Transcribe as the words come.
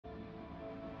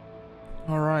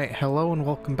Alright, hello and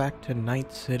welcome back to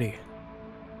Night City.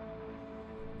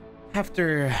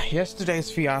 After yesterday's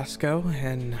fiasco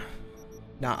and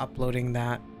not uploading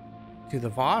that to the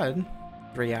VOD,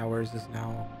 3 hours is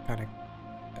now kind of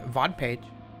VOD page.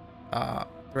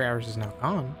 3 hours is now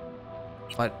gone,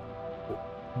 but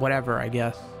whatever, I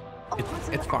guess.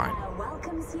 It's fine.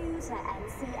 Welcomes you to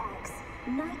NCX,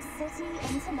 Night City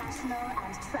International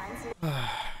and Transit.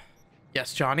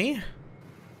 Yes, Johnny?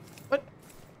 What?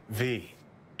 V,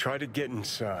 try to get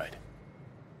inside.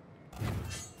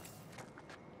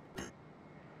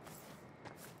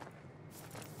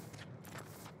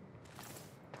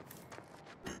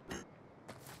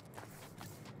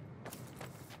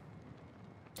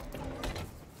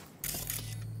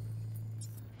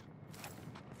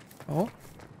 Oh?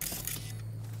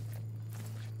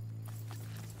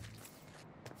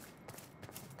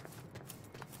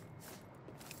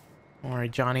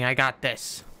 Alright, Johnny, I got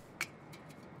this.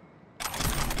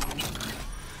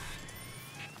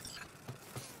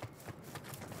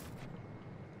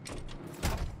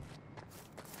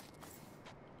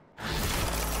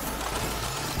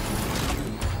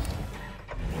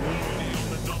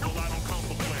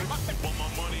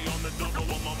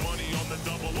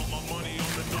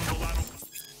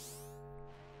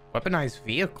 Weaponized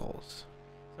vehicles.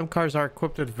 Some cars are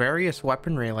equipped with various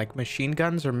weaponry like machine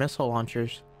guns or missile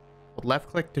launchers. With left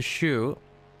click to shoot.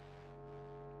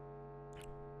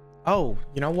 Oh,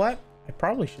 you know what? I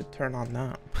probably should turn on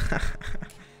that.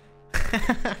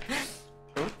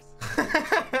 Oops.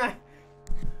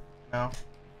 No.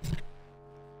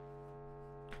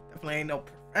 Definitely ain't no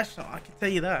professional, I can tell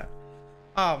you that.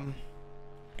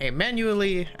 Hey,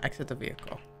 manually exit the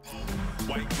vehicle.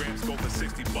 White grams go for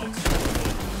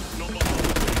 $60. No more a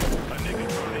nigga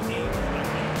trying to eat like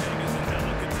niggas and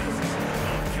delicatessen.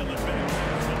 I'm killing back,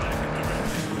 so I can direct.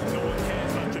 No one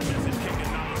cares about your message, kicking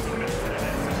knowledge from that to that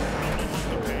essence. No more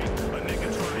hunger pain, a nigga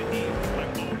trying to eat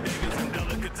like old niggas and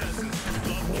delicatessen.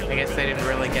 I guess they didn't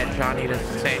really get Johnny to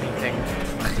say anything.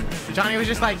 Johnny was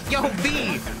just like, yo,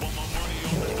 V,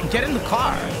 get in the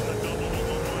car.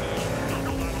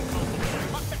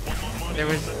 There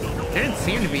didn't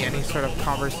seem to be any sort of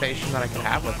conversation that I could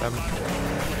have with them.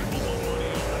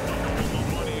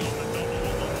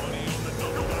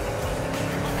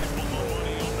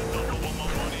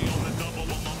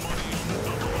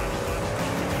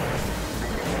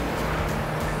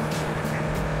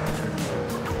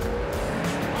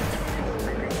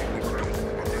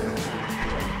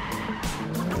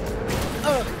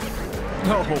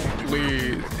 Oh,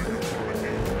 please.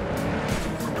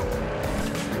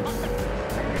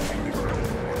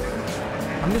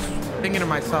 I'm just thinking to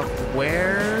myself,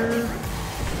 where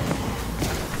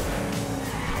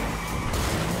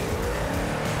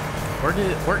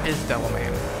is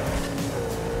Devilman?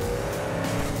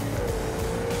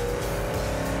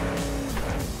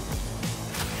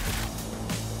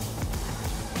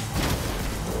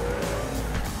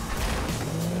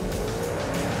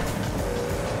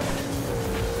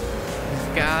 He's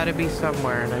gotta be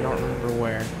somewhere, and I don't remember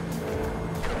where.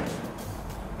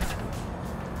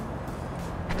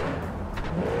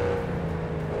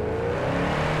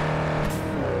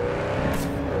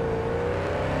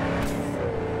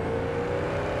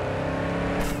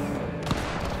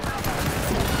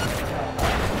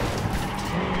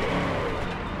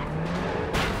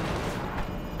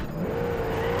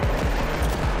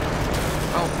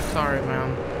 Sorry,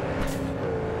 man.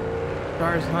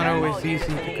 Car's not always easy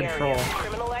to control.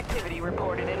 Criminal activity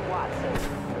reported in Watson.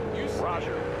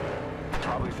 Roger.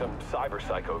 Probably some cyber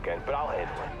psycho again, but I'll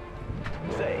handle it.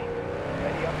 Say,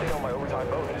 any update on my overtime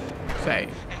bonus? Say,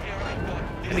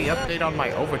 any update on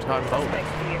my overtime bonus?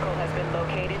 Suspect's vehicle has been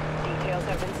located. Details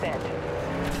have been sent.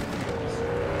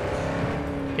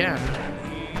 Again.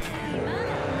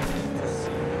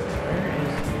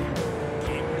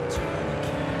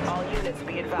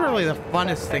 Really the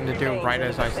funnest thing to do right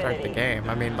as I start the game.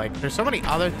 I mean, like, there's so many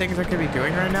other things I could be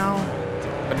doing right now,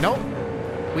 but nope.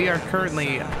 We are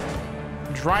currently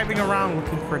driving around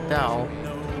looking for Dell.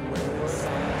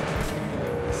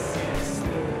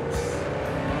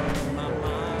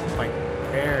 Like,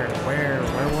 where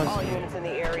was All he? units in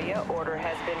the area, order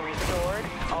has been restored.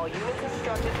 All units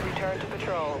instructed to return to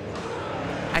patrol.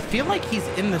 I feel like he's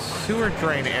in the sewer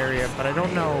drain area, but I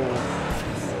don't know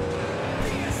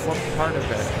what part of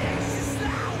it.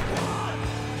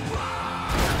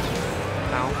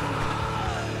 Ow.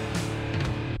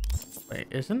 Wait,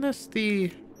 isn't this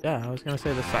the... Yeah, I was gonna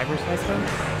say the cyber psycho?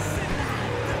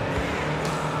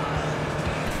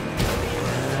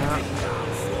 Yeah.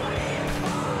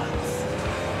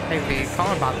 Hey V,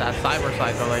 call about that cyber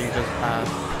cycle that you just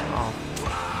passed. Oh,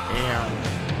 damn.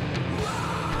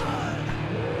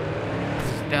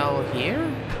 Dell here?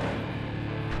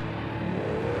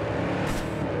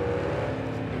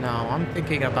 No, I'm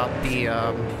thinking about the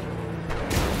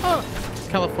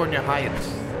California Heights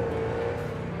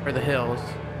or the hills.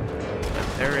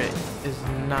 But there is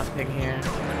nothing here.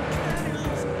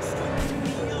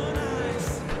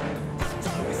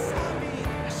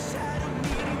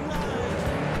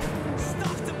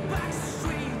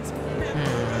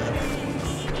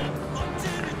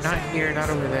 Not here, not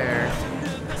over there.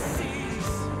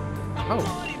 Oh.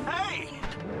 Hey!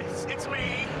 It's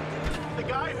me. The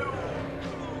guy who...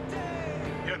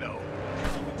 You know.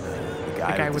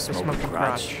 The The guy with the smoking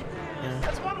crotch. Yeah.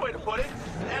 That's one way to put it.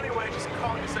 Anyway, just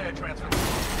calling to say I transferred.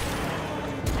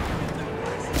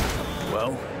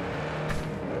 Well,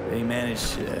 they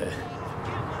managed to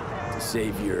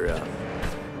save your,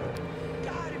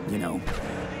 you know.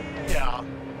 Yeah.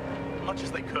 Much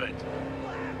as they could.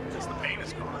 Just the pain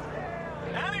is gone.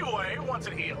 Anyway, once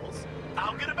it heals,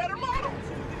 I'll get a better model.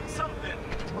 Something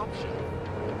optional.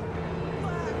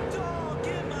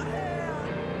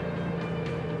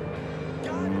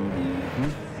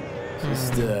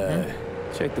 Just,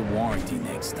 check the warranty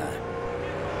next time.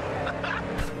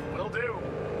 Will do.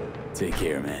 Take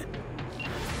care, man.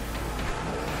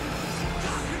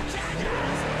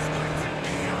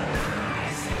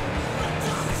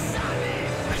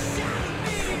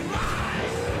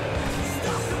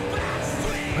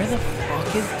 Where the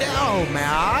fuck is Dell,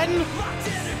 man?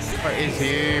 Where is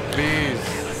he, please?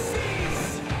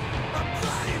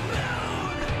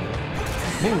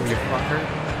 Move, you fucker.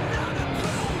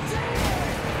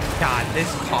 God,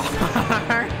 this car.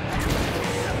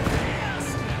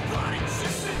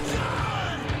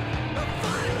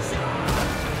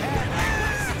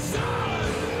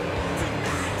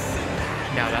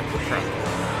 No, that's the truck.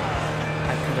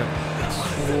 I could have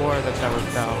swore that was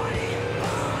Dell.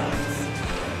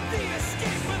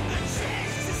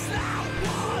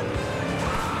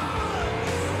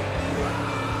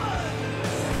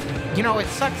 You know, it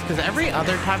sucks because every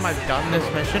other time I've done this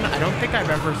mission, I don't think I've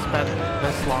ever spent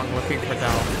this long looking for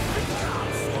Dell.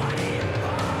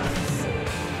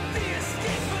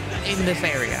 In this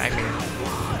area, I mean.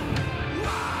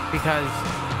 Because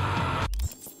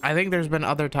I think there's been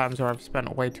other times where I've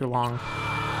spent way too long.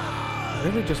 It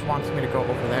really just wants me to go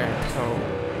over there, so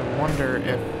I wonder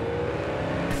if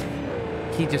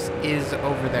he just is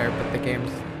over there, but the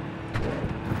game's...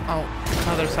 Oh,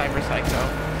 another Cyber Psycho.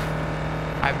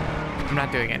 I'm not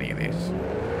doing any of these.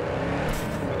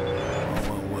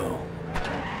 Well.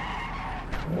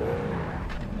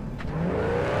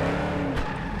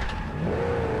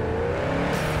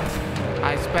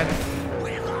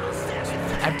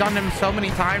 I've done them so many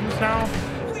times now,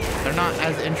 they're not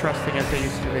as interesting as they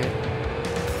used to be.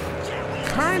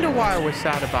 Kind of why I was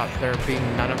sad about there being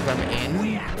none of them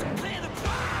in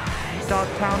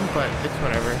Dogtown, but it's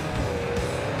whatever.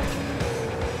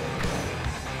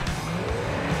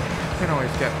 You can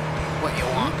always get what you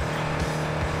want.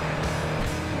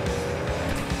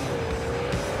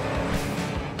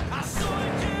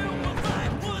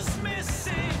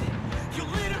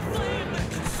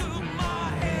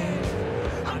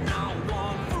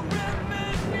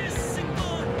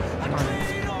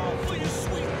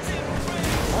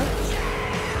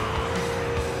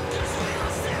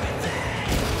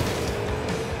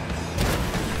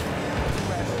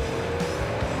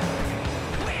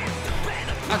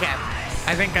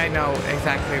 I think I know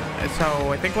exactly.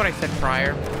 So I think what I said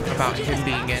prior about him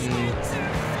being in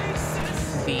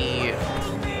the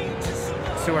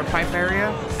sewer pipe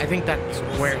area, I think that's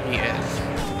where he is.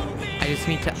 I just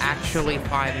need to actually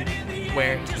find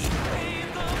where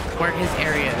his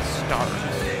area starts.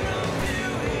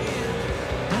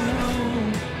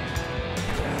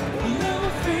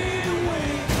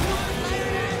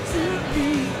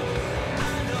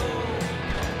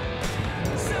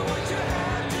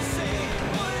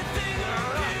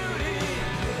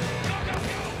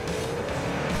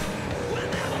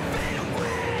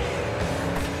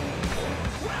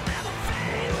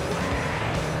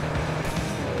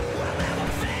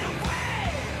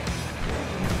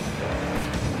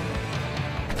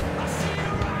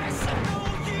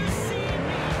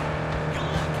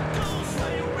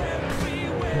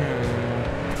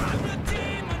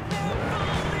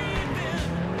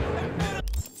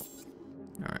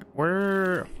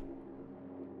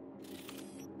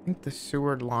 I think the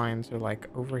sewer lines are like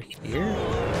over here.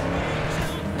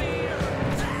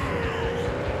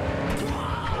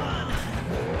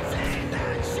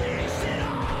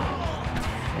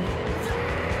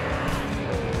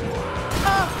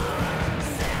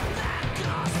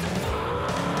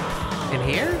 In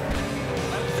here?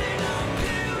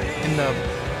 In the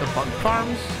bug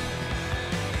farms?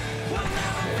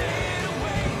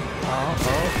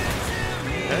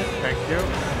 Okay, thank you.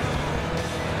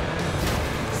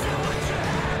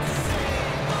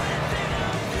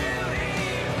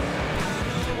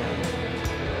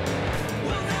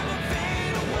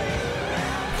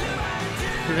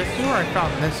 So this is where I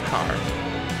found this car.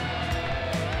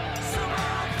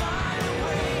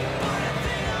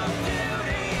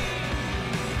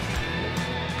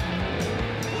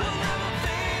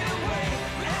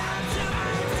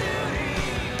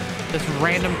 This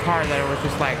random car that was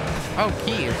just like, oh,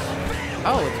 keys.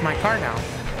 Oh, it's my car now.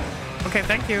 Okay,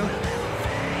 thank you.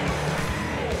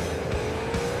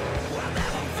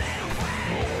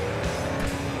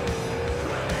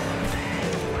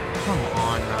 Come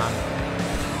on, man.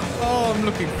 Oh, I'm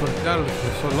looking for Dallas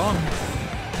for so long.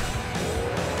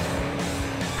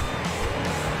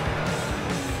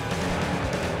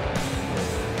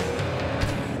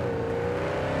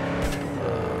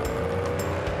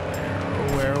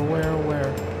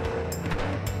 Where?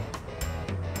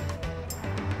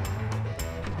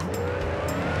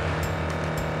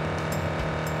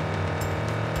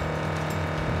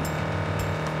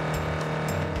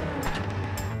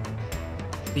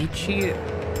 Beachy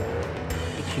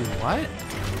what?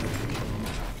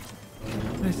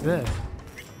 What is this?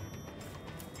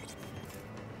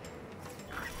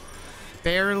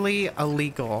 Barely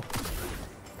illegal.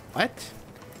 What?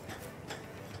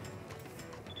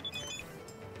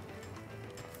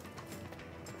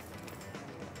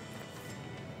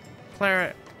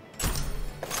 Clara,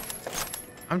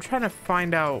 I'm trying to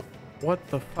find out what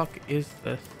the fuck is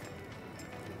this?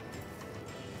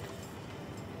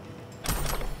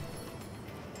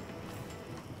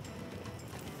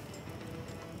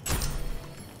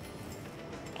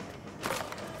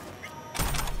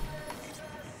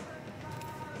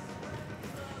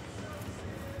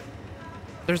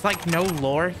 There's like no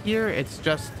lore here, it's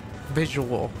just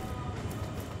visual.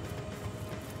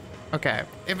 Okay,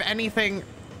 if anything,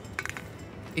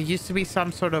 it used to be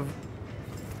some sort of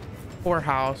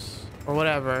whorehouse or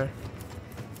whatever.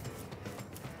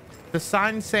 The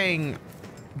sign saying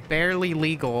barely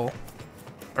legal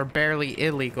or barely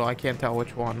illegal, I can't tell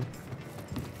which one.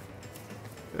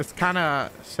 It's kind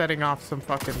of setting off some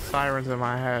fucking sirens in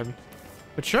my head.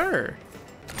 But sure.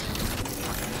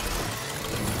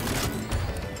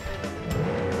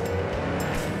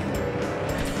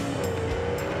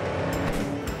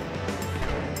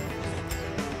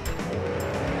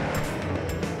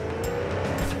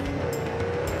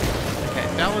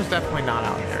 That was definitely not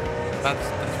out here. That's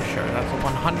for sure. That's a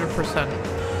 100%.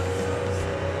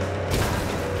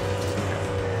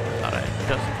 Thought I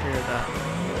just heard that.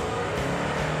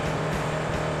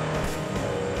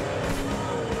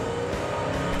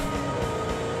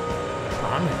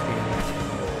 I'm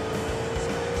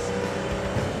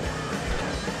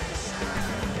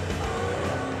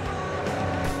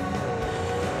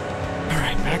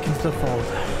alright, back into the fold.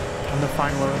 Time to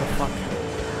find where the fuck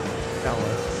that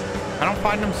was. If I don't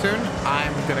find them soon,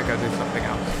 I'm gonna go do something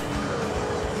else.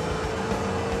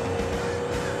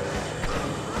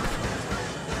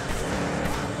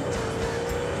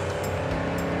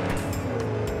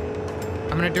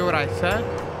 I'm gonna do what I said.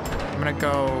 I'm gonna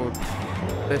go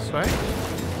this way.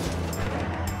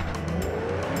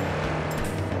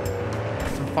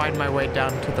 And find my way down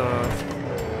to the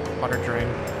water drain.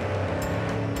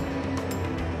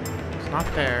 It's not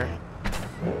there.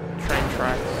 Train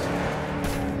tracks.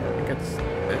 It's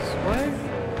this way?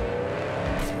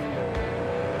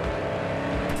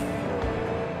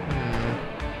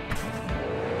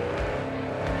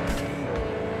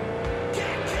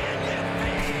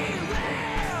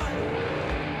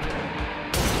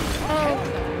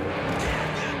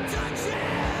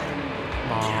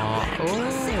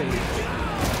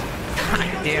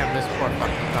 God damn, this poor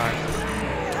fucking car.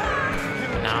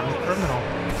 Now I'm a criminal.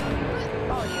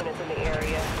 All units in the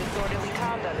area. Disorderly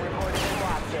conduct reported in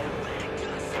Watson.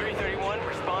 331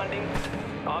 responding.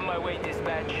 On my way,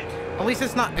 dispatch. At least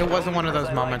it wasn't one of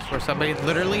those moments where somebody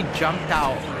literally jumped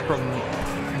out from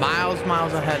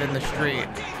miles ahead in the street.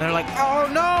 And they're like, oh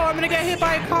no, I'm gonna get hit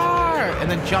by a car! And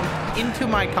then jumped into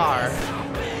my car.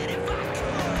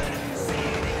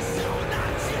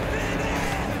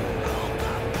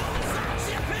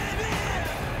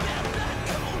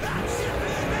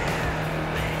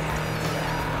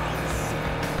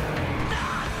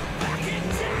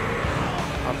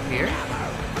 Up here?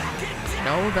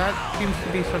 No, that seems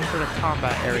to be some sort of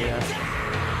combat area.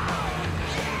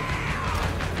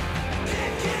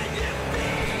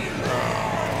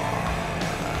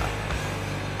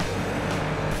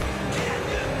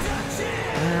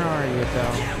 Where are you,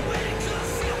 though?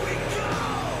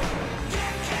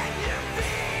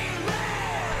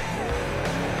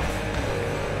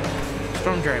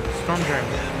 drain, storm drain,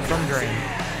 storm drain.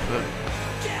 Ugh.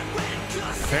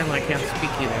 Apparently I can't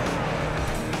speak either.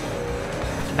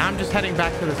 Now I'm just heading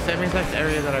back to the same exact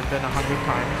area that I've been 100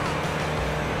 times.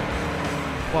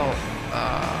 Well,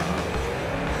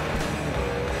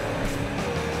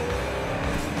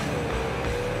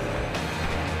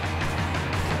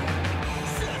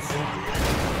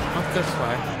 not this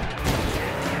way.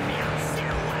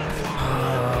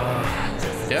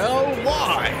 No,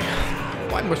 why?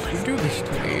 Why must you do this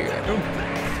to me? I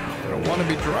don't want to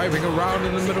be driving around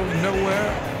in the middle of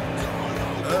nowhere.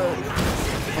 Oh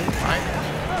my.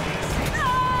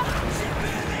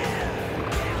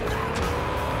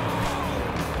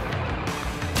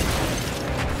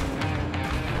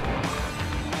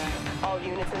 All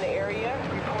units in the area,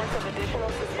 reports of additional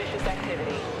suspicious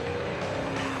activity.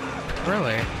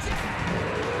 Really?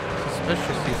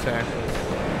 Suspicious, you say?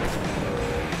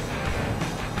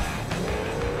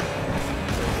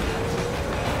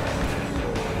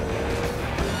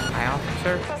 Hi,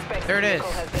 officer. Suspect's There it is.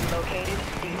 vehicle has been located.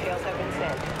 Details have been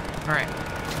sent. All right.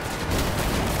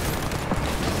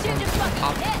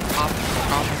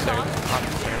 Officer.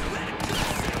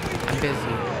 I'm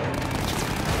busy.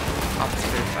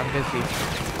 Officers, I'm busy.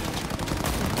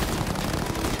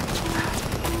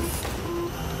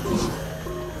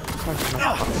 It's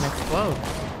gonna fucking explode.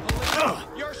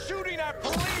 You're shooting at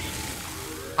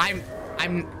police! I'm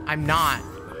not.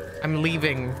 I'm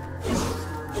leaving.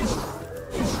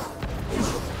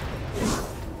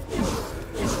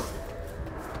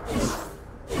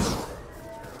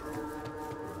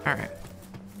 All right.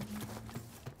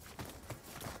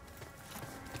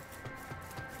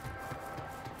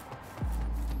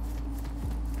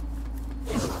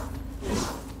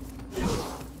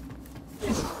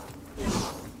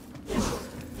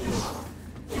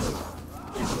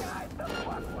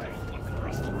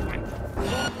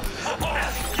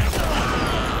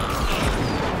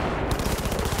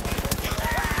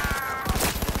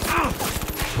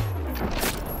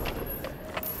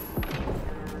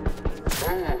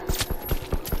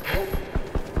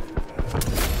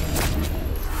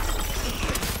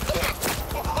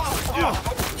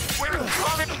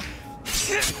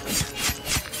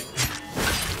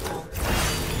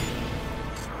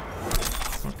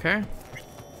 Okay.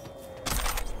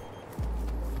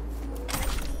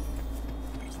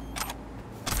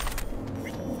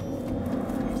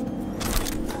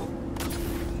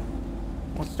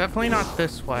 Well, it's definitely not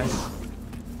this way.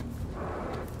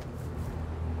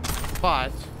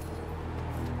 But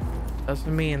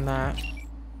doesn't mean that.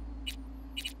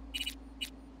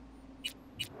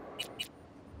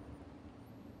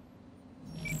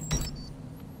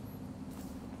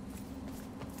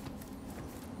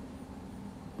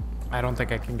 I don't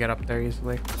think I can get up there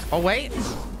easily. Oh, wait.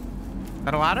 Is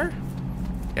that a ladder?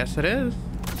 Yes, it is.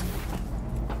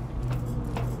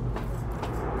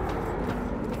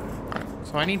 Alright,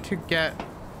 so I need to get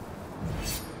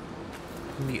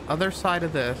on the other side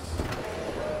of this.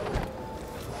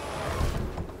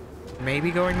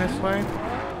 Maybe going this way.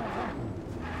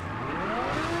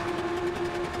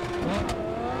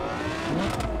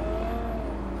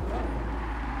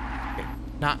 Okay,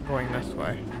 not going this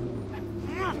way.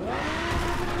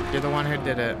 You're the one who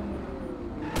did it.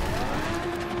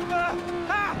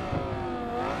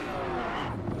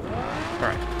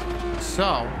 Alright.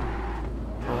 So,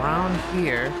 around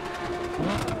here,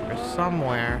 there's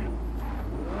somewhere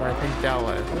where I think Dell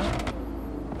is.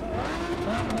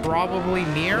 Probably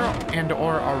near and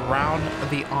or around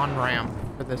the on-ramp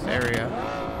for this area.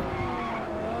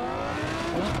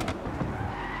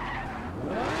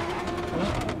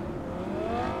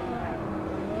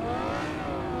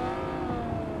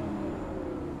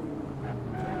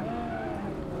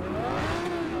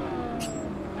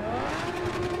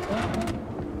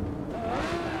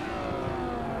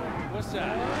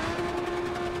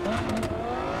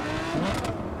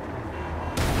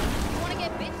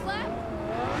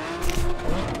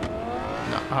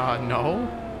 No.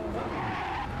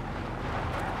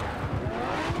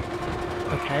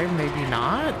 Okay, maybe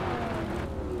not.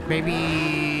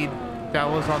 Maybe that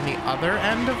was on the other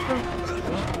end of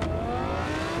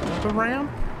the ramp.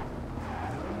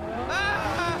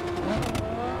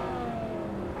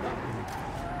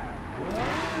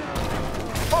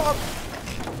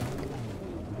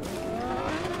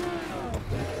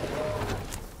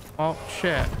 Oh,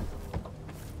 shit.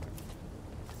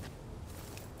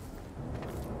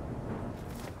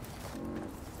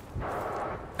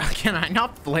 Can I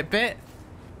not flip it?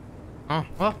 Oh,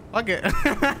 well, fuck it.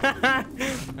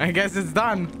 I guess it's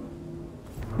done.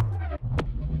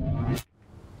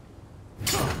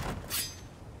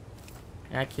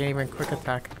 I can't even quick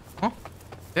attack. Huh?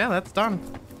 Yeah, that's done.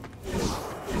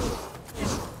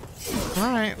 All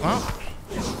right, well.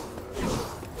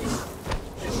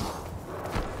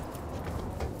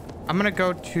 I'm gonna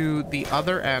go to the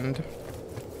other end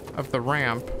of the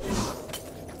ramp.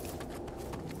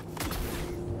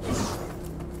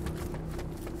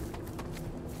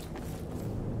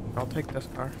 I'll take this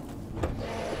car.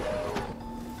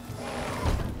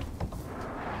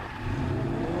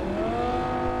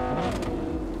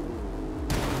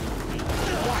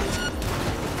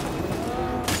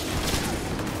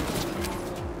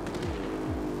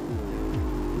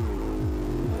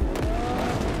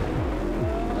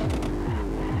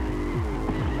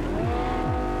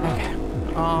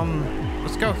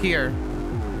 Let's go here.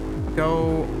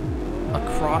 Go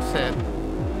across it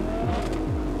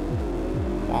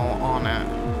while on it.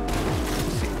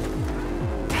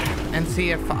 And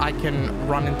see if I can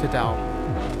run into Dell.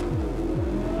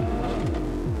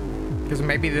 Because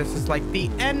maybe this is like the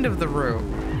end of the route.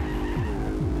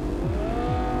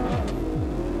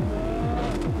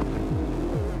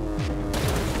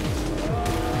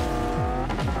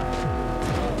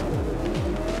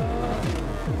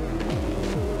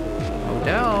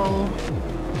 Odell,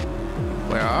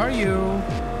 where are you?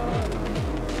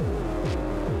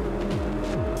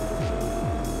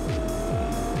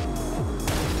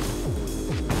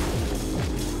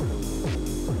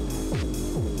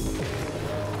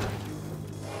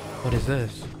 What is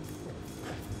this?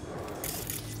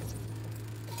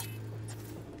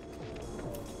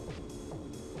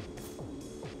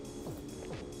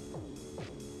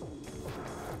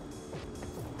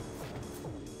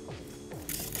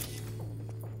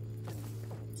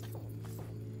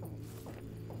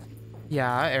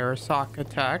 Yeah, Arasaka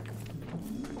Tech.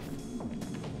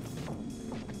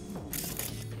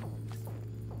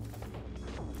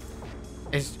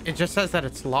 It just says that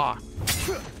it's locked.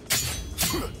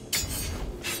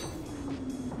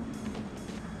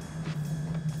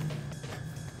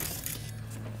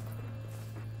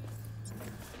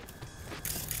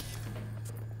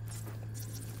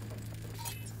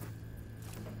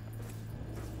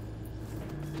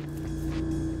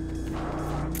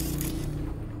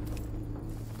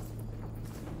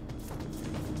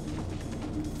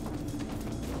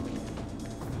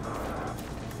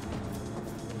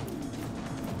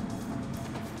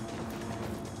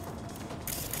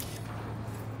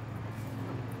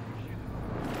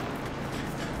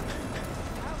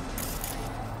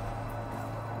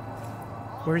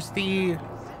 Where's the...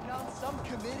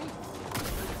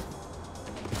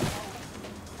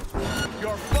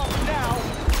 You're fucked now.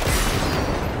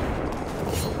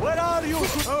 Where are you?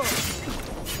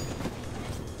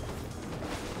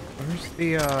 Where's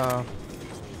the,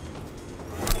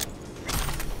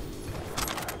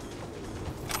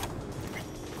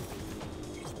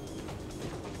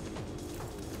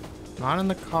 Not in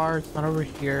the car, it's not over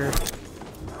here.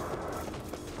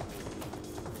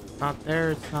 Not there,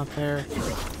 it's not there.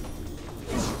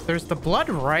 There's the blood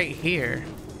right here.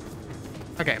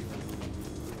 Okay.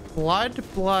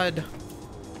 Blood,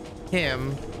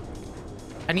 him.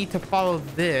 I need to follow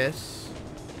this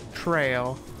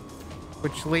trail,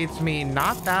 which leads me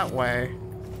not that way,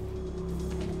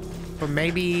 but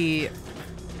maybe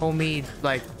homie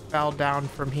like fell down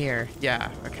from here. Yeah,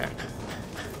 okay.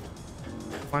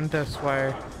 One this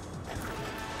way.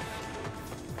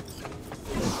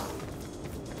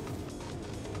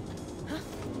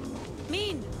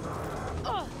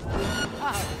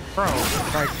 Bro,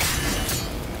 like...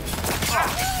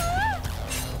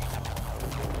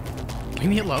 Leave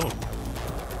me alone.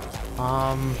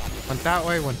 Went that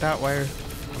way, went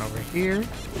over here.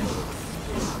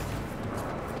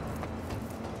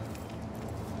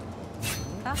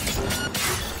 Huh?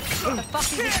 What the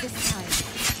fuck is it this time?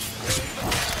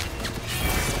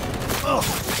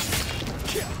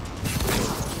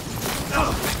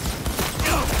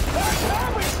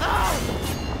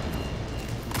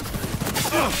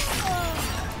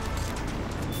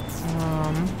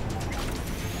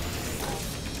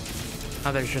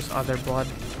 Oh, there's just other blood.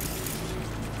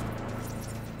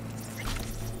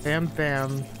 Bam,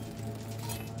 bam.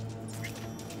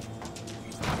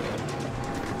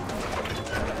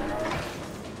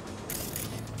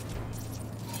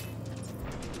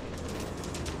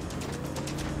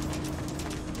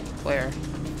 Where?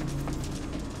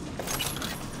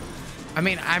 I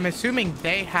mean, I'm assuming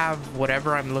they have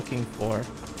whatever I'm looking for.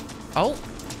 Oh!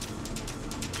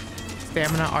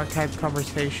 Stamina, archive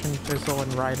conversation, fizzle,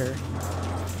 and writer.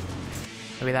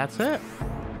 Maybe that's it.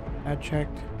 I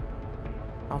checked.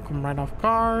 I'll come right off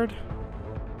guard.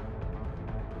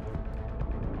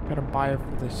 Gotta buy it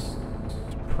for this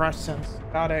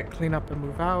antidepressants. Got it. Clean up and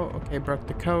move out. Okay, broke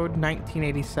the code.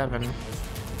 1987.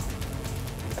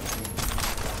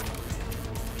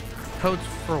 Codes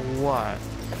for what?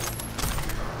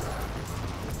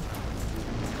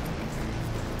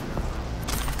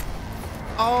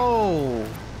 Oh!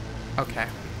 Okay.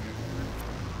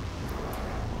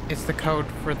 It's the code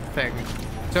for the thing.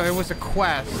 So it was a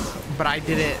quest, but I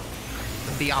did it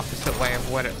the opposite way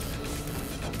of what it...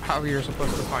 how you're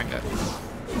supposed to find it.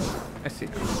 I see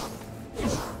now.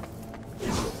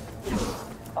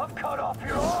 I'll cut off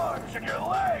your arms and your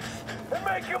legs and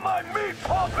make you my meat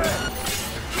puppet!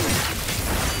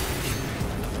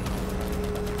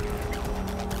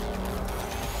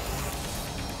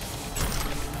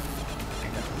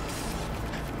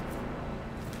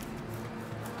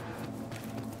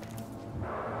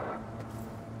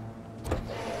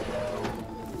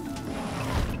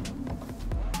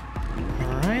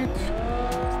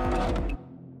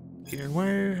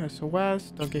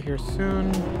 SOS, don't get here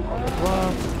soon. Blah, blah,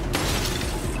 blah.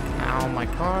 Ow, my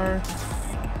car.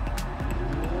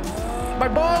 My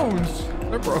bones!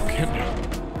 They're broken.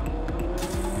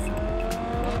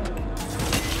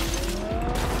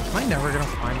 Am I never gonna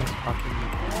find this fucking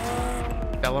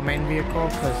Delamain vehicle?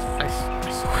 Because I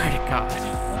swear to God.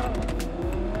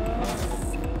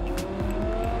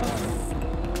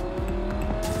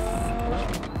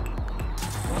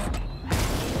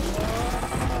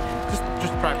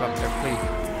 Drive up there, please.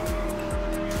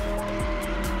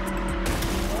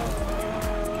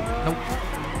 Nope.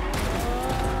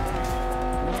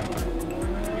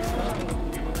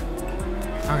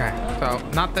 Okay, so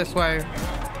not this way.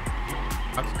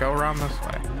 Let's go around this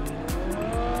way.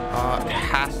 It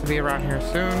has to be around here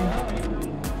soon.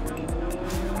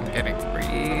 I'm getting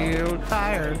real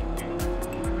tired.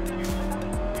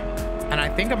 And I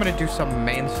think I'm gonna do some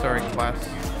main story quests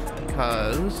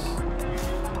because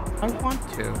I want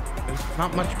to. There's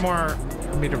not much more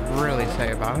for me to really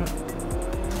say about it.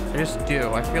 I just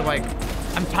do. I feel like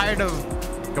I'm tired of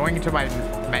going into my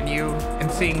menu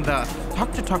and seeing the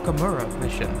Talk to Takamura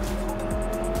mission.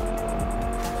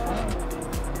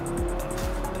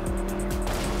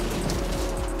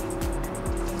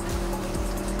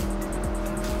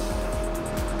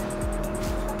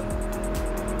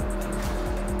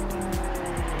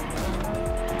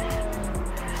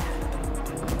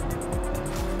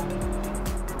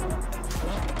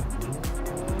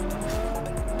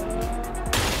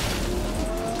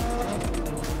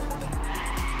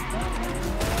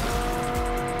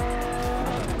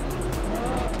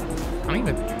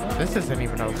 This isn't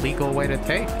even a legal way to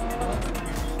take.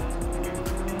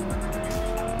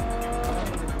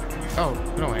 Oh,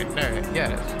 no, wait, there, yeah,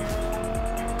 it is.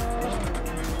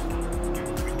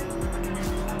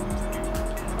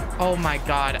 Oh my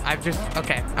God,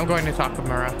 okay, I'm going to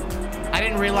Takamura. I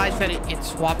didn't realize that it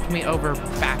swapped me over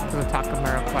back to the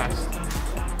Takamura quest.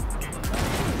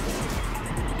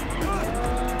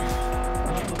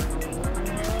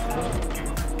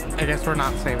 I guess we're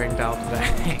not saving Del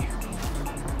today.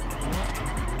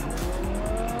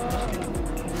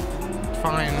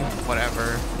 Fine,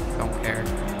 whatever, don't care.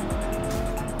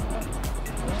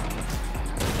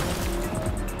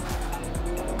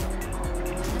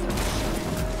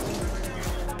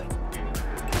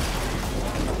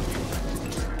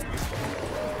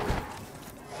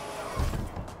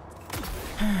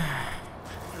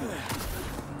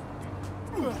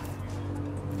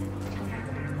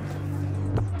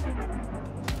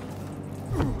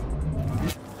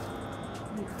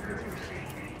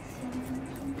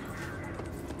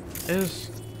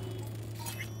 Is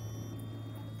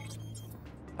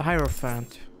the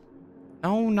Hierophant.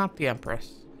 No, not the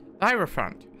Empress. The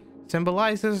Hierophant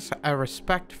symbolizes a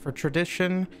respect for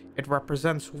tradition. It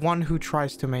represents one who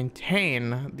tries to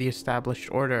maintain the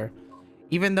established order.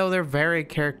 Even though their very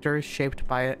character is shaped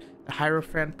by it, the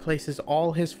Hierophant places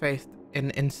all his faith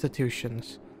in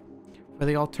institutions. For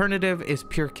the alternative is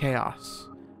pure chaos.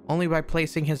 Only by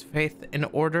placing his faith in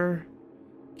order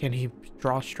can he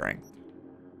draw strength.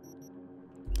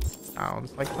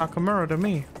 Sounds like Takamura to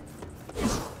me.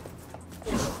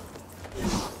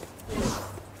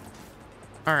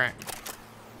 Alright.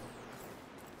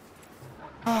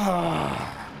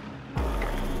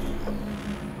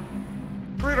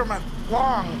 Freedom at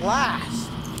long last.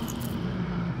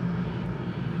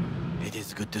 It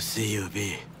is good to see you,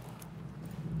 V.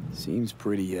 Seems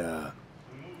pretty,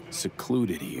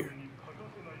 secluded here.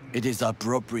 It is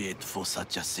appropriate for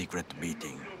such a secret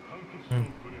meeting.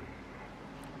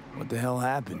 What the hell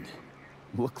happened?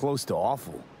 Look close to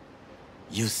awful.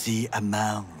 You see a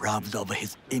man robbed of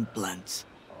his implants,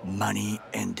 money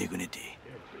and dignity.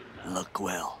 Look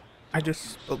well. I just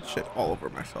spilled shit all over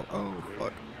myself. Oh,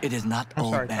 fuck. It is not I'm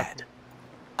all sorry, bad. Captain.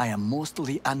 I am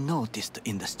mostly unnoticed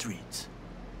in the streets.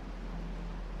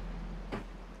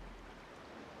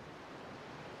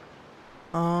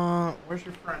 Where's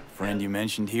your friend? Friend you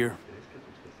mentioned here?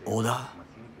 Oda?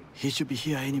 He should be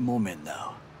here any moment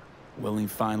now. Willing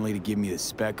finally to give me the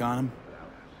spec on him?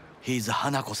 He's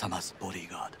Hanako-sama's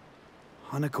bodyguard.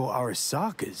 Hanako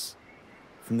Arasaka's?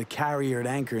 From the carrier at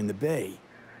anchor in the bay.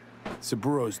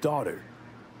 Saburo's daughter.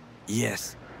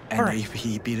 Yes, and Alright. if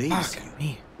he believes Fuck you,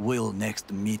 me. we'll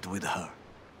next meet with her.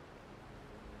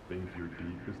 Think your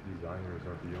deepest desires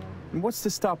are beyond. And what's to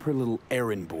stop her little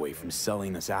errand boy from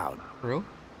selling us out? True?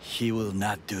 He will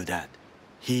not do that.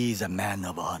 He is a man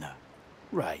of honor.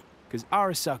 Right, because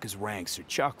Arasaka's ranks are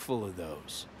chock full of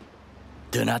those.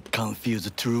 Do not confuse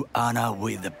true honor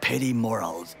with the petty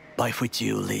morals by which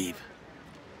you live.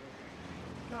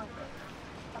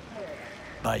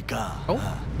 By God.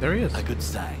 Oh, there he is. A good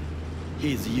sign.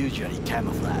 He is usually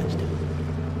camouflaged.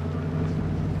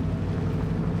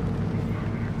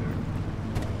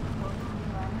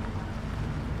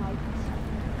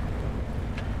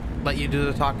 Let you do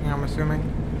the talking, I'm assuming.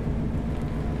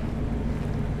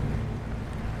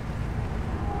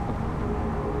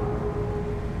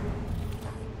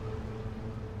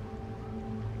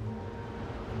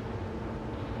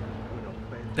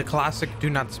 The classic do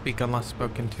not speak unless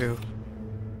spoken to.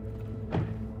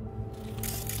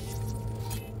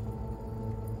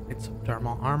 It's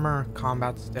subdermal armor,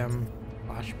 combat stem,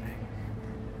 flashbang.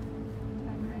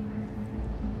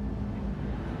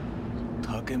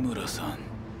 Takemura-san.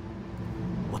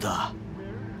 Oda,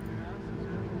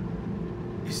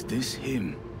 Is this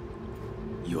him?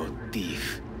 Your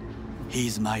thief?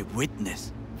 he's my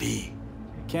witness, V.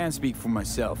 Can't speak for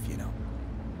myself, you know.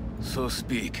 So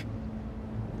speak.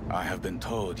 I have been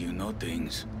told you know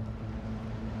things.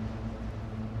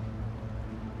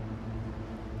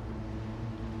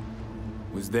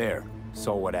 Was there.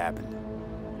 Saw what happened.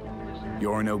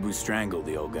 Yorinobu strangled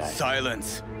the old guy.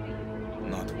 Silence!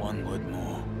 Not one word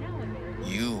more.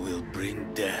 You will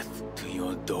bring death to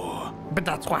your door. But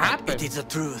that's what It happened. is the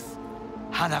truth.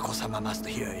 Hanako-sama must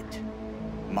hear it.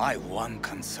 My one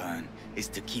concern is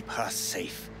to keep her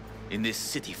safe in this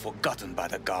city forgotten by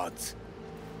the gods.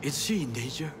 Is she in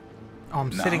danger? Oh, I'm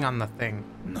No. sitting on the thing.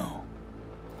 No.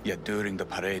 Yet during the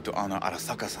parade to honor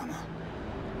Arasaka-sama,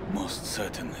 most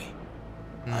certainly.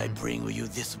 I bring you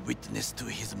this witness to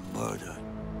his murder.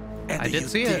 And I did you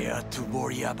see it. dare to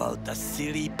worry about the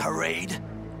silly parade?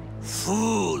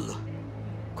 Fool!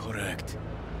 Correct.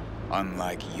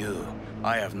 Unlike you,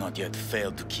 I have not yet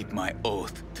failed to keep my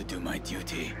oath to do my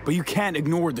duty. But you can't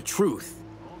ignore the truth.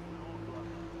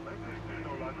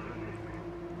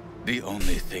 The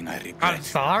only thing I regret I'm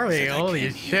sorry, is that I holy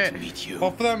came here shit. to meet you.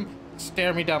 Both of them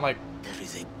stare me down like, There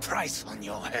is a price on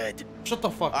your head. shut the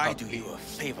fuck I up. do you a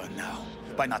favor now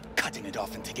by not cutting it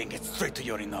off and taking it straight to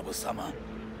Yorinobu-sama.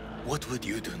 What would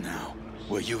you do now,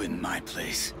 were you in my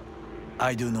place?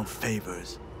 I do no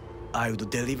favors. I would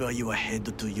deliver your head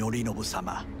to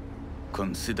Yorinobu-sama.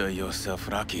 Consider yourself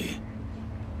lucky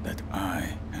that I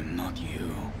am not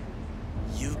you.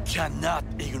 You cannot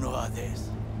ignore this.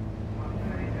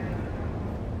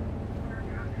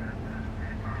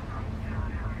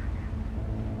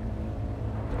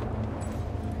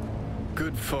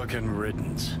 Good fucking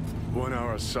riddance. 1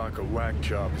 hour Arasaka whack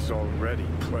job is already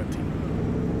plenty.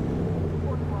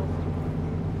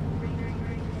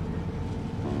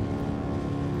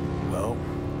 Well,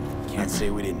 can't say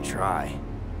we didn't try.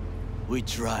 We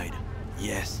tried,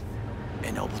 yes,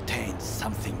 and obtained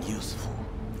something useful.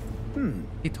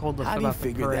 He told us How do you about the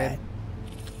figure parade. that?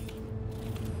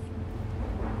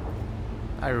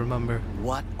 I remember.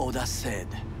 What Oda said.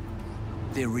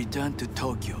 They returned to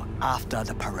Tokyo after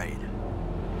the parade.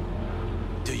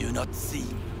 Do you not see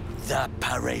the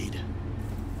parade?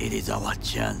 It is our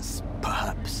chance,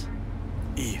 perhaps.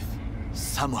 If,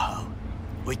 somehow,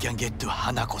 we can get to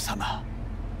Hanako-sama.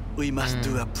 We must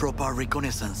do a proper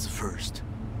reconnaissance first.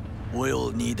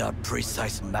 We'll need a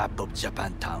precise map of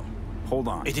Japantown. Hold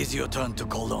on. It is your turn to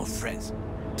call on friends.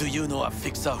 Do you know a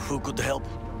fixer who could help?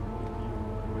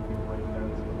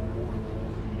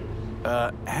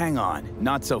 Hang on.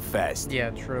 Not so fast.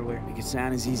 Yeah, truly. Make it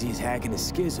sound as easy as hacking a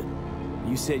schism.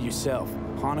 You said yourself,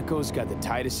 Hanako's got the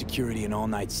tightest security in all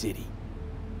Night City.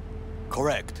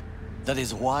 Correct. That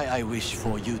is why I wish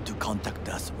for you to contact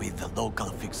us with the local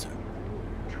fixer.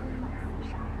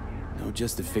 No,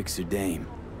 just a fixer dame.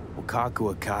 Wakaku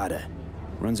Okada.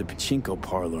 Runs a pachinko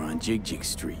parlor on Jig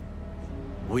Street.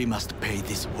 We must pay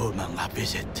this woman a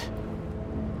visit.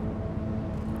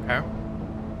 Okay.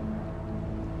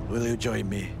 Will you join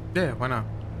me? Yeah, why not?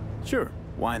 Sure.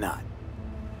 Why not?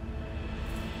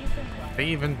 They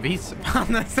even beats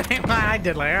on the same line I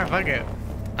did. Like, yeah, fuck it.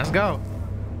 Let's go.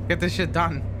 Get this shit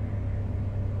done.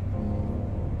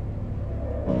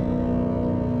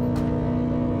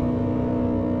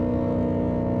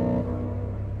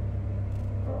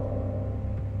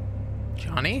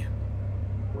 Johnny?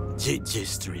 J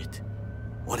Street.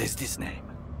 What is this name?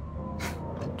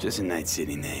 Just a Night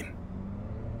City name.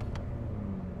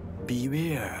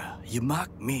 Beware, you mock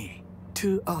me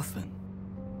too often.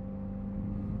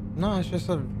 No, it's just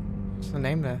a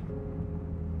name there.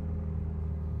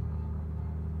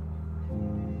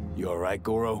 You alright,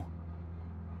 Goro?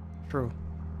 True.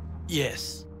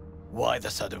 Yes. Why the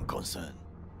sudden concern?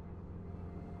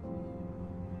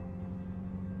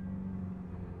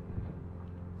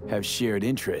 Have shared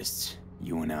interests,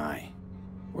 you and I.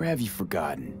 Or have you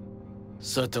forgotten?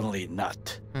 Certainly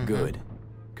not. Good.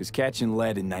 Because catching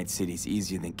lead in Night City's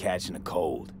easier than catching a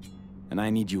cold. And I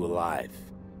need you alive.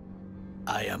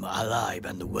 I am alive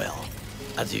and well,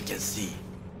 as you can see.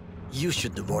 You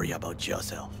should worry about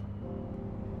yourself.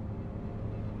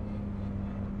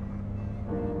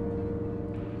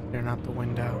 They're not the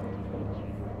window.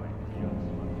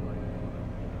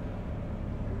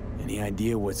 Any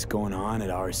idea what's going on at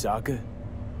Arasaka?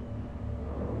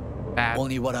 Bad.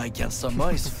 Only what I can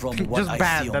surmise from what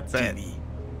I see on TV.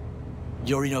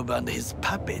 Yorinobu and his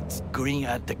puppets grin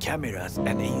at the cameras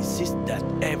and insist that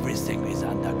everything is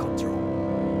under control.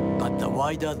 But the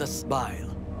wider the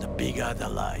smile, the bigger the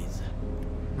lies.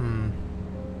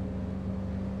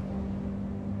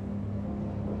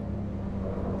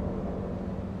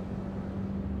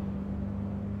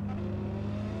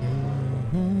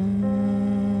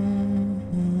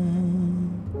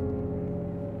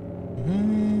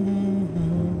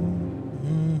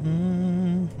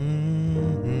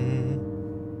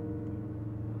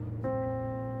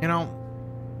 You know,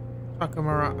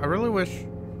 Takamura, I really wish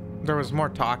there was more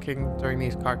talking during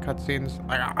these car cutscenes.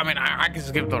 Like, I mean, I can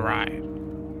skip the ride.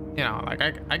 You know,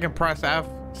 like I can press F,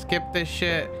 skip this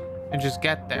shit, and just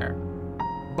get there.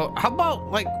 But how about,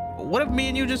 like, what if me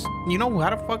and you just, you know,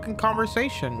 had a fucking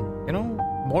conversation? You know,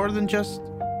 more than just,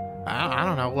 I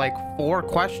don't know, like 4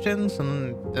 questions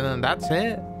and then that's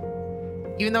it.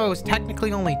 Even though it was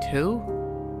technically only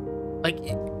 2. Like,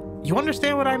 you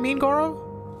understand what I mean, Goro?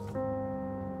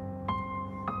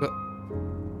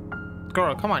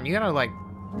 Goro, come on, you gotta, like,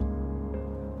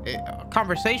 a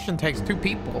conversation takes 2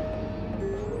 people.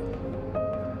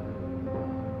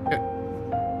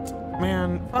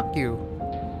 Man, fuck you.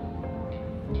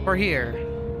 We're here.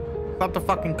 Stop the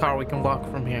fucking car, we can walk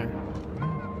from here.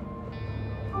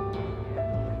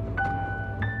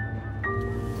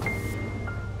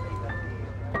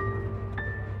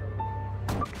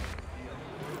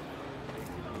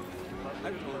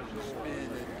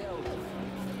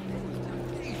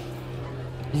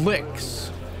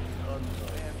 Licks.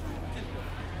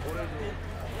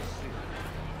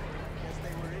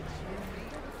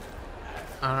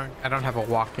 I don't have a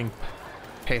walking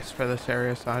pace for this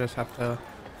area, so I just have to.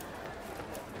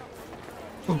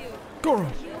 Oh,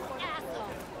 Goro,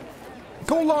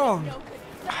 go long.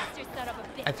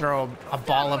 I throw a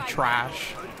ball of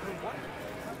trash.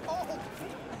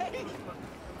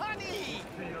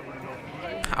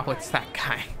 Oh, it's that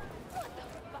guy.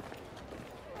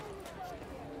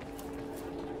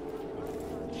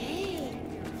 Hey,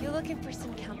 you looking for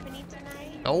some company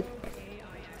tonight? Nope.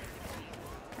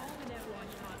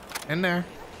 In there.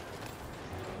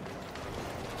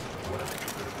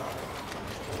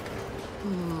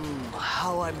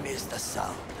 How I miss the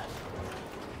sound.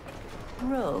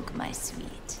 Rogue, my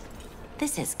sweet.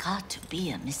 This has got to be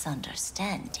a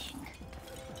misunderstanding.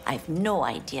 I've no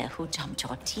idea who jumped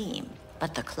your team,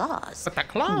 but the claws. But the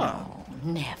claw? No,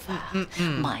 never.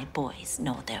 My boys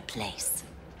know their place.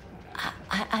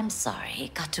 I'm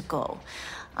sorry, got to go.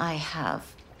 I have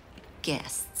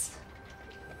guests.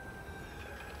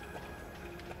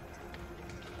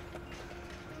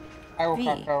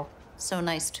 V, so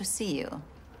nice to see you.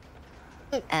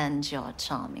 And your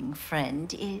charming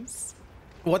friend is?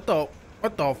 What the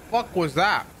fuck was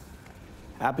that?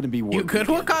 Happen to be working. You good,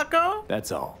 Wakako?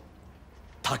 That's all.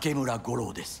 Takemura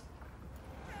Goro です。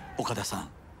岡田さん、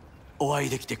お会い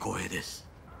できて光栄です。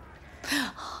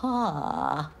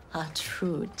Ah, a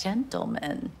true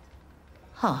gentleman.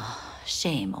 Ah,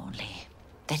 shame only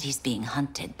that he's being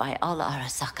hunted by all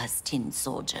Arasaka's tin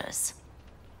soldiers.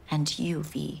 And you,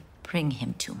 V, bring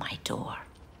him to my door.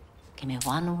 Give me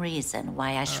one reason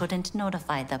why I shouldn't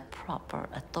notify the proper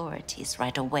authorities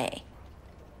right away.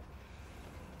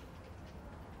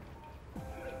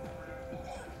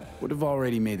 Would have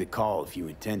already made the call if you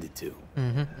intended to.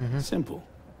 Simple.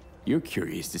 You're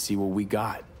curious to see what we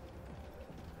got.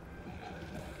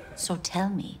 So tell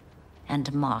me,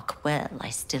 and mark well I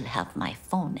still have my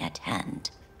phone at hand.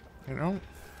 You don't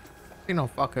see no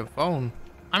fucking phone.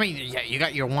 I mean, yeah, you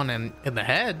got your one in the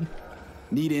head.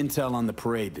 Need intel on the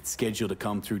parade that's scheduled to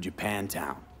come through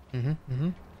Japantown.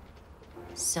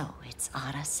 So it's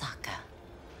Arasaka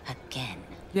again.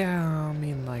 Yeah, I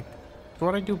mean, like, it's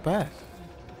what I do best.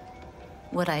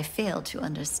 What I fail to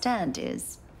understand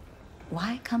is,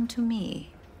 why come to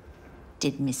me?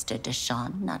 Did Mr.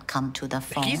 Deshawn not come to the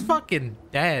phone? He's fucking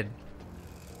dead.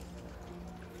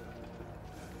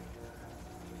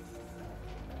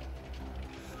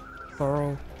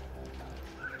 Burrow.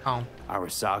 Oh.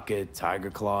 Arasaka, Tiger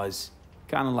Claws.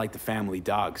 Kind of like the family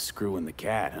dog screwing the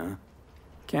cat, huh?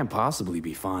 Can't possibly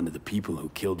be fond of the people who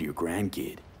killed your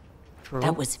grandkid. True.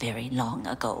 That was very long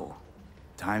ago.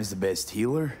 Time's the best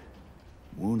healer?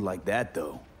 Wound like that,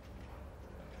 though.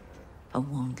 A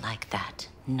wound like that,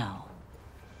 no.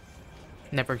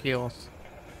 Never heals.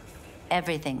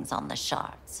 Everything's on the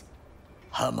shards.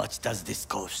 How much does this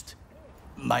cost?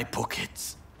 My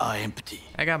pockets are empty.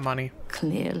 I got money.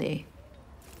 Clearly.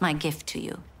 My gift to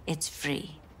you, it's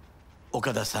free.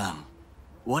 Okada-san,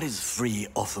 what is free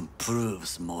often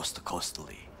proves most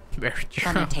costly. Very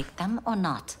true. Gonna take them or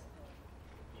not?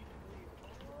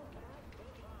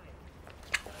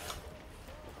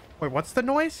 Wait, what's the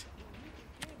noise?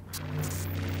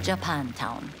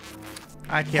 Japantown.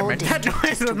 I can't make that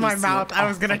noise with my mouth. I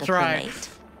was gonna try.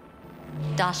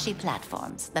 Dashi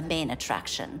platforms, the main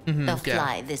attraction. They'll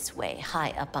fly this way,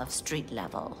 high above street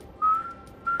level.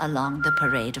 Along the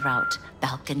parade route,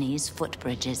 balconies,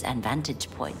 footbridges, and vantage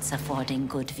points affording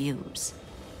good views.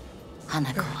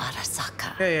 Hanako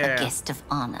Arasaka, a guest of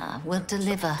honor, will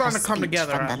deliver her speech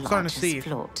from the largest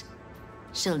float.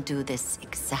 She'll do this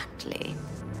exactly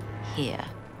here.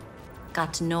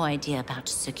 Got no idea about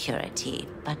security,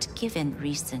 but given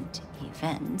recent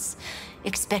events,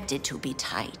 expected to be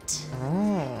tight.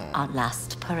 Our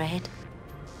last parade,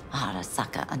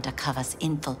 Arasaka undercovers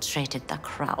infiltrated the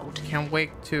crowd. Can't wait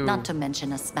to not to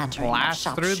mention a smattering of blast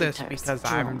through this sharpshooters, because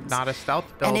drones. I'm not a stealth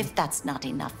build. And if that's not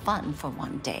enough fun for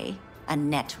one day, a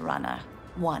net runner,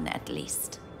 one at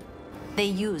least. They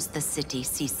use the city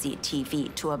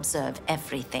CCTV to observe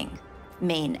everything.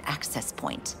 Main access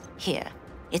point, here.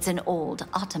 It's an old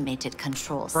automated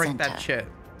control center. Break that shit.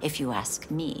 If you ask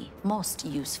me, most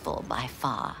useful by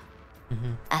far.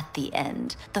 At the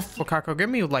end, the Wakako, give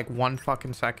me like 1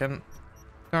 fucking second.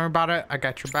 Don't worry about it. I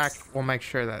got your back. We'll make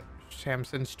sure that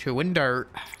Samson's chewing dirt.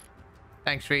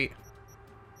 Thanks, sweet.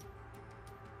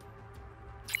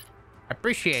 I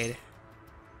appreciate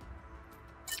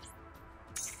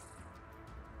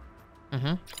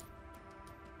it.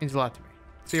 Means a lot to me.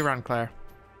 See you around, Claire.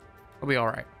 We'll be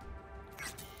alright.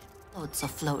 floats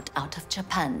afloat out of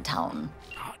Japantown.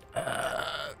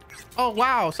 Oh,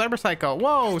 wow. Cyber Psycho.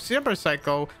 Whoa, Cyber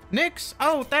Psycho. Nix.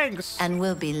 Oh, thanks. And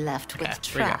we'll be left with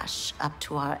trash up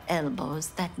to our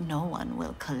elbows that no one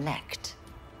will collect.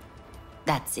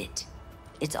 That's it.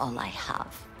 It's all I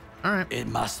have. All right. It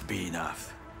must be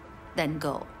enough. Then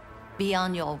go. Be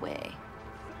on your way.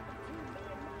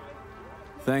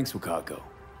 Thanks, Wakako.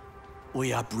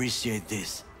 We appreciate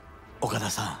this,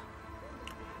 Okada-san.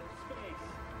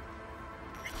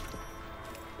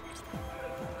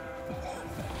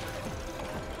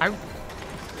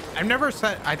 I've never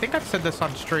said, I think I've said this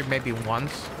on stream maybe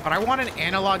once, but I want an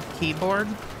analog keyboard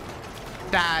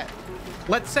that,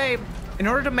 let's say, in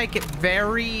order to make it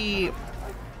very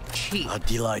cheap,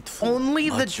 only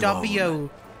the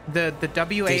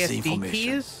WASD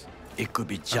keys. It could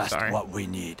be just what we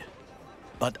need.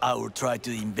 But I will try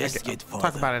to investigate further.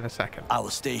 Talk about it in a second. I will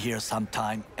stay here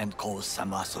sometime and call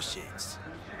some associates.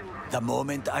 The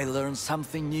moment I learn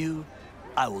something new,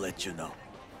 I will let you know.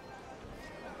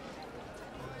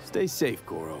 Stay safe,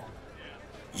 Goro.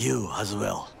 You as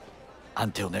well.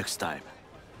 Until next time.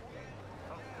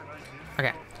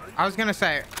 Okay. I was gonna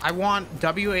say, I want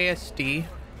WASD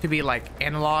to be like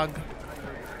analog,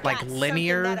 like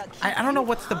linear. I don't know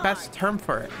what's the best term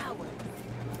for it.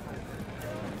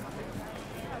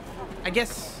 I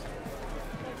guess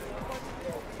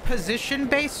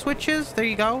position-based switches. There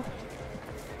you go.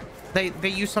 They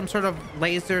use some sort of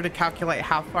laser to calculate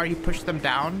how far you push them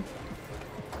down,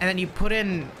 and then you put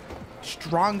in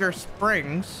stronger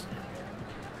springs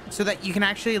so that you can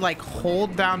actually like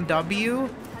hold down W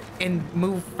and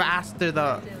move faster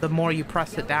the more you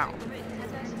press it down.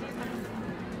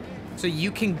 So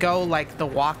you can go like the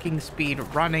walking speed,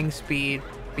 running speed,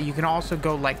 but you can also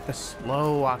go like the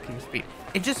slow walking speed.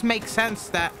 It just makes sense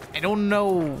that I don't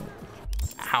know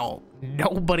how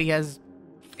nobody has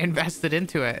invested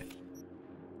into it.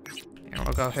 And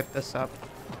I'll go hit this up.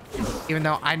 Even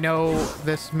though I know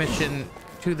this mission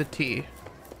to the T.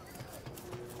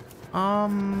 I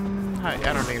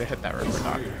don't need to hit that river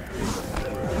dog.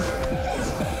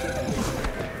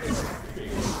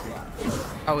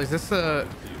 Oh, is this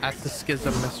at the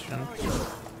Schism mission?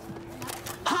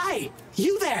 Hi,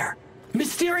 you there,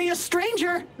 mysterious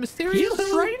stranger. Mysterious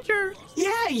stranger?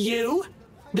 Yeah, you.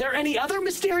 There any other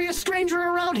mysterious stranger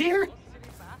around here?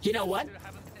 You know what?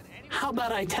 How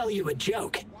about I tell you a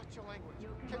joke?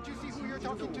 Can't you see who you're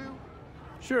talking to?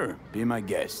 Sure, be my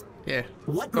guest. Yeah.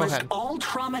 What must all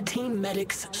trauma team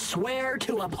medics swear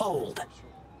to uphold?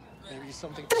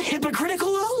 The hypocritical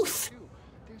oath!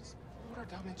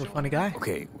 What a funny guy.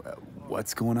 Okay,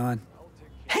 what's going on?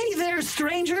 Hey there,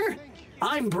 stranger!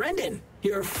 I'm Brendan,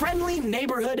 your friendly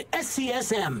neighborhood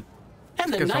SCSM,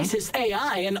 and the nicest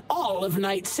AI in all of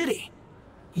Night City.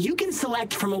 You can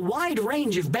select from a wide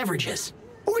range of beverages,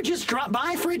 or just drop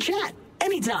by for a chat,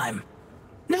 anytime.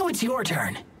 Now it's your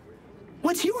turn.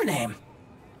 What's your name?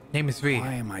 Name is V.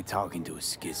 Why am I talking to a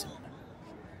schism?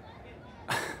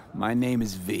 My name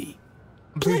is V.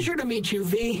 Pleasure to meet you,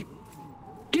 V.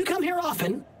 Do you come here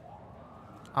often?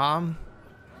 Not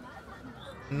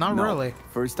really.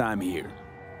 First time here.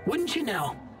 Wouldn't you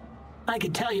know? I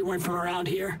could tell you weren't from around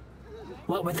here.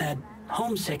 What with that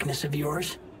homesickness of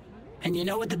yours. And you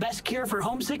know what the best cure for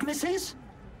homesickness is?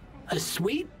 A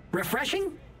sweet,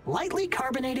 refreshing, lightly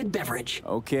carbonated beverage.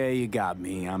 Okay, you got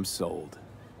me. I'm sold.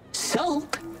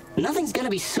 Sold? Nothing's gonna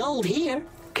be sold here.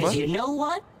 Cause you know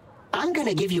what? I'm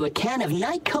gonna give you a can of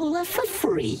Night Cola for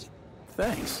free.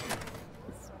 Thanks.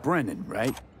 It's Brendan,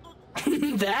 right?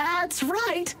 That's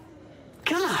right.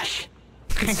 Gosh,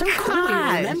 it's so cool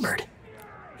you remembered.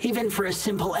 Even for a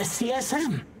simple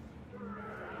SCSM.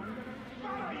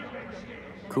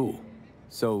 Cool.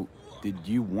 So, did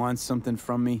you want something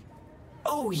from me?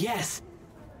 Oh, yes.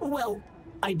 Well,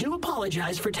 I do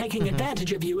apologize for taking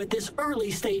advantage of you at this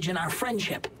early stage in our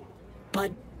friendship.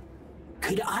 But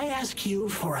could I ask you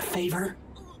for a favor?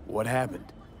 What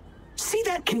happened? See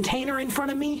that container in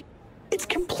front of me? It's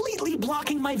completely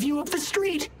blocking my view of the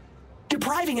street,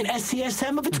 depriving an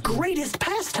SCSM of its greatest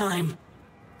pastime.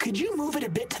 Could you move it a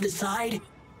bit to the side?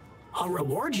 I'll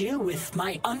reward you with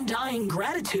my undying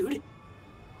gratitude,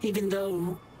 even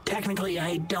though technically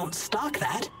I don't stock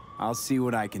that. I'll see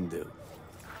what I can do.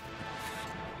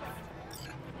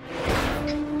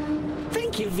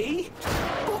 Thank you, V.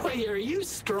 Boy, are you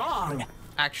strong.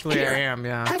 Actually, Here, I am,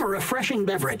 yeah. Have a refreshing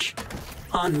beverage.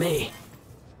 On me.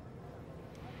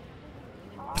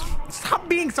 Stop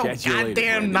being so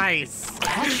goddamn nice.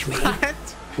 Catch me?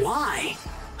 Why?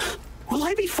 Will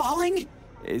I be falling?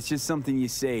 It's just something you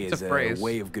say as a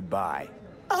way of goodbye.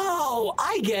 Oh,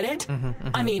 I get it.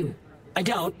 I mean, I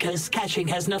don't, because catching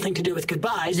has nothing to do with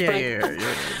goodbyes, but... Yeah.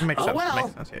 Makes sense.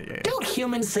 Well, Makes sense. Yeah. Don't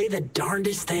humans say the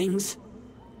darndest things?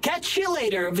 Catch you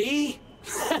later, V.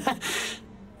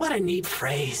 What a neat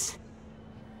phrase.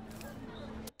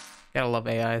 Gotta love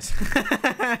AIs.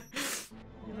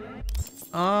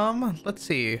 Let's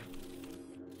see.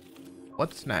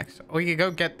 What's next? We can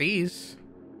go get these.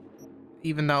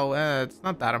 Even though it's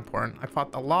not that important. I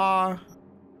fought the law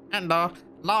and the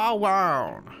law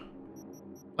world.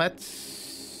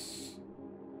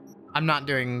 I'm not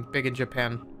doing Big in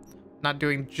Japan. Not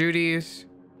doing Judy's.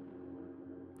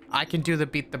 I can do the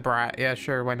beat the brat. Yeah,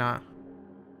 sure. Why not?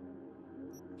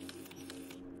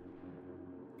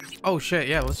 Oh shit.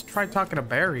 Yeah, let's try talking to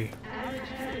Barry.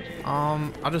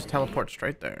 I'll just teleport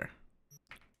straight there.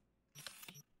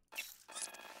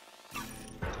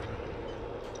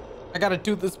 I gotta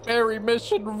do this Barry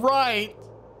mission right.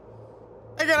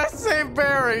 I gotta save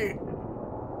Barry.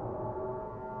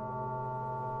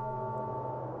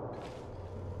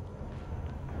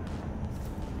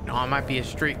 No, I might be a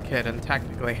street kid and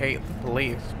technically hate the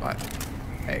police, but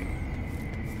hey,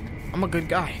 I'm a good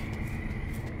guy.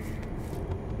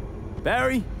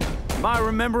 Barry, am I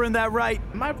remembering that right?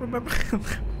 Am I remembering?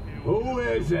 Who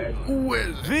is it? Who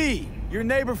is it? V, your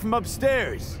neighbor from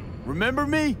upstairs. Remember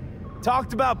me?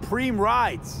 Talked about preem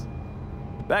rides.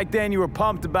 Back then you were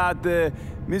pumped about the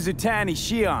Mizutani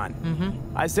Shion.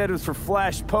 I said it was for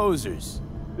flash posers.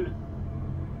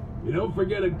 You don't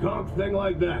forget a gonk thing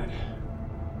like that.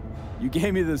 You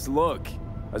gave me this look.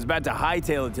 I was about to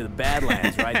hightail it to the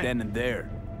Badlands right then and there.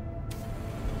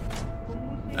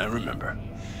 I remember.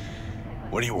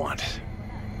 What do you want?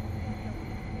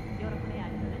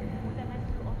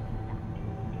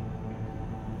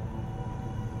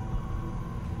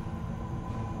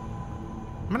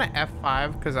 I'm gonna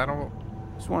F5 because I don't...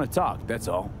 Just want to talk, that's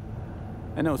all.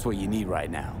 I know it's what you need right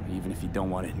now, even if you don't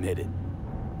want to admit it.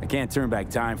 I can't turn back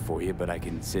time for you, but I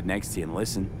can sit next to you and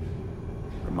listen.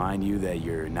 Remind you that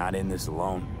you're not in this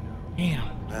alone.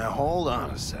 Damn. Now hold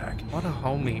on a sec. What a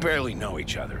homie. We barely know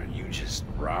each other, and you just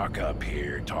rock up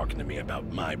here talking to me about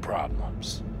my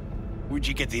problems. Where'd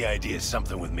you get the idea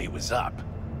something with me was up?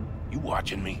 You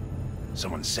watching me?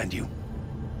 Someone send you?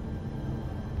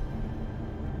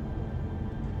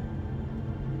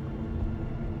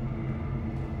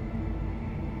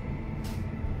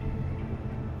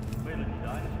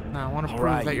 No, I want to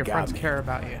prove that your friends care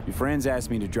about you. Your friends asked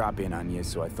me to drop in on you,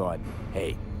 so I thought,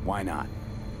 hey, why not?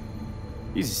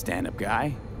 He's a stand-up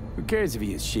guy. Who cares if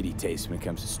he has shitty taste when it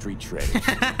comes to street shredders?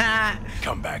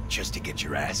 Come back just to get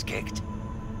your ass kicked?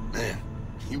 Man,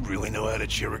 you really know how to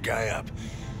cheer a guy up.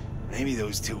 Maybe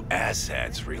those two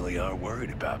asshats really are worried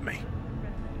about me.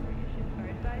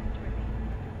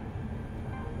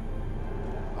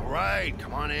 All right,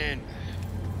 come on in.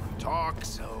 Talk,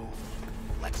 so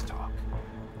let's talk.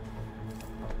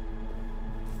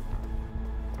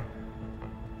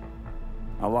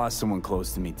 I lost someone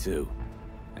close to me, too.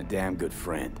 A damn good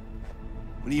friend.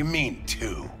 What do you mean,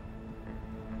 two?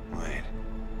 Wait.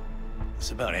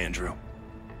 It's about Andrew.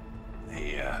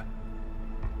 I,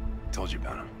 told you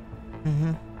about him.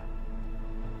 Mm-hmm.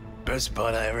 Best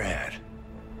bud I ever had.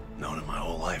 Known him my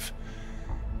whole life.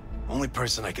 Only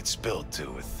person I could spill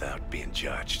to without being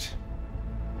judged.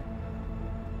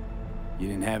 You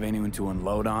didn't have anyone to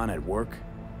unload on at work?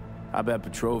 How about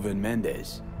Petrova and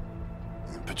Mendez?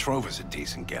 Petrova's a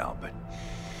decent gal, but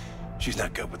she's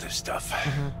not good with this stuff.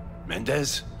 Mm-hmm.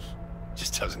 Mendez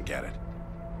just doesn't get it.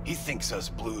 He thinks us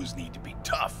blues need to be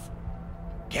tough.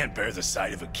 Can't bear the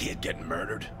sight of a kid getting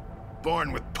murdered.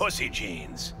 Born with pussy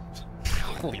genes.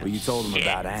 Well, you told him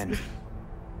about Andy.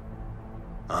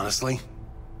 Honestly,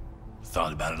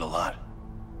 thought about it a lot.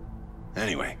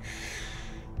 Anyway,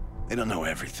 they don't know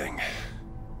everything.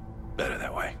 Better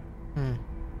that way. Hmm.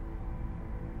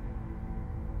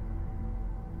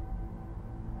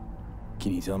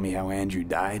 Can you tell me how Andrew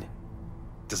died?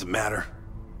 Does it matter?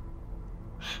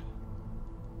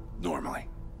 Normally.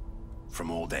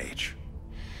 From old age.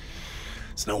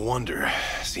 It's no wonder,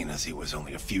 seeing as he was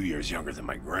only a few years younger than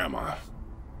my grandma.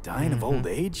 Dying of old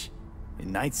age?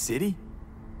 In Night City?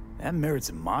 That merits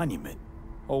a monument.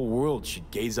 Whole world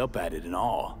should gaze up at it in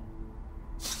awe.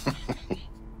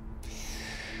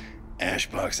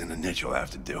 Ashbox and a niche will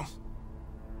have to do.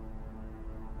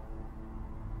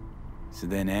 So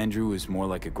then Andrew was more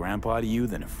like a grandpa to you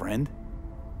than a friend?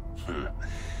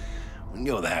 Wouldn't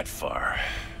go that far.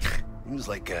 He was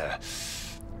like a...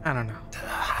 I don't know.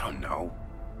 I don't know.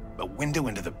 A window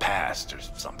into the past or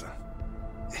something.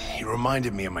 He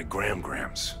reminded me of my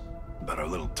grams about our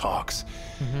little talks.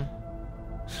 Mm-hmm.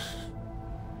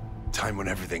 Time when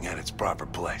everything had its proper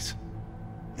place.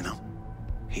 You know,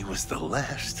 he was the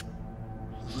last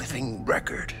living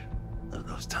record of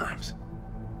those times.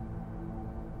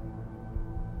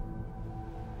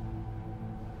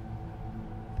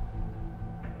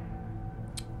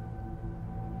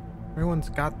 Everyone's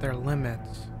got their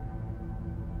limits.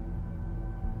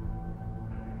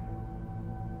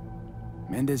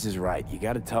 Mendez is right. You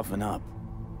gotta toughen up.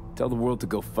 Tell the world to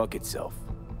go fuck itself.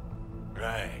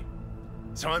 Right.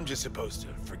 So I'm just supposed to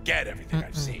forget everything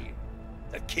I've seen.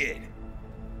 That kid.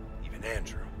 Even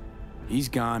Andrew. He's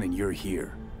gone and you're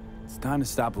here. It's time to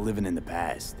stop living in the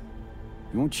past.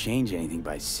 You won't change anything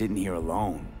by sitting here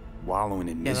alone, wallowing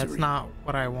in misery. Yeah, that's not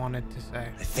what I wanted to say.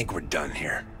 I think we're done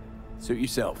here. Suit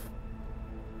yourself.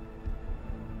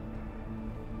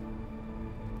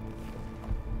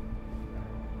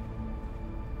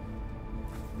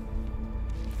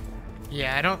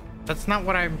 Yeah, I don't... That's not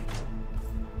what I'm...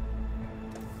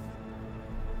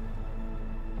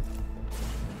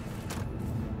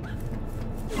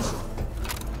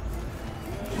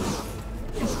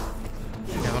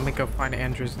 Yeah, let me go find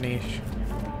Andrew's niche.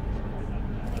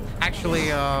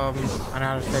 Actually, I know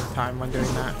how to save time when doing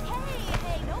that.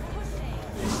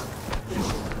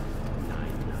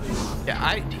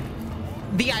 Yeah,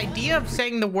 the idea of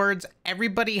saying the words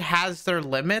 "everybody has their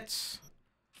limits"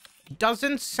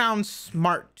 doesn't sound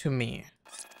smart to me.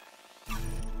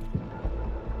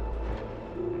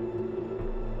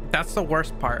 That's the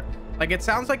worst part. Like, it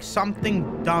sounds like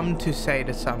something dumb to say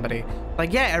to somebody.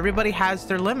 Like, yeah, everybody has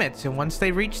their limits, and once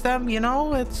they reach them, you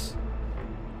know, it's...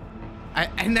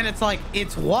 and then it's like,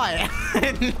 it's what?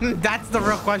 That's the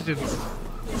real question.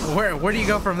 Where do you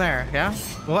go from there? Yeah?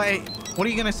 What are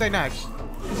you gonna say next?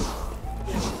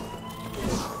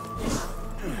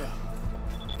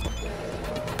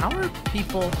 How are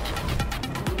people...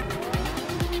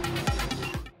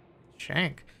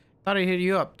 Shank. Thought I'd hit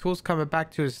you up. Tool's coming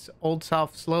back to his old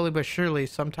self slowly but surely.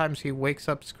 Sometimes he wakes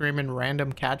up screaming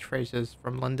random catchphrases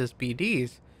from Linda's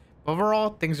BDs.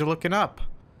 overall, things are looking up.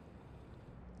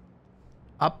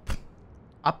 Up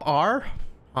R?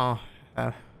 Oh,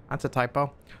 that's a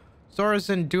typo. Store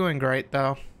isn't doing great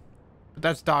though, but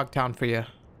that's Dogtown for you.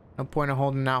 No point in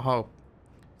holding out hope.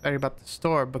 Sorry about the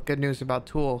store, but good news about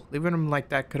Tool. Leaving him like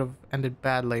that could have ended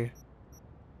badly.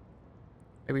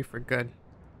 Maybe for good.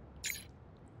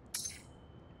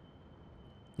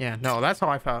 Yeah, no, that's how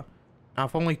I felt. Now,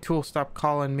 if only Tool stopped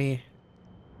calling me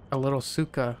a little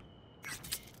Suka.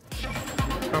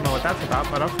 I don't know what that's about,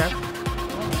 but okay.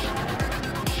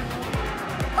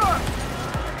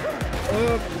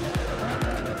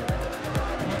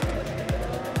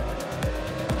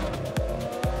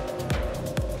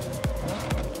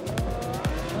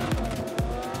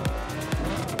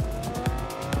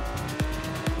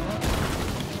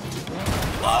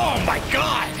 Oh my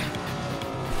god!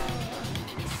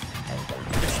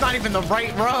 It's not even the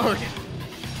right road.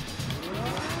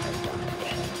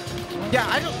 Yeah,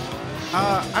 I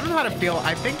don't know how to feel.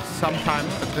 I think sometimes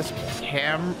that this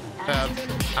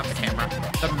not the camera,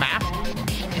 the map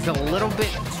is a little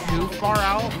bit too far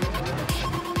out.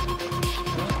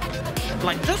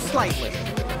 Like, just slightly.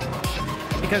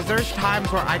 Because there's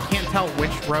times where I can't tell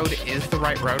which road is the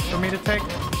right road for me to take.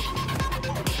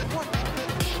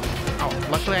 Oh,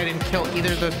 luckily I didn't kill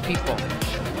either of those people.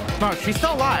 No, she's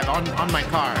still alive on my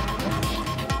car.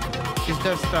 She's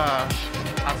just,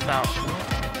 passed out.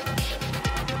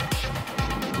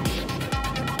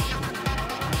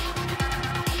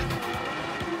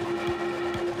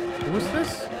 Who's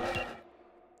this?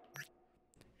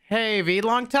 Hey, V,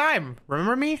 long time.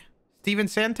 Remember me? Steven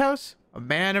Santos? A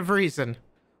man of reason.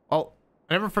 Well,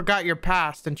 I never forgot your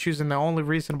past and choosing the only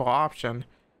reasonable option.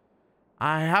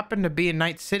 I happen to be in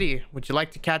Night City. Would you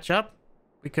like to catch up?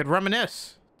 We could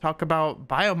reminisce. Talk about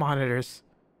biomonitors.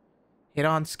 Hit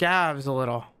on scavs a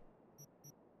little.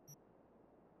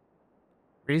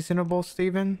 Reasonable,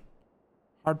 Steven?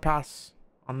 Hard pass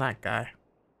on that guy.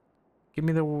 Give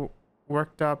me the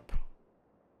worked up.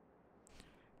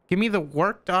 Give me the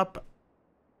worked up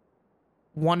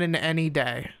one in any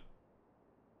day.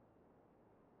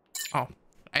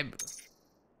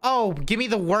 Oh, give me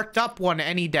the worked up one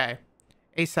any day.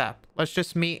 ASAP. Let's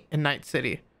just meet in Night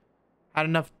City. Had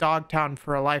enough Dogtown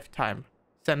for a lifetime.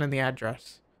 Send in the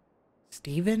address.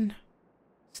 Steven?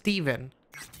 Steven.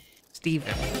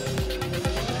 Steven.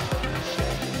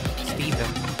 Steven.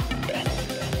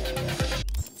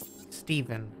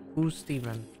 Steven. Who's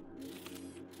Steven?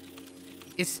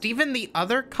 Is Steven the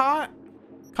other cop?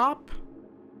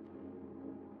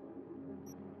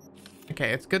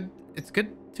 Okay, it's good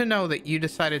to know that you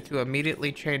decided to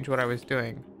immediately change what I was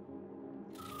doing.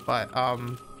 But,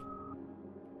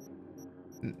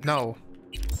 no,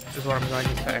 is what I'm going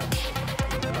to say.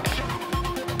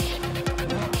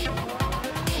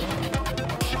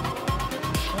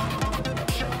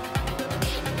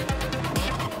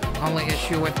 Only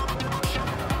issue with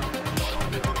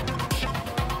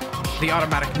the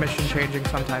automatic mission changing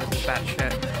sometimes is that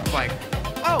shit. It's like,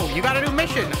 oh, you got a new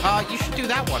mission. You should do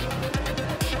that one.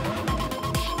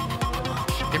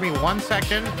 Give me 1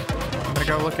 second. I'm gonna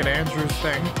go look at Andrew's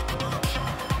thing.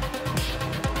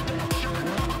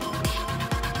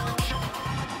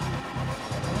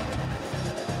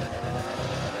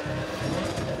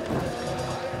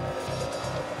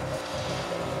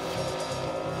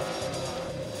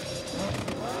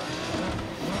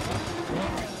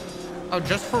 Oh,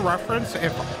 just for reference,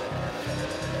 if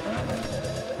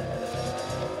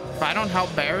I don't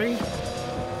help Barry,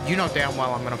 you know damn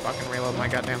well I'm gonna fucking reload my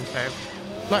goddamn save.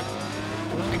 Look,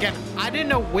 again, I didn't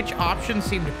know which option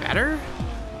seemed better.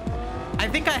 I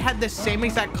think I had the same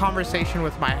exact conversation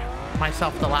with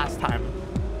myself the last time.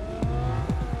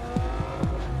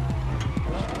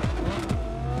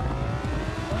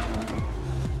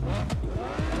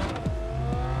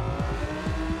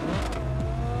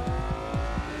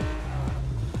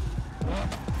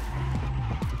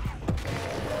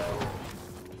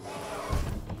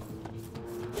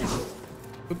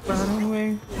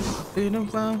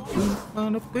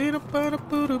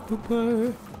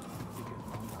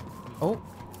 Oh.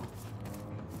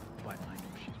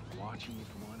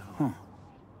 Huh.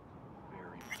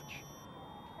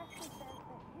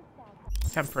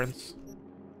 Temperance.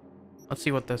 Let's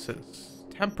see what this is.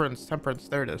 Temperance,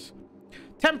 there it is.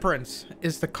 Temperance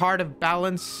is the card of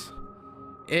balance.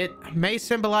 It may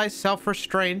symbolize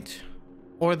self-restraint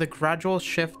or the gradual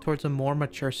shift towards a more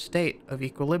mature state of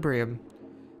equilibrium.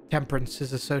 Temperance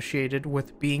is associated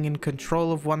with being in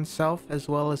control of oneself as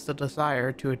well as the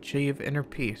desire to achieve inner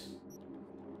peace.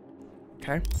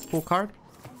 Okay, cool card.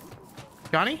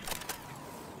 Johnny?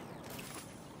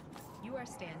 You are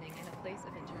standing in a place of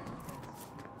internal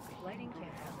peace. Lighting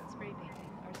candles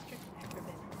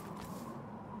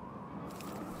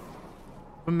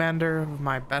commander of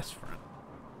my best friend.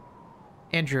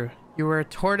 Andrew, you were a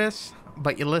tortoise,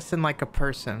 but you listen like a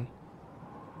person.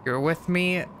 You were with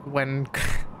me when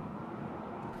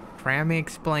Grammy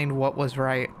explained what was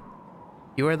right.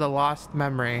 You are the lost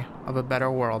memory of a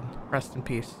better world. Rest in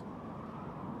peace.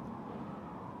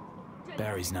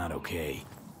 Barry's not okay.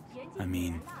 I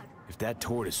mean, if that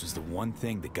tortoise was the one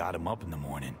thing that got him up in the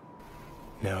morning.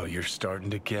 Now you're starting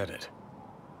to get it.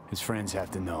 His friends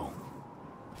have to know.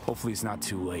 Hopefully it's not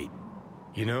too late.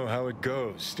 You know how it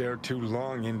goes. Stare too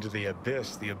long into the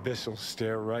abyss will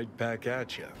stare right back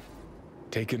at you.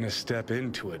 Taking a step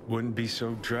into it wouldn't be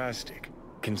so drastic,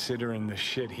 considering the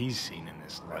shit he's seen in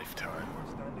his lifetime.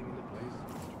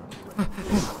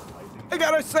 I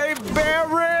gotta save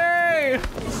Barry!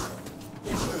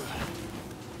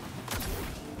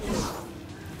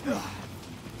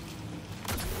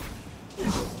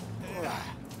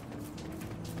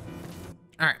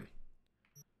 Alright.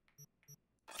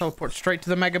 Teleport straight to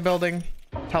the mega building.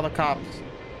 Tell the cops.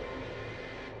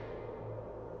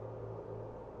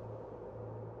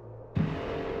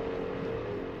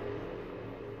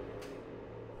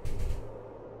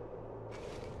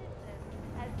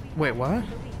 Wait, what?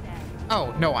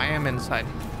 Oh, no, I am inside.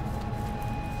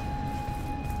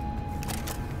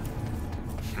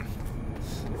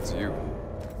 It's you.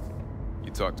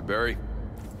 You talked to Barry?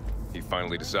 He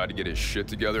finally decided to get his shit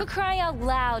together? For crying out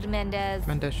loud, Mendez.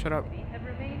 Mendez, shut up.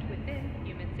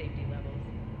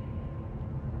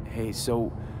 Hey, so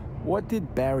what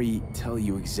did Barry tell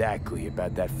you exactly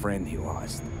about that friend he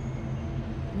lost?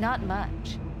 Not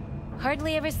much.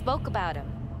 Hardly ever spoke about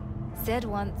him. Said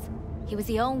once he was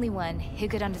the only one who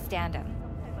could understand him.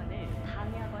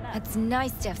 It's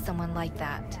nice to have someone like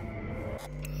that.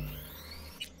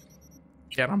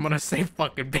 Yeah, I'm gonna say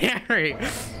fucking Barry.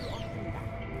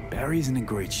 Barry isn't in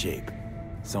great shape.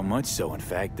 So much so, in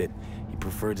fact, that he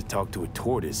preferred to talk to a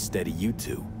tortoise instead of you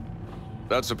two.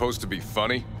 That's supposed to be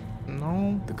funny?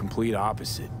 No. The complete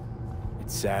opposite.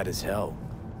 It's sad as hell.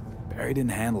 Barry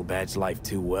didn't handle Badge's life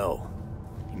too well.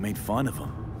 He made fun of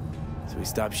him. So he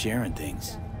stopped sharing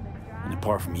things. And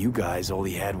apart from you guys, all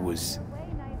he had was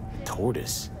a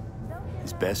tortoise.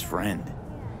 His best friend.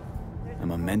 A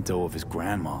memento of his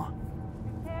grandma.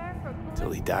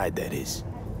 Till he died, that is.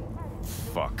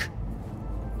 Fuck.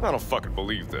 I don't fucking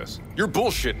believe this. You're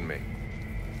bullshitting me.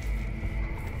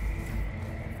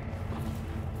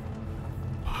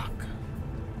 Fuck.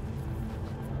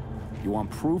 You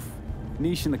want proof?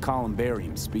 Niche in the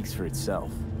columbarium speaks for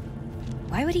itself.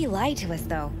 Why would he lie to us,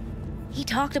 though? He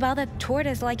talked about that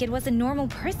tortoise like it was a normal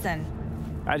person.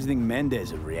 How do you think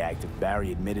Mendez would react if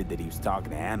Barry admitted that he was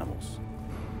talking to animals?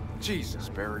 Jesus,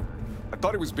 Barry. I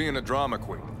thought he was being a drama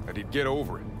queen, and he'd get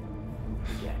over it.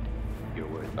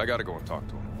 I gotta go and talk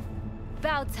to him.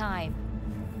 About time.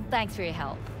 Thanks for your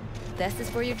help. This is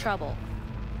for your trouble.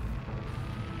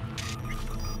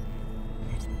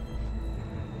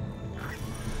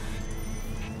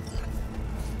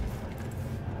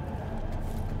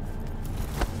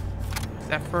 Is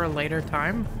that for a later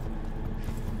time?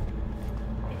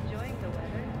 Enjoying the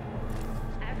weather?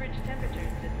 Average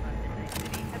temperatures this month in Night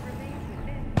City have remained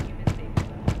within human safety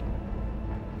levels.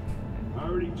 I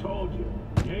already told you.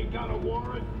 You ain't got a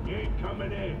warrant, you ain't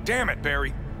coming in. Damn it,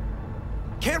 Barry.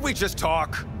 Can't we just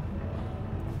talk?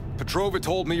 Petrova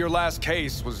told me your last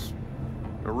case was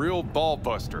a real ball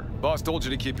buster. Boss told you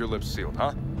to keep your lips sealed,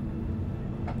 huh?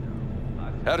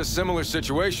 Had a similar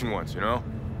situation once, you know?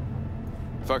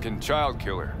 Fucking child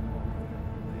killer.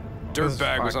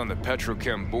 Dirtbag was on the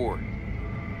Petrochem board,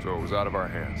 so it was out of our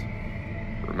hands.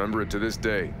 Remember it to this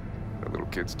day. That little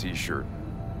kid's t-shirt.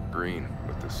 Green,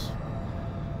 with this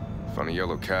funny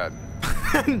yellow cat.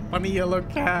 Funny yellow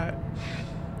cat.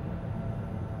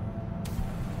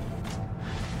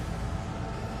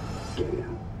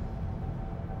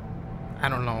 I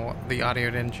don't know. The audio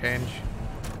didn't change.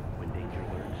 When danger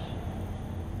lurks,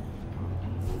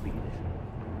 Protein will be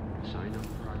there. Sign up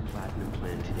for our platinum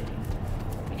plan today,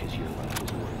 because your life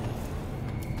is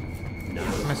worth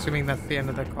it. I'm assuming that's the end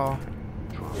of the call.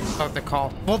 Oh, the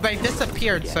call. Well, they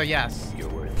disappeared, so yes.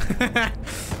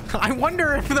 I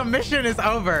wonder if the mission is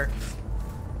over.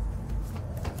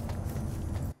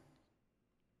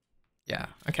 Yeah.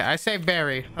 Okay, I saved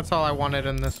Barry. That's all I wanted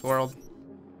in this world.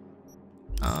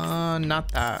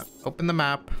 Not that. Open the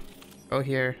map. Go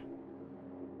here.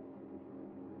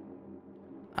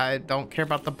 I don't care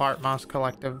about the Bart Moss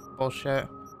Collective bullshit.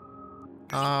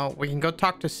 We can go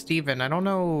talk to Steven. I don't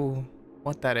know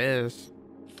what that is.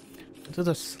 Go to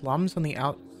the slums on the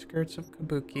outskirts of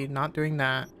Kabuki. Not doing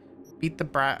that. Beat the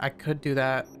brat. I could do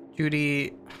that.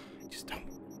 Judy.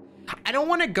 I don't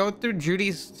want to go through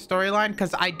Judy's storyline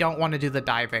because I don't want to do the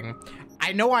diving.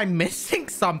 I know I'm missing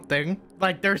something.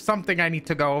 Like, there's something I need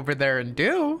to go over there and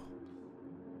do.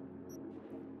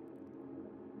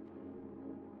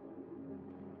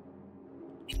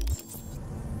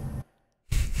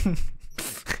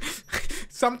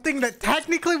 Something that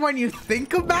technically, when you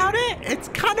think about it, it's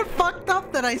kind of fucked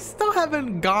up that I still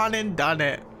haven't gone and done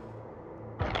it.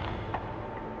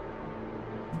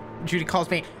 Judy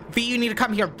calls me. V, you need to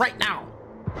come here right now.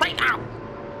 Right now.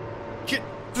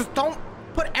 Just don't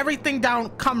put everything down.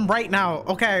 Come right now,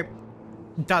 okay?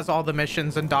 Does all the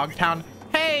missions in Dogtown.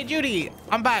 Hey, Judy,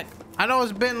 I'm back. I know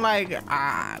it's been like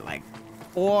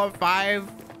 4 or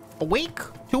 5, a week,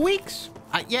 2 weeks.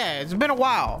 Yeah, it's been a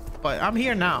while, but I'm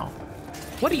here now.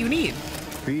 What do you need?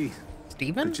 V.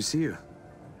 Steven? Good to see you.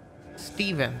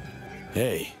 Steven.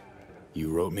 Hey,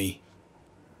 you wrote me?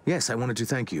 Yes, I wanted to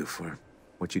thank you for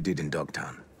what you did in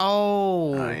Dogtown.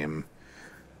 Oh. I am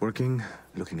working,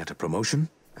 looking at a promotion,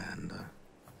 and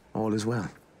all is well.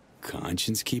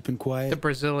 Conscience keeping quiet? The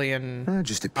Brazilian...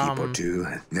 just a peep or two,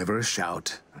 never a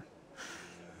shout.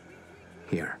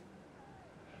 Here.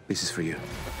 This is for you.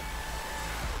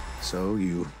 So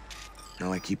you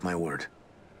know I keep my word.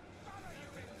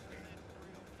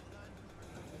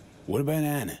 What about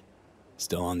Anna?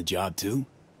 Still on the job too?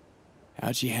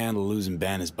 How'd she handle losing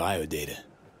Banner's biodata?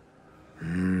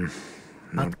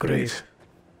 Not great.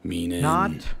 Meaning?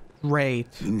 Not great.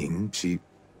 Meaning she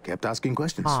kept asking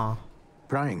questions.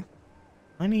 Prying.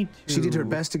 I need to... She did her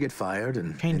best to get fired,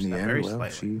 and in the end, well,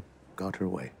 slightly. she got her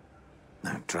way.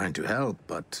 I'm trying to help,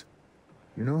 but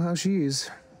you know how she is.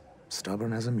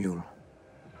 Stubborn as a mule.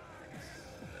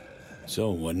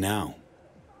 So, what now?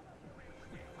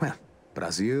 Well,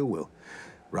 Brazil will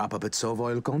wrap up its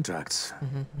Sovoil contracts.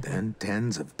 Then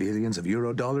tens of billions of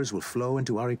euro dollars will flow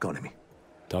into our economy.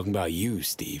 Talking about you,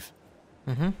 Steve.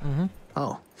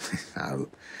 Oh,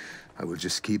 I will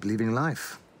just keep living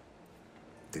life.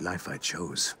 The life I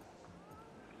chose.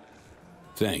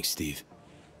 Thanks, Steve.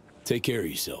 Take care of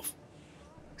yourself.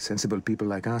 Sensible people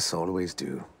like us always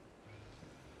do,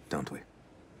 don't we?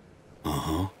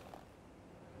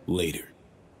 Later.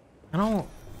 I don't...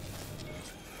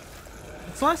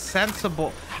 It's less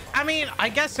sensible. I mean, I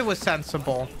guess it was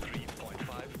sensible.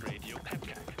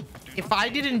 If I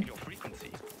didn't...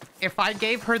 If I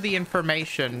gave her the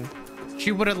information,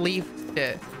 she would have left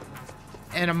it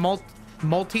in a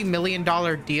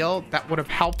multi-million-dollar deal that would have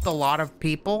helped a lot of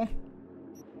people.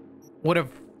 Would have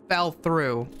fell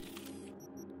through.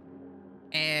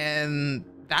 And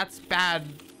that's bad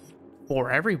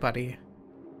for everybody.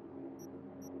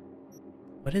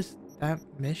 What is that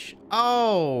mission?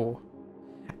 Oh,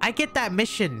 I get that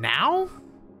mission now?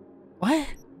 What?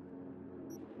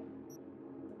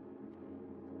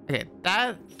 Okay,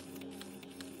 that...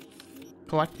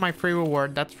 Collect my free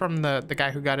reward. That's from the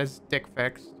guy who got his dick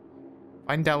fixed.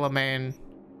 Find Delamain.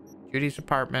 Judy's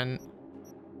apartment.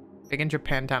 Big in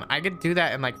Japantown. I could do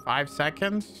that in like 5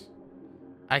 seconds.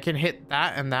 I can hit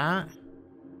that and that.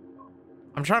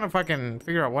 I'm trying to fucking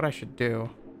figure out what I should do.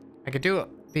 I could do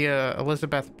the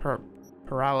Elizabeth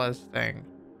Perales thing.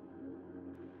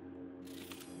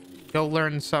 Go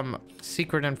learn some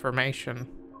secret information.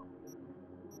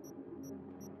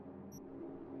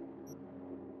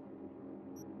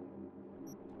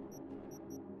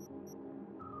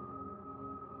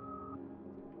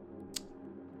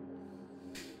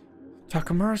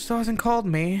 Takamura still hasn't called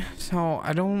me, so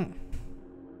I don't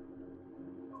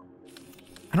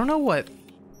know what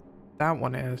that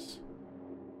one is.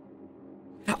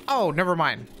 Oh, never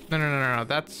mind. No.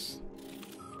 That's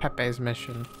Pepe's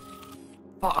mission.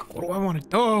 Fuck, what do I want to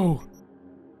do?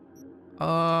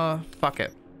 Fuck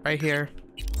it. Right here.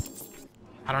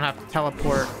 I don't have to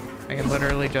teleport. I can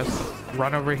literally just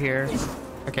run over here.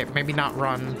 Okay, maybe not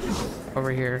run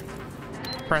over here.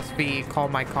 Press V, call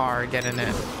my car, get in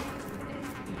it,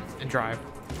 and drive.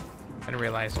 I didn't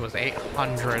realize it was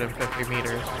 850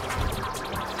 meters.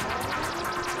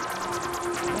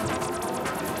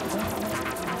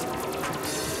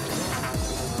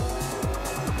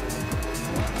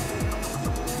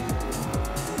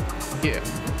 Yeah.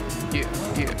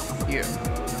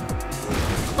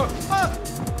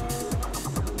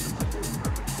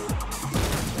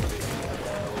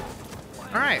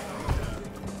 All right.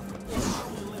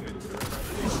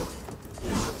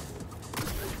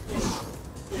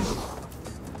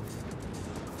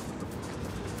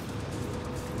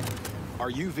 Are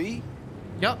you V?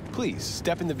 Yup. Please,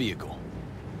 step in the vehicle.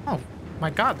 Oh, my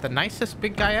God. The nicest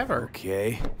big guy ever.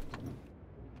 Okay.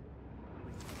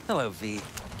 Hello, V.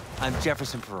 I'm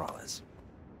Jefferson Perales.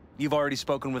 You've already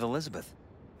spoken with Elizabeth,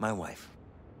 my wife.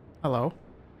 Hello.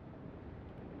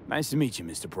 Nice to meet you,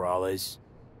 Mr. Perales.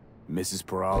 Mrs.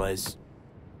 Perales.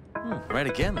 Right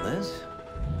again, Liz.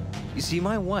 You see,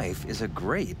 my wife is a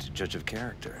great judge of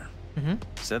character.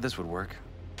 Said this would work.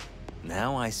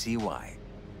 Now I see why.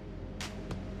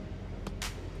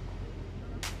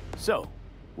 So,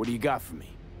 what do you got for me?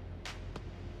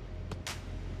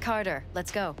 Carter,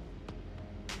 let's go.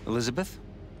 Elizabeth?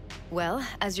 Well,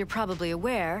 as you're probably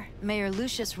aware, Mayor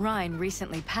Lucius Rhine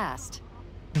recently passed.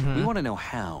 We want to know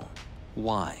how,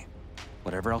 why,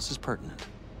 whatever else is pertinent.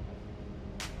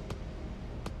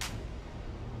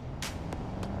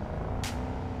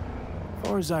 As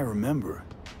far as I remember,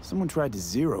 someone tried to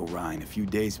zero Ryan a few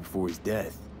days before his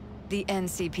death. The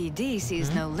NCPD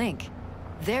sees no link.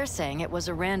 They're saying it was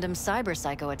a random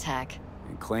cyber-psycho attack.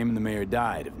 And claiming the mayor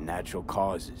died of natural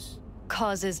causes.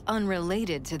 Causes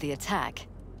unrelated to the attack.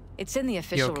 It's in the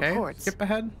official reports. Skip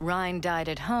ahead. Ryan died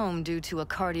at home due to a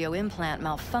cardio implant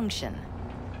malfunction.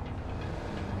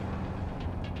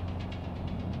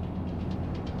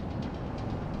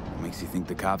 Makes you think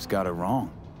the cops got it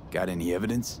wrong. Got any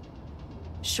evidence?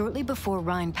 Shortly before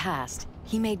Ryan passed,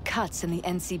 he made cuts in the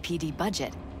NCPD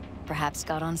budget. Perhaps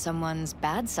got on someone's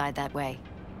bad side that way.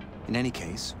 In any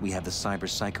case, we have the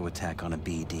cyber-psycho attack on a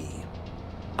BD.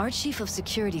 Our chief of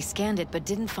security scanned it but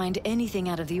didn't find anything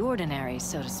out of the ordinary,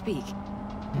 so to speak.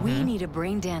 We need a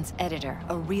brain-dance editor,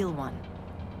 a real one.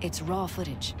 It's raw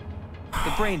footage.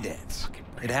 The brain dance.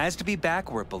 It has to be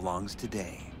back where it belongs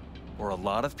today, or a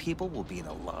lot of people will be in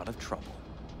a lot of trouble.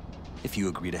 If you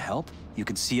agree to help, you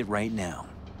can see it right now.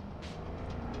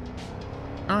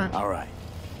 All right.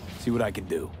 See what I can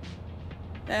do.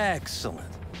 Excellent.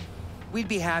 We'd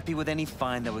be happy with any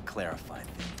find that would clarify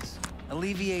things.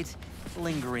 Alleviate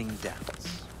lingering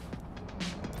doubts.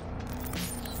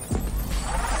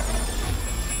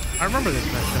 I remember this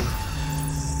mission.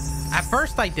 At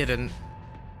first I didn't.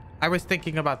 I was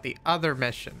thinking about the other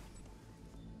mission.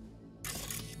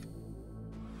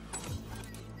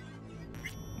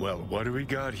 Well, what do we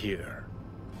got here?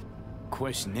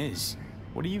 Question is,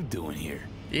 what are you doing here?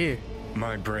 Yeah.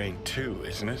 My brain too,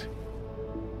 isn't it?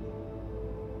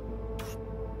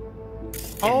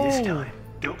 And this time,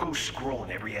 don't go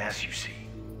scrolling every ass you see.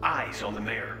 Eyes on the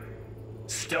mayor.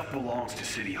 Stuff belongs to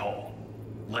City Hall.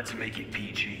 Let's make it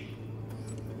PG.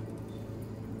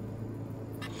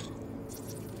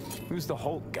 Who's the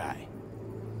Hulk guy?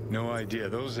 No idea.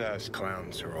 Those ass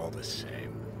clowns are all the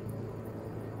same.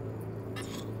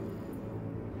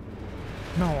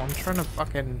 No, I'm trying to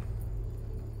fucking...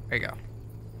 There you go.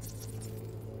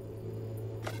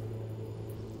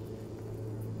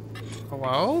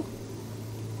 Hello?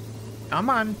 Come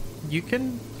on. You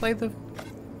can play the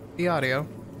audio.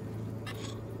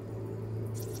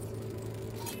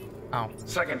 Oh.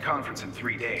 Second conference in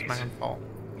 3 days. My own fault.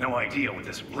 No idea what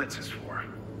this blitz is for.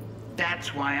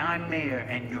 That's why I'm mayor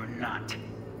and you're not.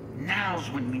 Now's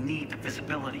when we need the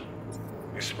visibility.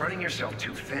 You're spreading yourself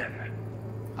too thin.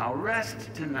 I'll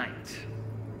rest tonight.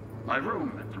 My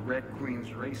room at the Red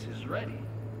Queen's race is ready.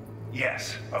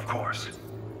 Yes, of course.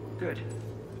 Good.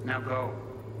 Now go.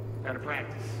 Gotta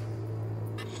practice.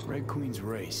 Red Queen's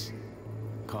race.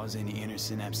 Cause any inner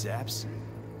synapse zaps?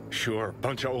 Sure,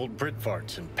 bunch of old Brit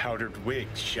farts in powdered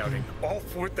wigs shouting,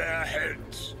 "Off with their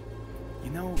heads!"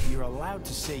 You know, you're allowed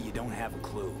to say you don't have a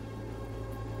clue.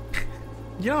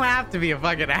 You don't have to be a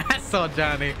fucking asshole,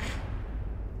 Johnny.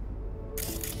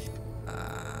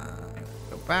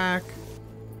 Go back.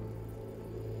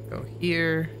 Go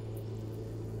here.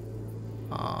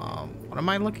 What am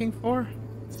I looking for?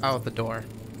 Oh, the door.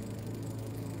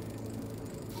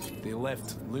 They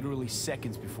left literally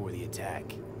seconds before the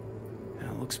attack.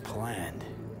 It looks planned,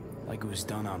 like it was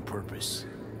done on purpose.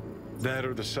 That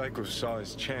or the psycho saw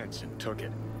his chance and took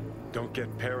it. Don't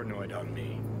get paranoid on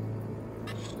me.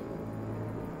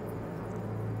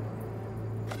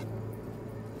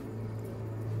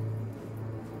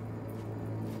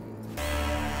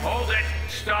 Hold it!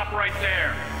 Stop right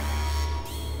there!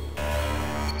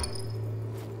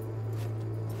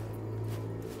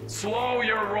 Slow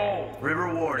your roll!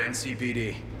 River Ward,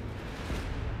 NCPD.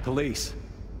 Police.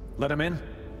 Let him in?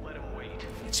 Let him wait.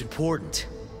 It's important.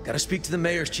 Gotta speak to the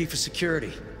mayor's chief of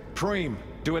security. Preem,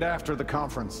 do it after the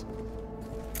conference.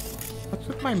 What's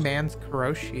with my man's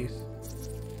Kuroshis?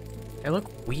 They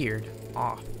look weird.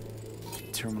 Off.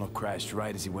 Terminal crashed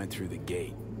right as he went through the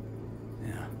gate.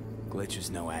 Yeah, glitch was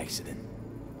no accident.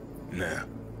 Nah.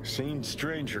 Seen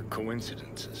stranger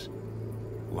coincidences.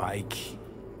 Like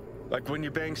when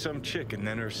you bang some chick and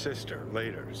then her sister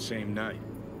later, same night.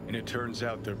 And it turns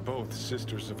out they're both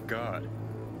sisters of God.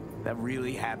 That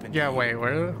really happened? Yeah, wait,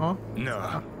 where? Huh?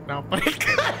 No. No.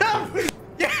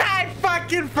 Yeah, I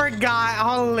fucking forgot.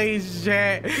 Holy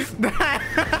shit.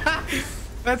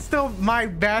 That's still my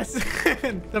best,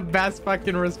 the best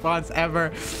fucking response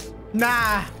ever.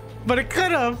 Nah, but it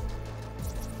could have.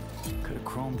 Could have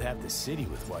chromed half the city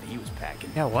with what he was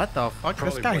packing. Yeah, what the fuck?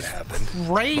 Probably This guy's what happened.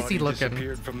 crazy Body looking.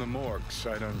 disappeared from the morgue,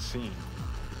 sight unseen.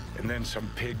 And then some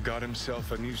pig got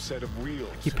himself a new set of wheels.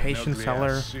 Occupation and an seller,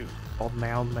 ugly-ass suit. old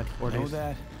male, mid-40s. Know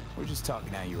that? We're just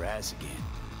talking out your ass again.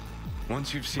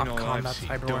 Once you've seen Off all combat I've seen,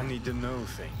 cyberware. don't need to know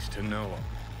things to know them.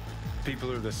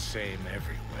 People are the same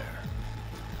everywhere.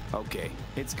 Okay,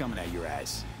 it's coming out your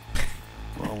ass.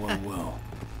 Whoa.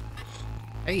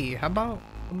 Hey, how about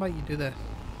you do this?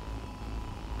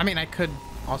 I mean, I could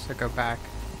also go back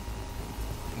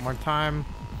one more time.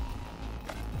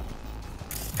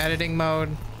 Editing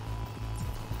mode.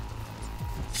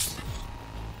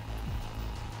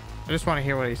 I just want to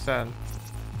hear what he said.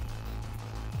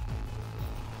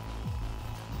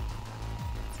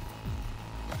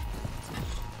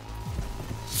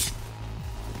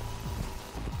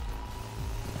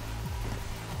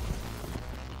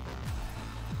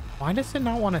 Why does it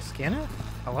not want to scan it?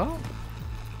 Hello?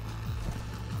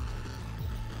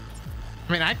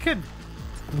 I mean, I could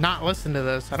not listen to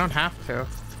this. I don't have to.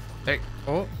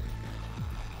 Oh.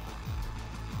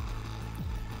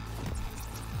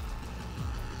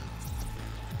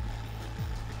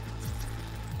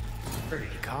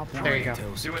 There you go.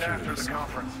 Do it after the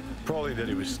conference. Probably that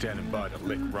he was standing by to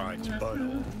lick Ryan's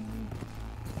butthole.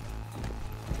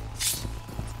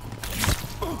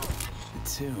 The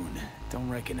tune. Don't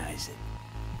recognize it.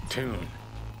 Tune?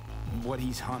 What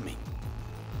he's humming.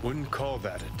 Wouldn't call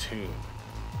that a tune.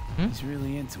 He's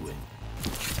really into it.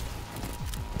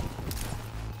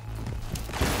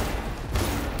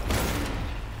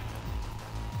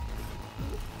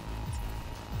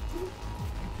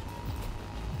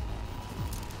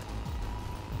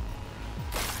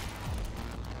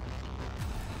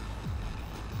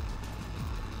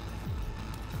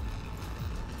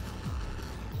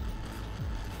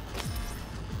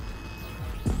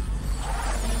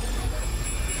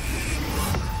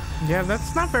 Yeah,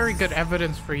 that's not very good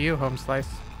evidence for you, Home Slice.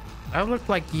 That looked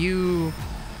like you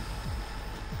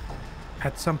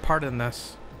had some part in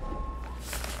this.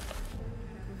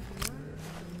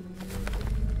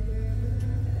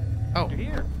 Oh. You're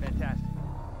here. Fantastic.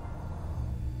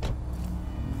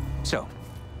 So,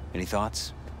 any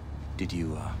thoughts? Did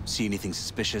you see anything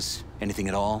suspicious? Anything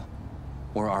at all?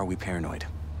 Or are we paranoid?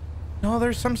 No,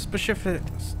 there's some specific.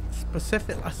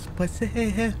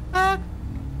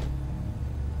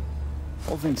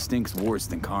 Whole thing stinks worse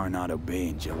than Coronado Bay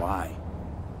in July.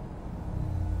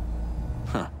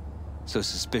 Huh. So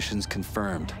suspicions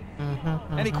confirmed.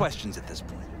 Any questions at this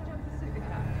point?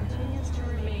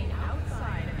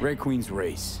 Red Queen's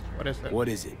race. What is it? What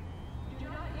is it?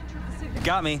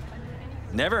 Got me.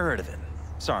 Never heard of it.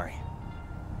 Sorry.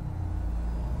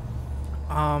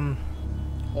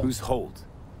 Who's Holt?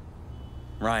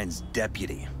 Ryan's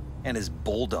deputy. And his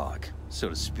bulldog, so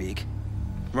to speak.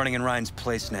 Running in Ryan's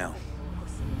place now.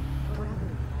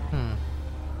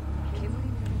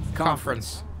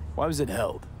 Conference. Why was it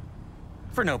held?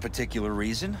 For no particular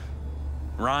reason.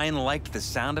 Ryan liked the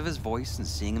sound of his voice and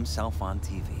seeing himself on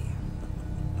TV.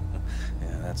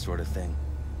 Yeah, that sort of thing.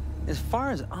 As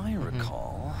far as I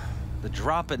recall, the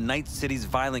drop in Night City's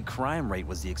violent crime rate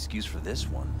was the excuse for this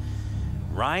one.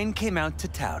 Ryan came out to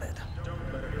tout it.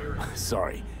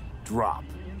 Sorry, drop.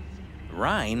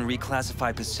 Ryan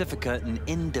reclassified Pacifica an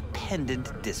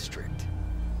independent district.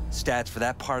 Stats for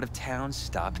that part of town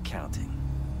stopped counting.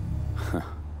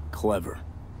 Clever.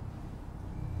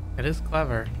 It is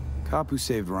clever. Cop who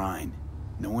saved Ryan.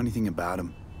 Know anything about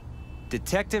him?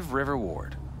 Detective River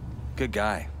Ward. Good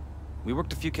guy. We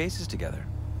worked a few cases together.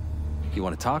 If you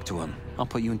want to talk to him, I'll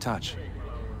put you in touch.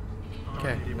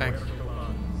 Okay, thanks.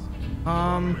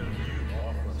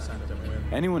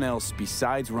 Anyone else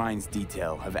besides Ryan's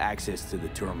detail have access to the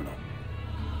terminal?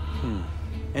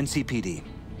 NCPD.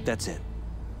 That's it.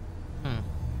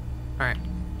 Alright.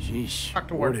 Sheesh. Talk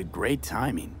to Ward Ward. had great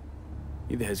timing.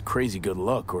 Either has crazy good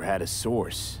luck or had a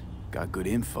source. Got good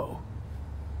info.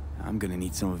 I'm gonna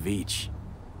need some of each.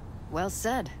 Well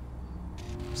said.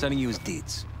 Sending you his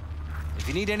deeds. If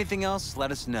you need anything else,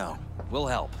 let us know. We'll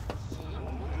help.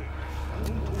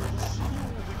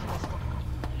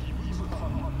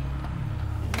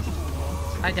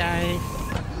 Hi, guys.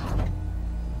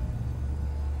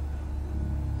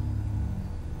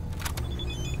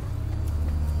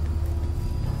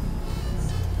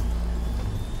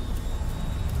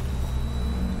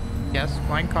 Yes,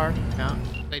 flying car. Yeah,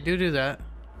 they do that.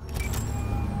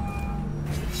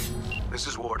 This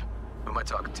is Ward. Who am I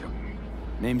talking to?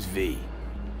 Name's V.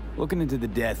 Looking into the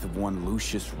death of one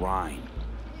Lucius Ryan.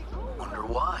 Wonder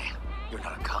why? You're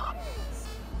not a cop.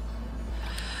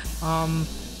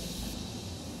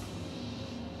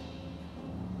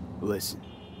 Listen,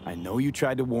 I know you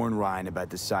tried to warn Ryan about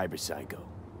the cyber psycho.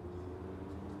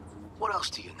 What else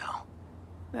do you know?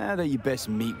 Now that you best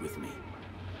meet with me.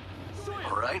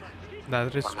 All right.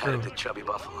 That is I'm true. headed to Chubby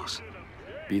Buffaloes.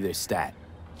 Be their stat.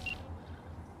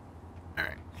 All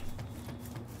right.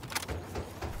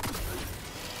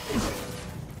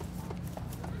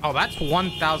 Oh, that's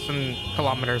 1,000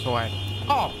 kilometers away.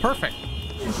 Oh, perfect.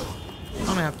 I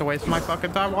don't have to waste my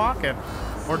fucking time walking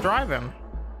or driving.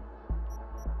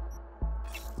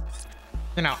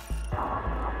 You know,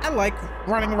 I like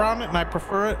running around and I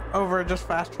prefer it over just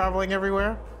fast traveling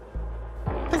everywhere.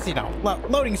 Because, you know,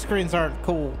 loading screens aren't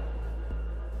cool.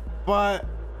 But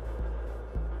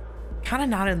kind of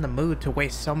not in the mood to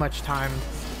waste so much time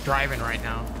driving right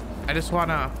now. I just want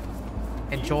to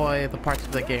enjoy the parts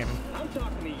of the game. I'm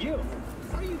talking to you.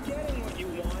 Are you getting what you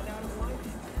want out of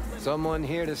life? Someone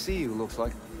here to see you, looks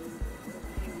like.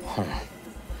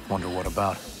 Wonder what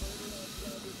about?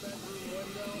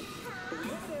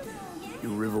 You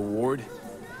River Ward?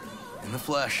 In the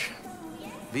flesh.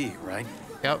 V, right?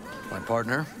 Yep. My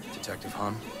partner, Detective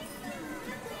Hun.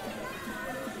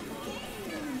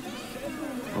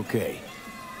 Okay.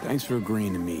 Thanks for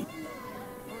agreeing to meet.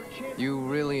 You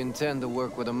really intend to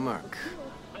work with a merc?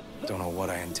 Don't know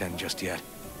what I intend just yet.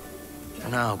 For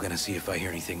now, gonna see if I hear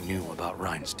anything new about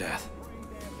Ryan's death.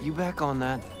 You back on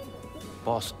that?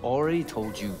 Boss already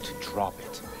told you to drop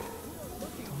it.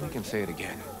 Don't make him say it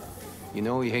again. You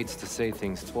know he hates to say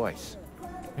things twice.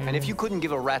 And if you couldn't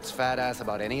give a rat's fat ass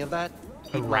about any of that,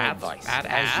 heed my advice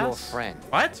as your friend.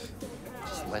 What?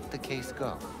 Just let the case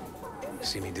go.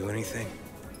 See me do anything?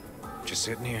 Just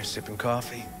sitting here, sipping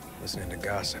coffee, listening to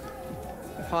gossip.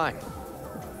 Fine.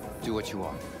 Do what you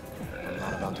want. I'm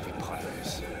not about to be part of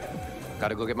this.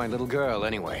 Gotta go get my little girl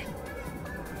anyway.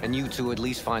 And you two at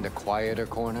least find a quieter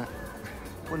corner.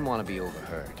 Wouldn't want to be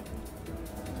overheard.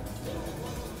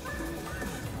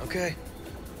 Okay.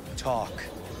 Talk.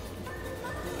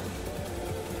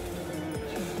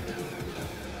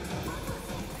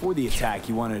 Before the attack,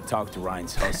 you wanted to talk to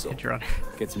Ryan's hustle.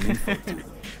 Get some info to him.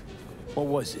 What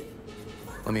was it?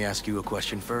 Let me ask you a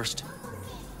question first.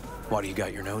 Why do you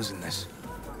got your nose in this?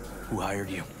 Who hired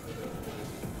you?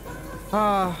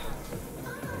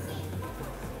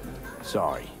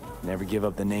 Sorry. Never give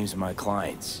up the names of my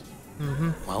clients.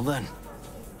 Well then,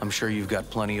 I'm sure you've got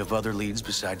plenty of other leads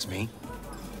besides me.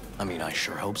 I mean, I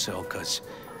sure hope so, because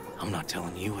I'm not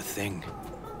telling you a thing.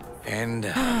 And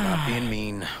I'm not being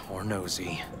mean or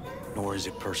nosy, nor is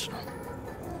it personal.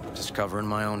 Just covering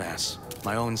my own ass.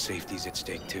 My own safety's at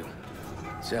stake, too.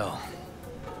 So,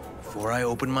 before I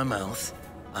open my mouth,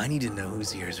 I need to know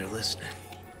whose ears are listening.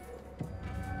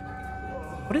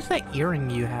 What is that earring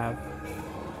you have?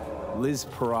 Liz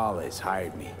Perales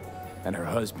hired me, and her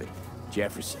husband,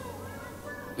 Jefferson.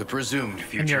 The presumed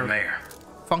future mayor.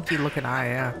 Funky looking eye,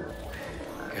 yeah.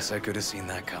 Guess I could have seen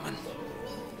that coming.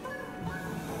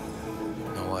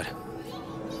 You know what?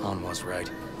 Han was right.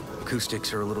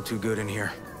 Acoustics are a little too good in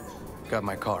here. Got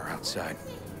my car outside.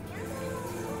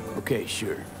 Okay,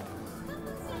 sure.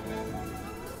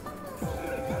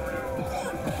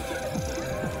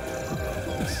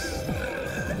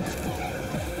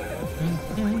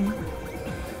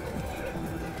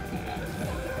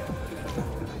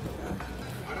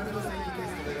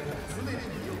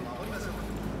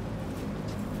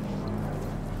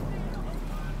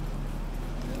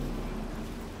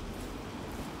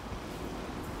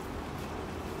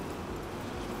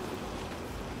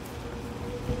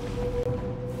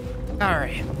 All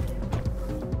right.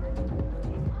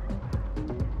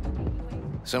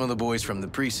 Some of the boys from the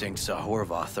precinct saw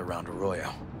Horvath around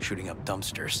Arroyo, shooting up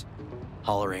dumpsters,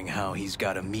 hollering how he's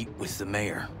got to meet with the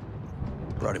mayor.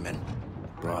 Brought him in.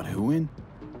 Brought who in?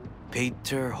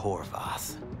 Peter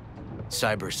Horvath.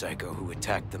 Cyber psycho who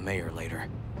attacked the mayor later.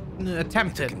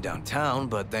 Attempted. They took him downtown,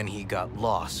 but then he got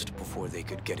lost before they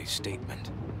could get a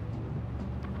statement.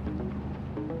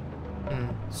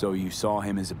 So you saw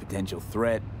him as a potential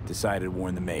threat, decided to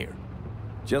warn the mayor.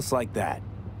 Just like that.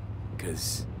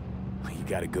 Because you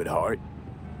got a good heart.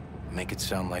 Make it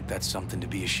sound like that's something to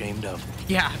be ashamed of.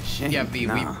 Yeah, Shame. yeah,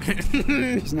 Nah.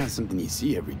 It's not something you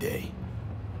see every day.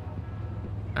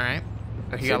 All right.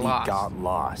 So he Said got lost. He got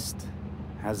lost.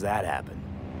 How's that happen?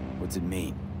 What's it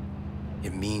mean?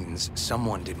 It means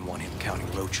someone didn't want him counting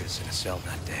roaches in a cell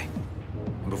that day.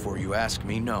 And before you ask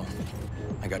me, no.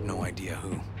 I got no idea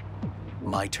who.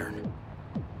 My turn.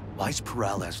 Why's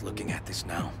Perales looking at this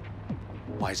now?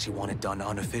 Why does he want it done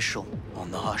unofficial, on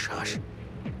the hush-hush?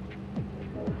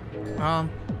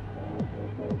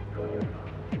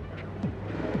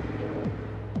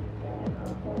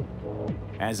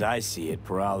 As I see it,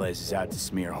 Peralez is out to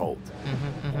smear Holt.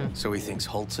 So he thinks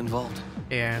Holt's involved?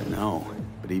 Yeah. No,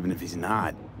 but even if he's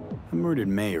not, a murdered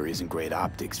mayor isn't great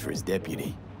optics for his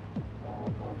deputy.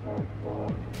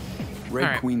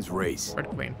 Red Queen's race. Red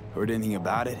Queen. Heard anything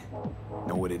about it?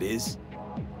 Know what it is?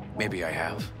 Maybe I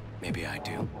have. Maybe I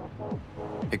do.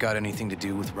 It got anything to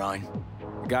do with Ryan?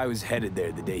 The guy was headed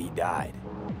there the day he died.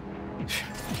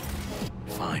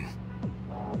 Fine.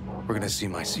 We're gonna see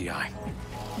my CI.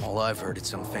 All I've heard is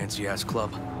some fancy-ass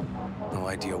club. No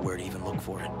idea where to even look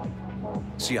for it.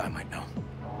 CI might know.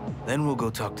 Then we'll go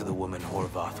talk to the woman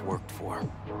Horvath worked for.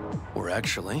 Or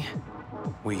actually,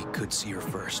 we could see her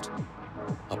first.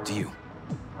 Up to you.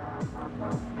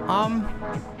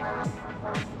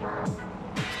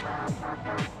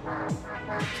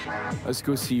 Let's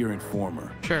go see your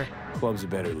informer. Sure. Club's a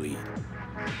better lead.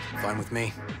 Fine with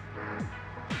me.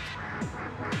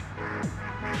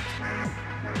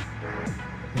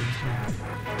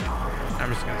 I'm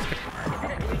just gonna skip.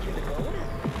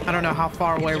 I don't know how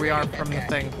far away we are from the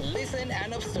thing. Listen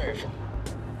and observe.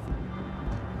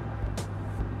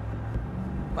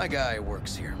 My guy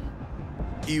works here.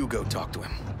 You go talk to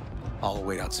him. I'll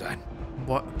wait outside.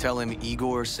 What? Tell him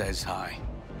Igor says hi.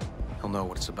 He'll know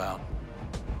what it's about.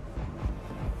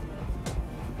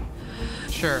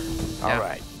 Sure. All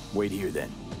right. Wait here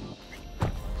then.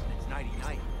 It's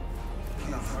nighty-night.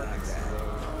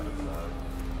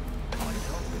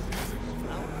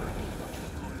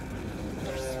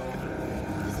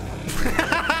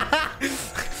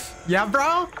 Yeah,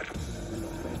 bro?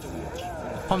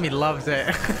 Homie loves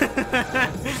it.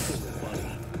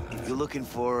 You looking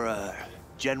for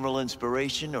general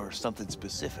inspiration or something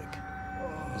specific?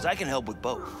 Because I can help with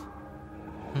both.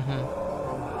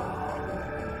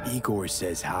 Igor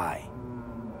says hi.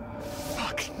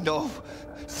 Fuck, no.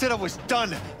 Said I was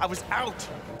done. I was out.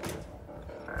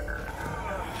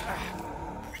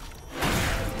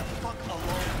 Fuck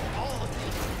alone, all of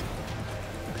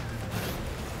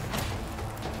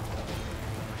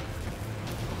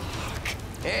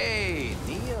you. Hey,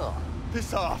 Neil.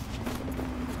 Piss off.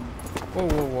 Whoa,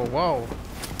 whoa, whoa, whoa.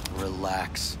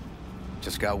 Relax.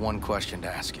 Just got one question to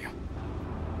ask you.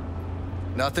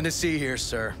 Nothing to see here,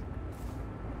 sir.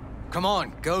 Come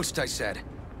on, Ghost, I said.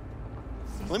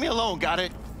 Leave me alone, got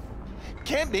it?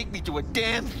 Can't make me do a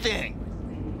damn thing.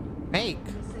 Make?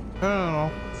 I don't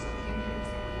know.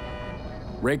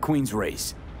 Red Queen's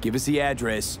race. Give us the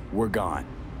address, we're gone.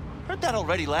 Heard that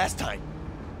already last time.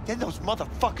 Then those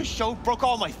motherfuckers showed, broke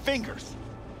all my fingers.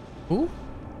 Who?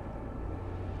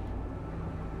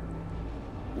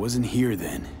 Wasn't here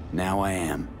then. Now I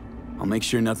am. I'll make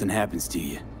sure nothing happens to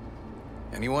you.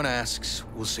 Anyone asks,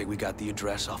 we'll say we got the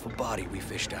address off a body we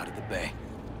fished out of the bay.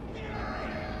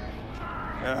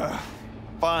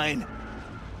 Fine.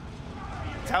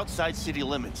 It's outside city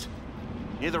limits.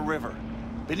 Near the river.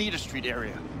 Benita Street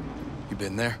area. You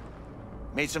been there?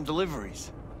 Made some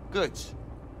deliveries. Goods.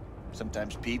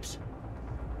 Sometimes peeps.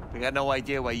 We got no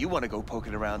idea why you want to go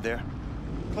poking around there.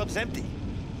 Club's empty.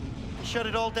 Shut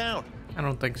it all down. I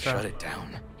don't think so. Shut it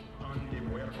down.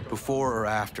 Before or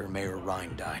after Mayor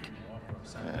Ryan died?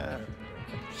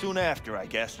 Soon after, I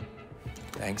guess.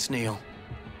 Thanks, Neil.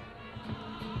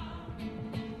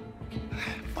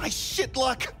 My shit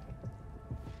luck!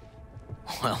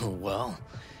 Well,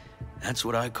 that's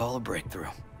what I call a breakthrough.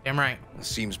 Damn right.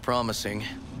 Seems promising,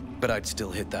 but I'd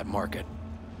still hit that market.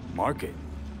 Market?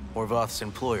 Horvath's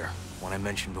employer, one I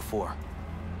mentioned before.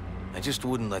 I just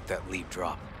wouldn't let that lead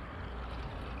drop.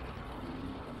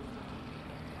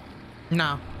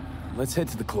 No. Let's head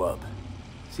to the club.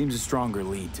 Seems a stronger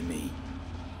lead to me.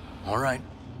 All right.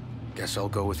 Guess I'll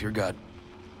go with your gut.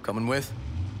 Coming with?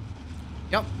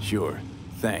 Yep. Sure.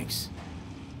 Thanks.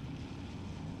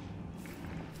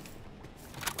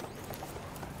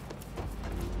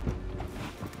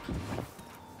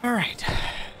 All right.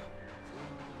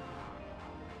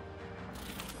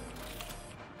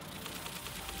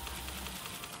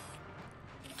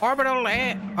 Orbital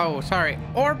oh, sorry.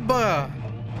 Orba.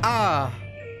 Oh,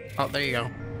 there you go.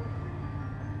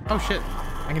 Oh shit.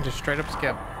 I can just straight up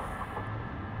skip.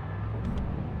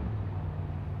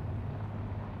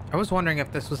 I was wondering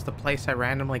if this was the place I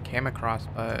randomly came across,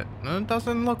 but it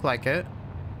doesn't look like it.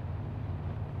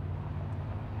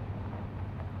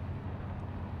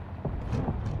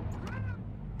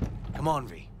 Come on,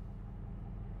 V.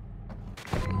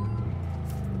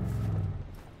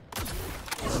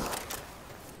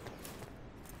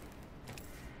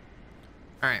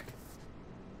 Alright.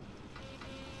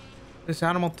 This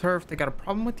animal turf, they got a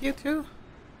problem with you too?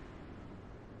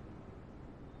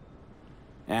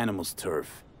 Animals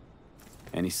turf.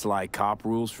 Any sly cop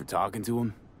rules for talking to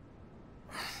him?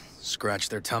 Scratch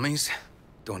their tummies,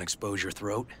 Don't expose your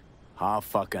throat. Ha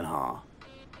fucking ha.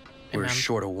 We're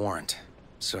short a warrant,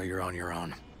 so you're on your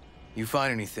own. You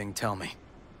find anything, tell me.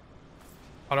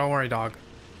 Oh, don't worry, dog.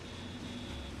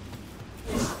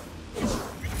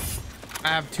 I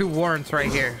have 2 warrants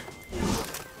right here.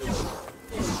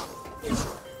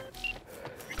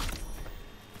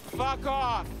 Fuck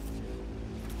off!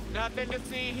 Nothing to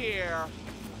see here.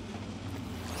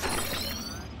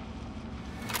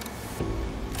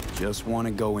 Just want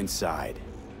to go inside.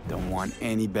 Don't want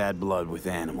any bad blood with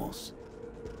animals.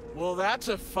 Well, that's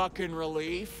a fucking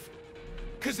relief.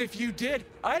 Cause if you did,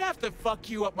 I'd have to fuck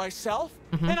you up myself,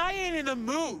 and I ain't in the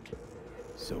mood.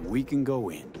 So we can go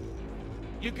in.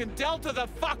 You can Delta the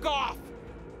fuck off!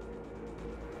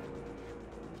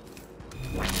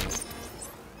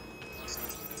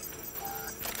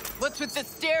 What's with the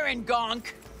staring,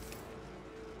 Gonk?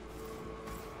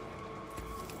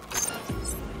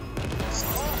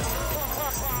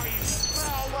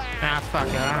 Ah, fuck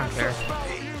it, I don't care.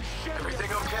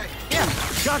 Everything okay? Yeah,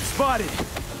 got spotted.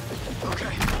 Okay,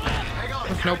 hang on.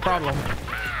 There's no problem.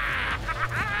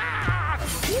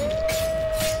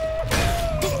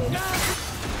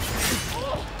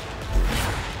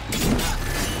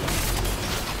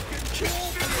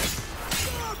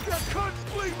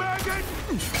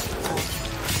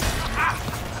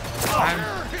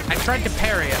 I tried to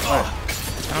parry it, but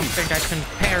I don't think I can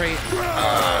parry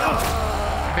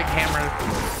big hammer.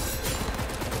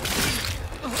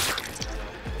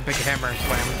 Big hammer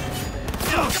slam.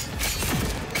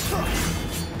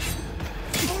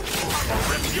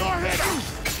 Rip your head out!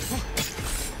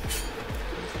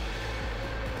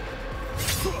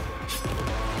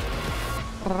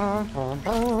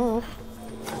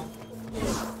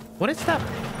 What is that?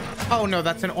 Oh no,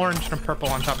 that's an orange and a purple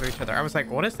on top of each other. I was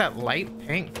like, what is that light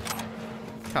pink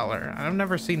color? I've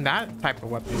never seen that type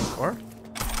of weapon before.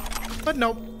 But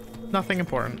nope, nothing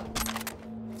important.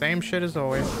 Same shit as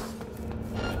always.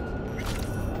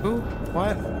 Who?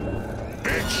 What?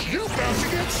 Bitch, you about to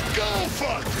get skull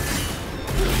fucked!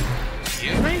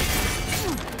 Excuse me?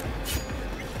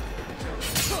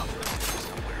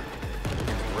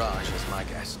 Garage is my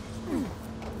guess.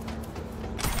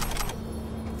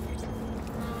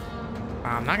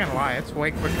 I'm not gonna lie, it's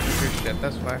way quicker to do shit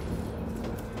this way.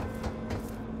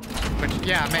 Which,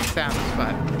 yeah, makes sense,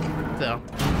 but still.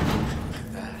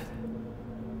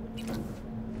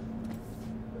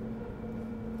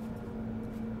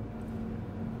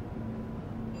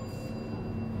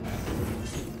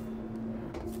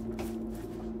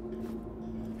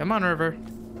 Come on, River.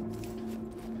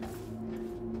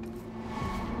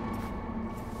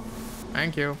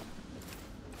 Thank you.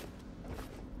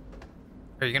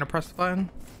 Are you gonna press the button?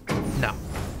 No.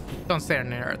 Don't stand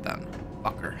near it then,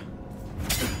 fucker.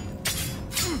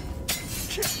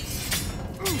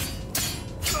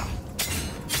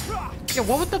 Yeah,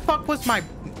 what the fuck was my...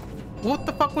 What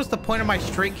the fuck was the point of my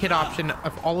straight kit option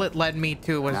if all it led me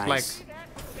to was like...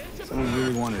 Someone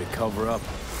really wanted to cover up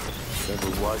whatever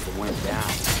it was that went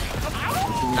down.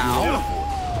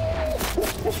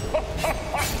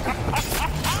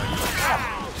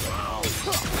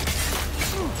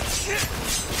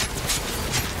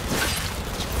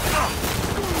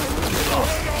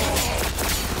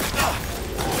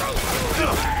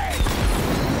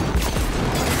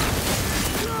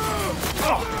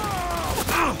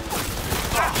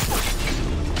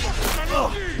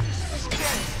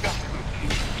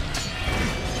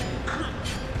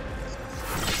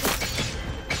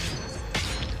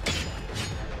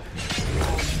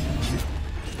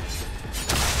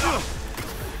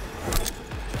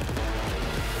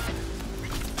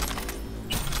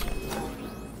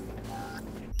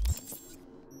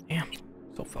 Damn,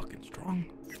 so fucking strong.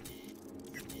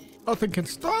 Nothing can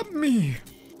stop me.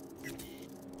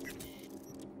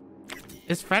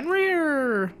 Is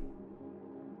Fenrir?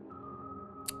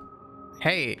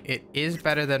 Hey, it is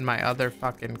better than my other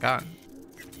fucking gun.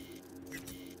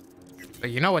 So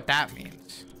you know what that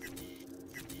means.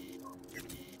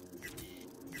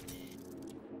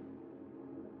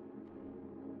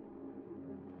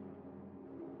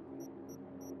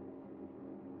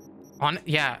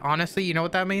 Yeah, honestly, you know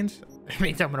what that means? It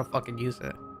means I'm gonna fucking use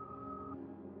it.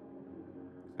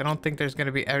 I don't think there's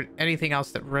gonna be anything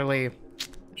else that really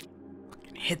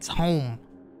fucking hits home.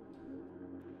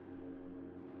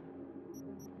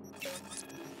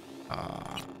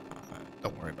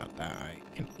 Don't worry about that. I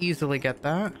can easily get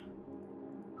that.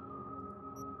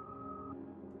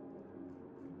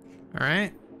 All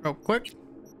right, real quick.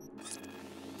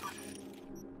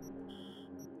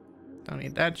 Don't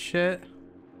need that shit.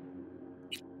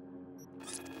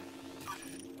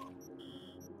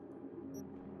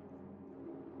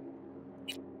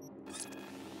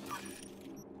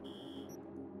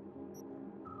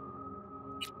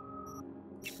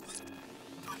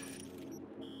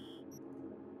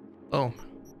 Boom.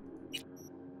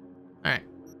 Alright.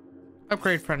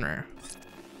 Upgrade front rear.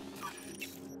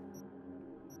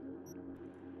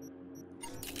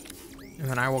 And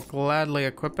then I will gladly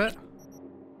equip it.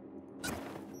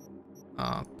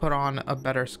 Put on a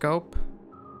better scope.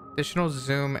 Additional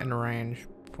zoom and range.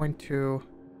 0.2.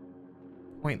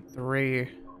 0.3.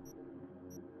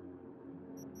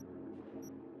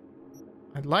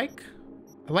 I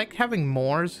like having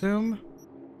more zoom,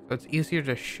 so it's easier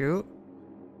to shoot.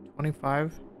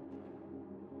 25.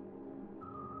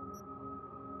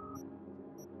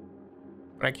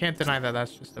 But I can't deny that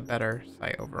that's just a better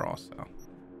sight overall, so.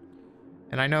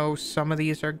 And I know some of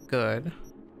these are good.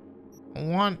 I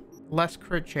want less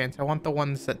crit chance. I want the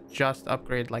ones that just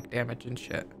upgrade like damage and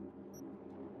shit.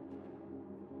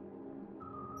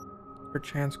 Crit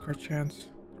chance, crit chance.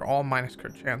 They're all minus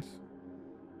crit chance.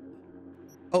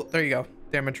 Oh, there you go.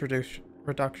 Damage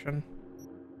reduction.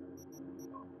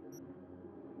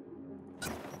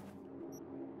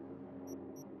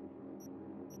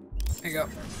 There you go.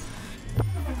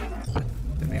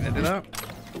 Didn't mean to do that.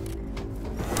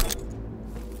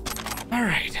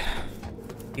 Alright.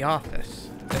 The office.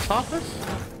 This office?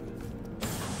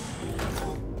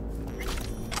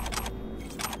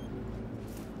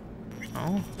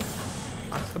 Oh.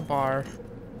 That's the bar.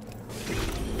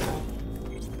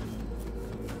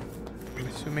 I'm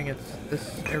assuming it's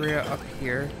this area up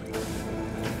here.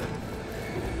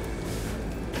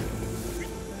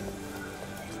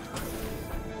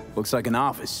 Looks like an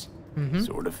office.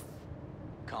 Sort of.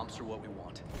 Comps are what we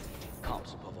want.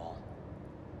 Comps above all.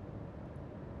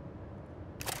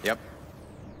 Yep.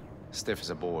 Stiff as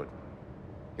a board.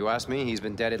 You ask me, he's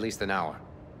been dead at least an hour.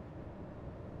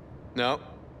 No.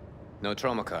 No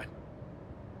trauma card.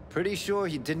 Pretty sure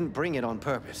he didn't bring it on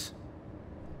purpose.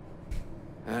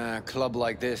 A club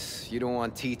like this, you don't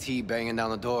want TT banging down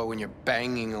the door when you're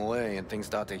banging away and things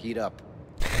start to heat up.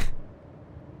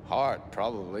 Heart,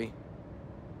 probably.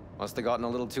 Must have gotten a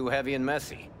little too heavy and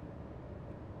messy.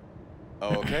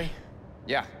 Oh, okay.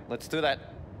 Yeah, let's do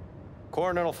that.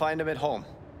 Coroner will find him at home.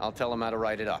 I'll tell him how to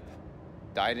write it up.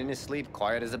 Died in his sleep,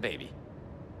 quiet as a baby.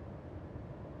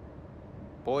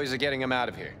 Boys are getting him out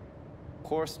of here. Of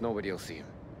course, nobody will see him.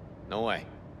 No way.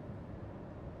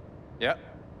 Yep.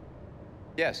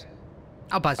 Yes.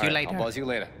 I'll buzz you later. I'll buzz you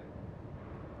later.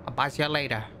 I'll buzz you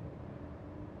later.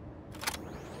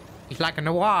 He's like a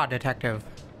noir detective.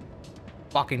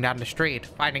 Walking down the street,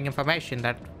 finding information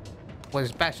that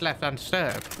was best left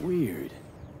undisturbed. Weird.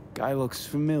 Guy looks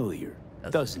familiar,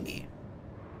 doesn't he?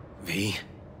 V,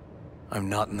 I'm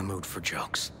not in the mood for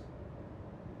jokes.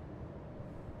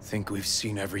 Think we've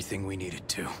seen everything we needed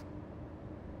to.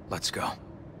 Let's go.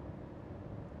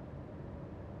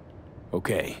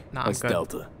 Okay, let's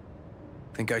Delta.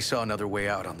 Think I saw another way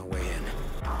out on the way in.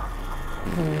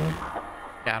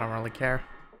 Yeah, I don't really care.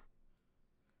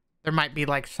 There might be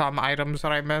like some items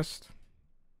that I missed.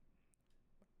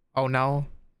 Oh no.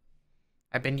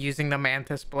 I've been using the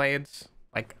mantis blades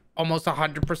like almost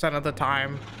 100% of the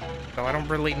time. So I don't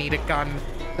really need a gun.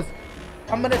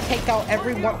 I'm gonna take out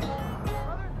everyone.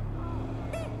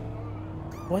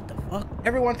 What the fuck?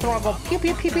 Every once in a while I'll go pew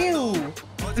pew pew pew.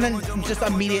 And then just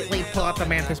immediately pull out the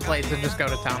mantis blades and just go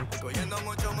to town.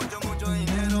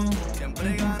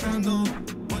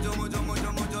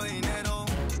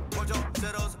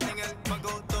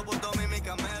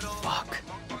 Fuck.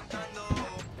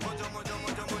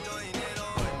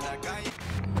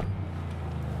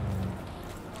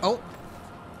 Oh.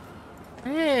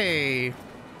 Hey.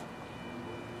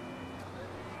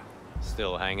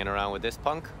 Still hanging around with this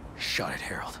punk? Shut it,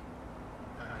 Harold.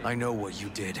 I know what you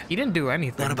did. He didn't do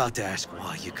anything. Not about to ask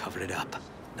why you covered it up.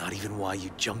 Not even why you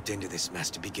jumped into this mess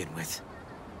to begin with.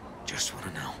 Just want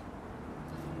to know.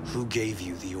 Who gave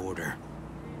you the order?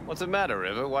 What's the matter,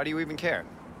 River? Why do you even care?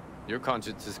 Your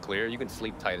conscience is clear. You can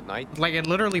sleep tight at night. Like, it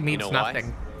literally means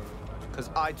nothing. Because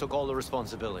I took all the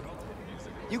responsibility.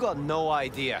 You got no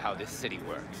idea how this city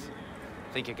works.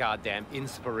 Think a goddamn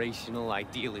inspirational,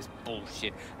 idealist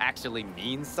bullshit actually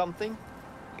means something?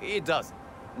 It doesn't.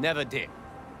 Never did.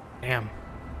 Damn.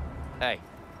 Hey,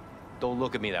 don't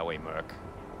look at me that way, Merc.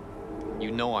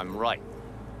 You know I'm right.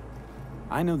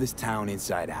 I know this town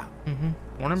inside out.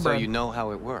 So you know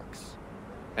how it works.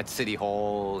 At City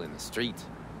Hall, in the street.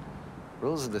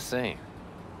 Rules are the same.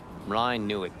 Ryan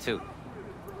knew it too.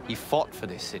 He fought for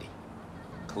this city.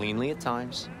 Cleanly at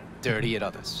times, dirty at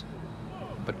others.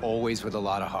 But always with a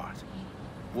lot of heart.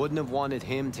 Wouldn't have wanted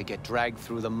him to get dragged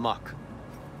through the muck.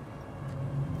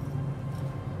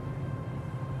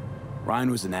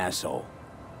 Ryan was an asshole,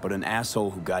 but an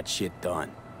asshole who got shit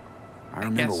done. I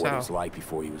remember what it was like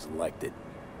before he was elected.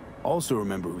 Also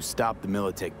remember who stopped the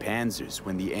Militech Panzers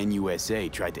when the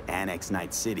NUSA tried to annex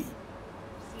Night City.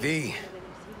 V,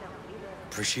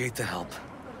 appreciate the help,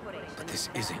 but this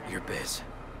isn't your biz.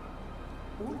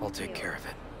 I'll take care of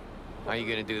it. How you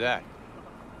gonna do that?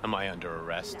 Am I under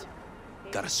arrest?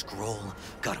 Got a scroll,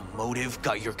 got a motive,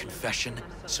 got your confession.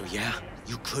 So yeah,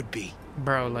 you could be.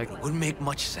 Bro, like... It wouldn't make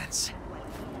much sense.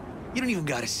 You don't even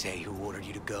gotta say who ordered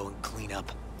you to go and clean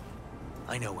up.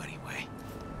 I know anyway.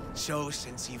 So,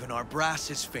 since even our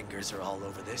brass's fingers are all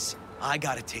over this, I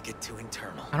gotta take it to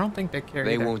internal. I don't think they care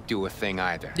They either. won't do a thing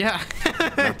either. Yeah.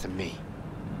 Not to me.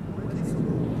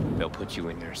 They'll put you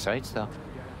in their sights, though.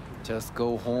 Just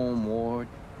go home or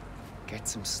get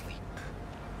some sleep.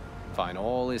 Find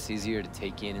all this easier to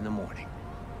take in the morning.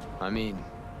 I mean,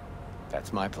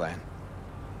 that's my plan.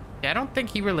 Yeah, I don't think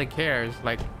he really cares.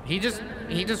 Like, he just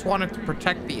wanted to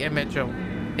protect the image of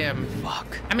him.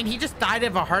 Fuck. I mean, he just died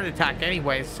of a heart attack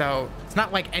anyway, so it's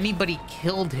not like anybody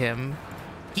killed him.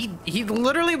 He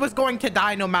literally was going to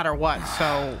die no matter what,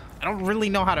 so I don't really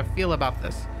know how to feel about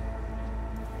this.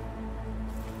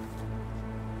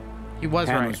 He was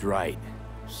Han right. was right.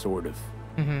 Sort of.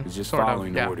 Mm-hmm. He's just Sort of,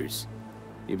 following yeah. orders.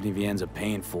 Even if he ends up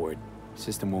paying for it, the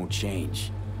system won't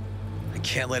change. I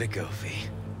can't let it go, V.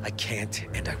 I can't,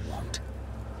 and I won't.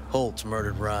 Holt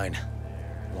murdered Ryan.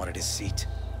 Wanted his seat.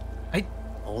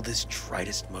 All this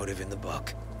tritest motive in the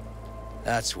book.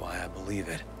 That's why I believe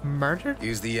it. Murder?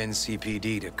 Use the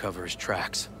NCPD to cover his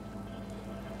tracks.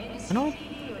 No.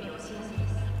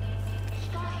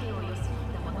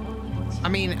 I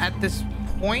mean, at this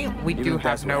point, we Even do if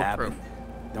that's have what no happened,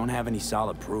 proof. Don't have any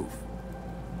solid proof.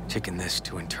 Taking this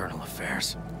to internal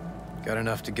affairs. Got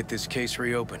enough to get this case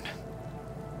reopened.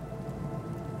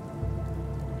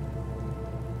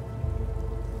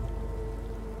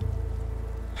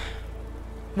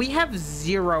 We have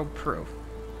zero proof.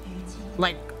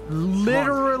 Like,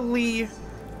 literally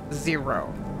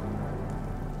zero.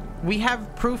 We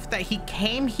have proof that he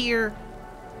came here,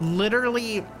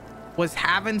 literally was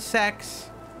having sex,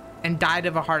 and died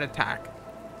of a heart attack.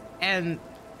 And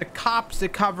the cops to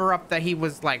cover up that he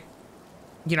was, like,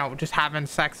 you know, just having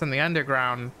sex in the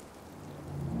underground,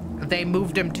 they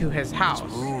moved him to his house.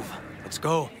 Let's move. Let's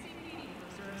go.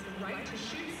 I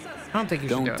don't think you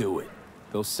should do it.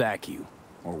 They'll sack you.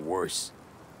 Or worse.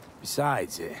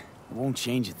 Besides, it won't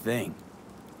change a thing.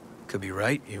 Could be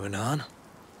right, you and Han.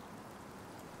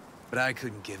 But I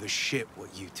couldn't give a shit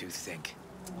what you two think.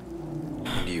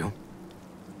 And you?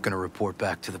 Gonna report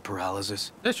back to the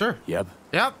paralysis? Yeah, sure. Yep.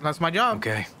 Yep, that's my job.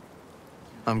 Okay.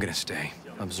 I'm gonna stay.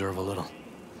 Observe a little.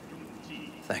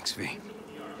 Thanks, V.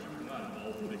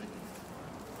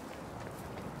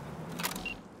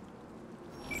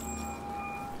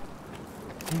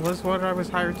 Was what I was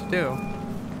hired to do.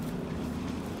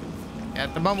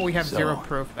 At the moment, we have zero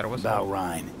proof that it was about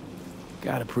Ryan.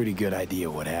 Got a pretty good idea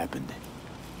what happened.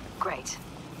 Great.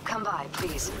 Come by,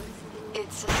 please.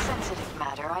 It's a sensitive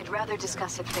matter. I'd rather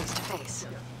discuss it face to face.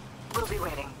 We'll be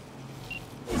waiting.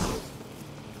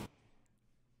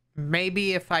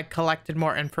 Maybe if I collected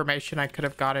more information, I could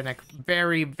have gotten a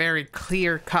very, very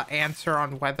clear-cut answer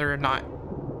on whether or not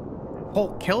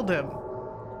Holt killed him.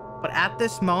 But at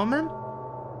this moment,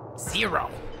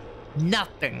 zero.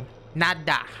 Nothing.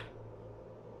 Nada.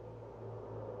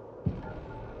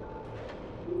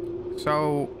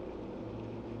 So,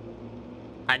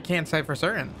 I can't say for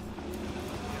certain.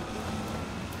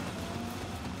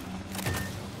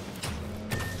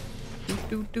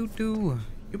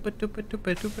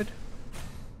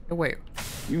 Oh, wait.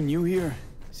 You new here?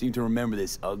 Seem to remember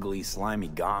this ugly, slimy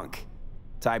gonk.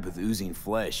 Type with oozing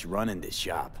flesh running this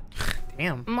shop.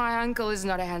 Damn. My uncle is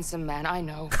not a handsome man, I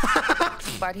know.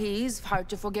 But he is hard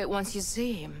to forget once you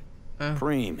see him.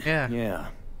 Preem. Yeah.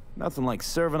 Nothing like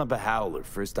serving up a howler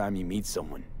first time you meet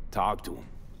someone. Talk to him.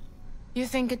 You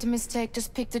think it's a mistake to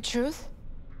speak the truth?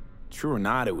 True or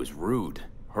not, it was rude.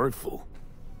 Hurtful.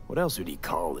 What else would he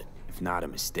call it, if not a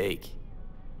mistake?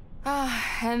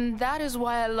 And that is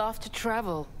why I love to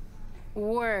travel.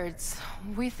 Words.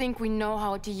 We think we know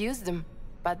how to use them,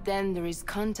 but then there is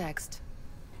context.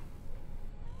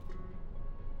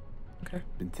 Okay.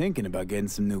 Been thinking about getting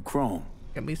some new chrome.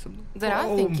 Get me some. Then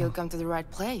I think you'll come to the right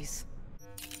place.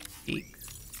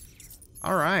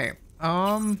 All right.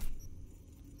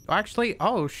 Actually,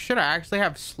 oh shit! I actually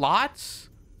have slots.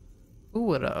 Who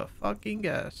would have fucking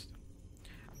guessed?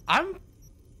 I'm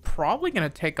probably gonna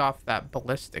take off that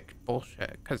ballistic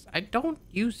bullshit because I don't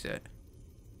use it.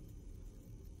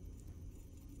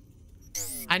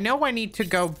 I know I need to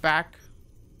go back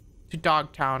to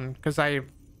Dogtown because I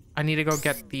need to go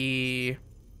get the.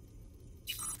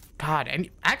 God, and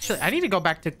actually, I need to go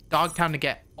back to Dogtown to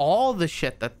get all the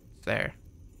shit that's there.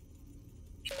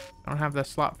 I don't have the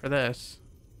slot for this.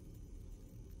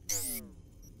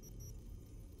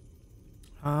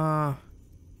 I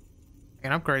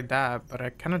can upgrade that, but I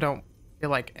kind of don't feel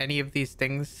like any of these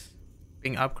things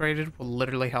being upgraded will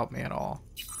literally help me at all.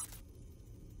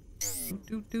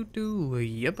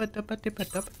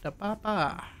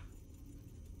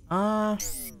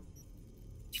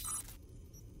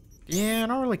 Yeah, I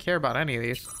don't really care about any of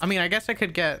these. I mean, I guess I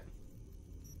could get...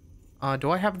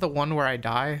 do I have the one where I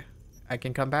die? I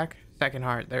can come back? Second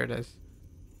heart, there it is.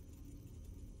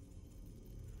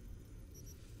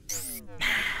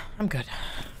 I'm good.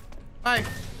 Bye.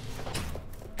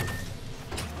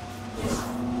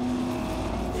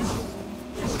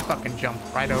 Fucking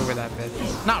jumped right over that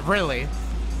bitch. Not really,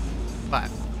 but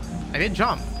I did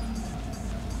jump.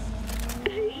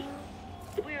 V,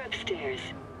 we're upstairs.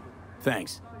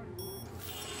 Thanks.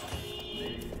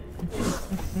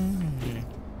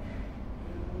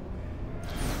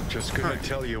 Just gonna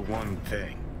tell you one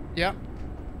thing. Yep.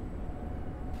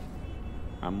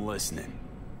 I'm listening.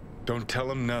 Don't tell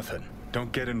him nothing.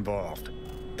 Don't get involved.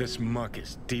 This muck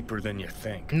is deeper than you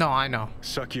think. No, I know.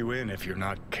 Suck you in if you're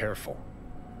not careful.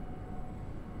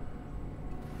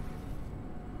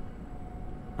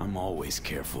 I'm always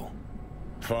careful.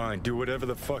 Fine, do whatever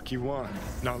the fuck you want.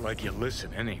 Not like you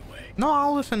listen anyway. No,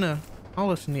 I'll listen to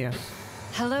you.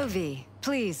 Hello, V.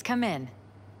 Please, come in.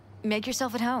 Make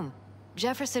yourself at home.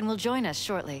 Jefferson will join us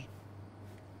shortly.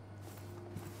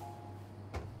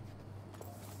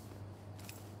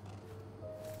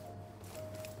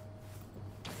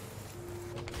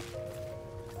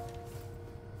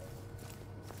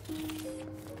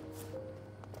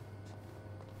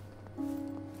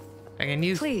 I can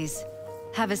use... Please,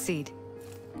 have a seat.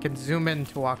 I can zoom in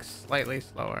to walk slightly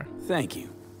slower. Thank you.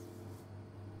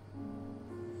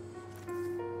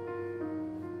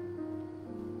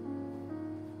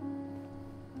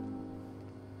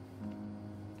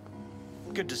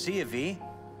 Good to see you, V.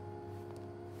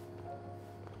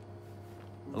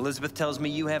 Elizabeth tells me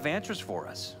you have answers for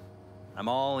us. I'm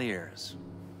all ears.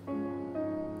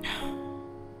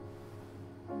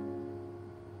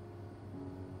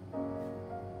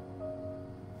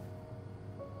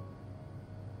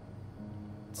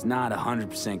 It's not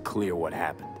 100% clear what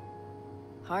happened.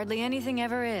 Hardly anything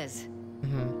ever is.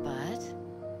 But...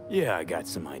 Yeah, I got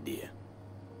some idea.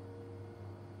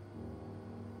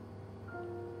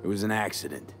 It was an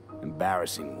accident.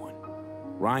 Embarrassing one.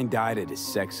 Ryan died at his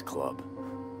sex club.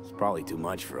 It's probably too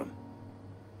much for him.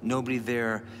 Nobody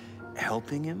there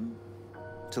helping him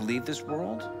to leave this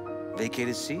world? Vacate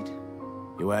his seat?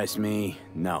 You ask me,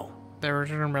 no. There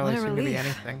didn't really seem to be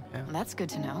anything. Yeah. That's good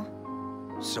to know.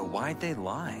 So why'd they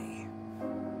lie?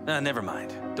 Never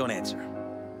mind. Don't answer.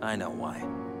 I know why.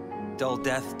 Dull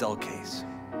death, dull case.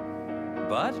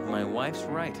 But my wife's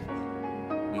right.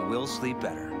 We will sleep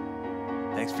better.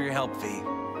 Thanks for your help, V.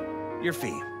 Your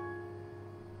fee.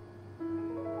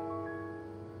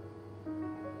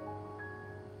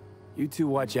 You two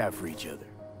watch out for each other.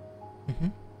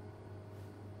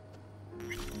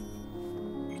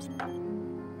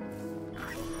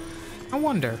 I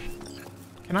wonder,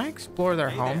 can I explore their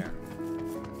home?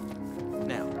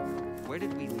 Now, where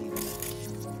did we leave?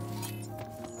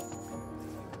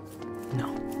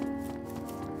 No.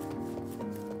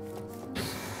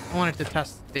 I wanted to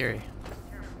test the theory.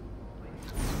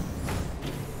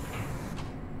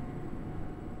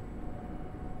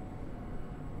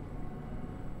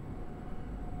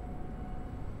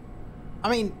 I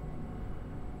mean,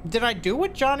 did I do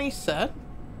what Johnny said?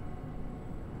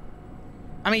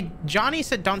 I mean, Johnny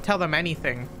said don't tell them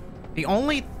anything. The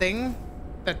only thing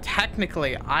that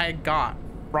technically I got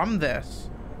from this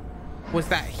was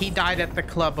that he died at the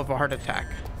club of a heart attack.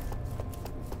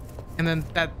 And then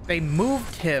that they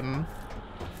moved him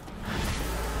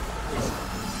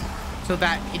so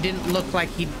that it didn't look like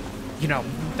he, you know,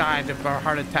 died of a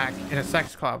heart attack in a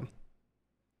sex club.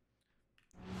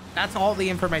 That's all the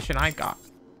information I got.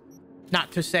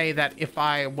 Not to say that if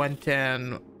I went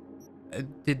and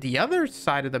did the other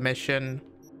side of the mission,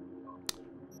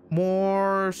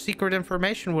 more secret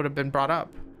information would have been brought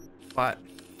up. But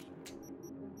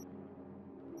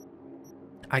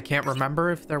I can't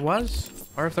remember if there was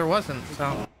or if there wasn't.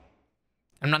 So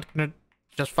I'm not gonna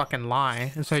just fucking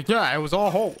lie and say, yeah, it was all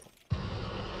Holt.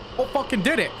 Holt fucking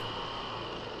did it.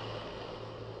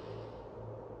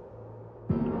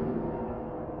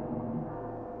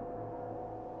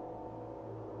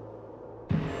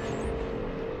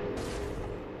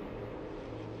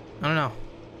 I don't know.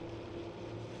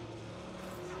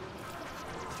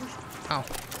 Oh.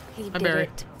 He Hi, did Barry.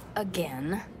 it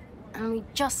again. And we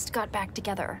just got back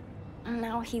together. And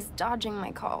now he's dodging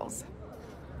my calls.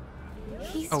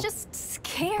 He's Oh, just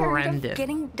scared Brendan. of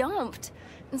getting dumped.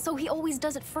 And so he always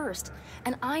does it first.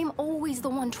 And I'm always the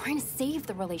one trying to save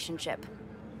the relationship.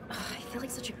 Ugh, I feel like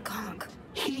such a gonk.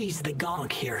 He's the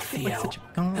gonk here, Theo.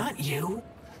 Not you.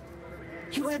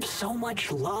 You have so much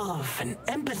love and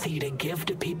empathy to give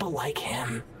to people like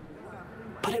him.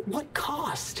 But at what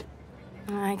cost?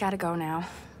 I gotta go now.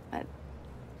 But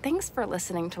thanks for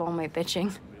listening to all my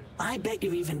bitching. I bet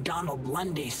you even Donald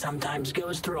Lundy sometimes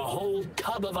goes through a whole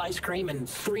tub of ice cream and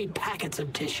 3 packets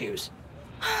of tissues.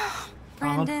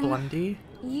 Brandon, Blondie?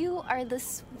 you are the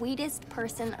sweetest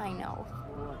person I know.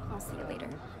 I'll see you later.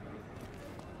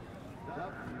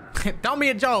 Tell me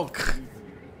a joke.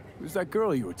 Who's that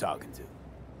girl you were talking to?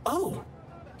 Oh,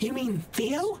 you mean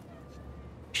Theo?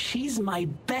 She's my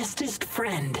bestest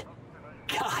friend.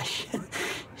 Gosh,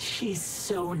 she's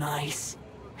so nice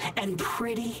and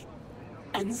pretty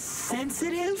and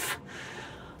sensitive.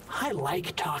 I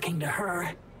like talking to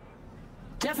her.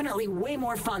 Definitely way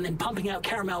more fun than pumping out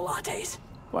caramel lattes.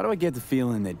 Why do I get the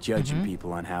feeling that judging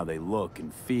people on how they look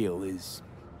and feel is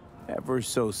ever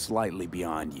so slightly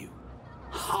beyond you?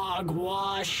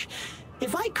 Hogwash.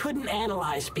 If I couldn't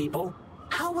analyze people,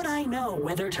 how would I know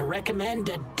whether to recommend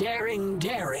a daring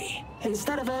dairy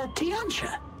instead of a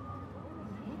Tiancha?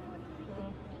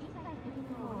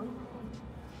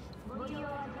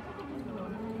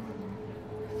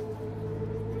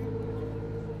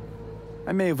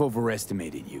 I may have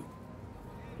overestimated you.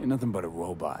 You're nothing but a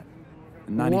robot.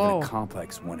 And not even a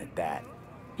complex one at that.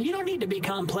 You don't need to be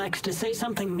complex to say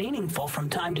something meaningful from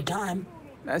time to time.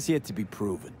 That's yet to be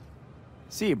proven.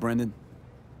 See you, Brendan.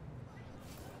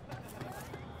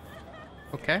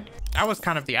 Okay. That was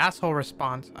kind of the asshole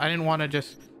response. I didn't want to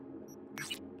just...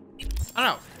 I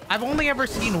don't know. I've only ever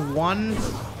seen one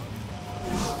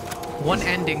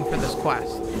ending for this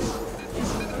quest.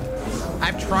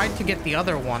 I've tried to get the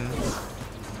other one,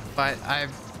 but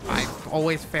I've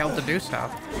always failed to do so.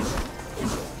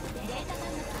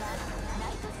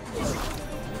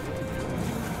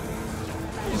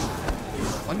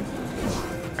 What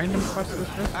random quest is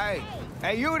this?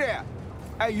 Hey, you there?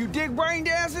 Hey, you dig brain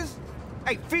dances?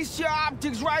 Hey, feast your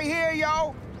optics right here,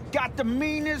 yo. Got the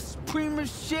meanest,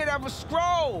 primest shit ever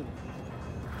scrolled.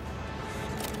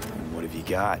 What have you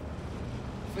got?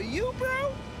 For you,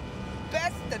 bro?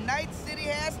 Best the Night City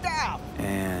has to offer.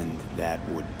 And that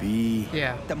would be...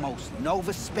 Yeah. The most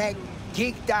Nova-spec,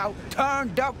 geeked out,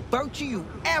 turned up virtue you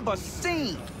ever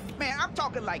seen. Man, I'm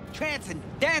talking like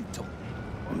transcendental.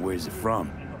 And where's it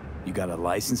from? You got a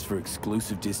license for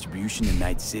exclusive distribution in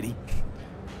Night City?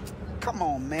 Come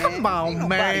on, man. Come on, Ain't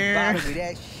nobody man. bother with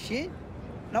that shit.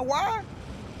 Know why?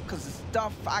 Because the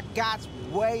stuff I got's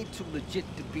way too legit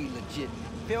to be legit.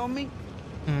 Feel me?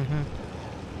 Mm-hmm.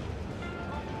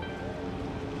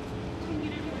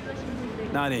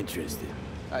 Not interested.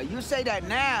 You say that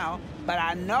now, but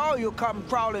I know you'll come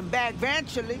crawling back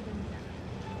eventually.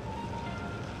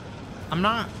 I'm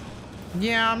not...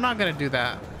 Yeah, I'm not gonna do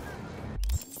that.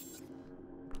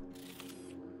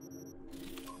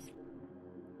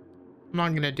 I'm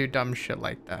not gonna do dumb shit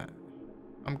like that.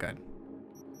 I'm good.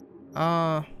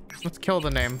 Let's kill the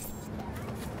name.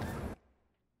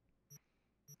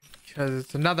 Because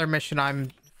it's another mission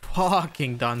I'm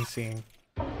fucking done seeing.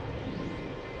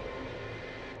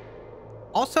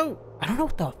 Also, I don't know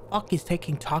what the fuck is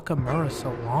taking Takamura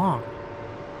so long.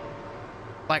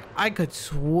 Like, I could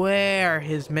swear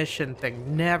his mission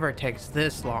thing never takes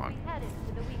this long.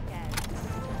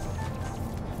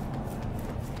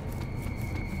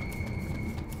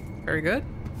 Very good.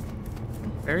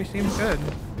 Very seems good.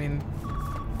 I mean...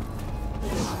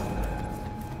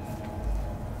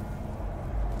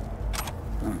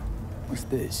 Huh. What's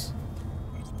this?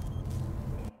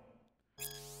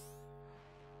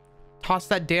 Toss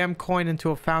that damn coin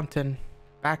into a fountain.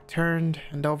 Back turned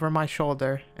and over my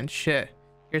shoulder. And shit.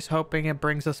 Here's hoping it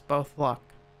brings us both luck.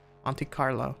 Monte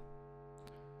Carlo.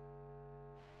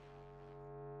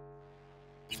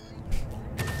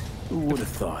 Who would have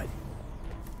thought?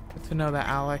 Good to know that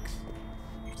Alex.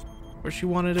 Where she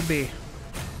wanted to be.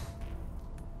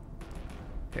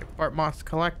 Okay, Fort Moss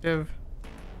Collective.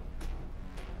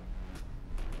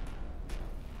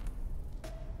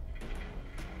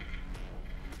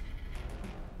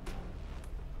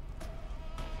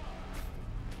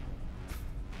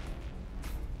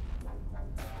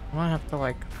 I might have to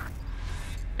like...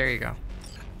 There you go.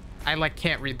 I like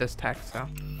can't read this text, so...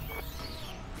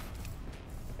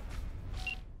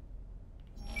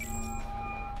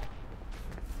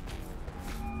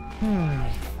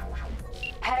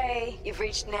 Hey, you've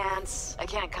reached Nance. I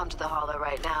can't come to the Hollow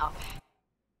right now.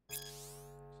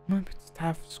 My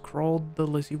staff scrolled the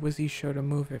Lizzie Wizzy show to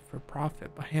move it for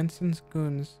profit, but Hansen's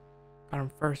goons Got him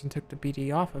first and took the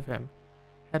BD off of him.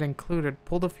 Head included.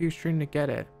 Pulled a few string to get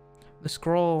it. The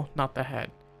scroll, not the head.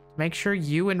 Make sure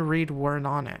you and Reed weren't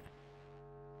on it.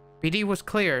 BD was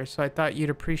clear, so I thought you'd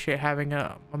appreciate having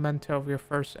a memento of your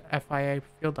first FIA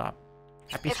field op.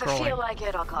 Happy scrolling. If I feel like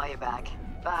it, I'll call you back.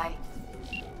 Bye.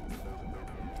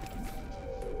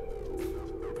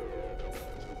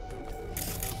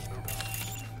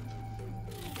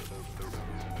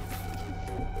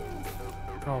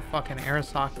 Oh, fucking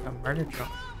Arasaka murder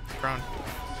drone.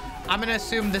 I'm gonna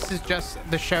assume this is just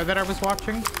the show that I was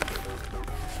watching.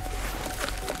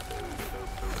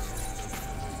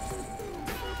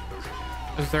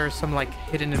 Is there some like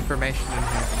hidden information in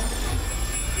here?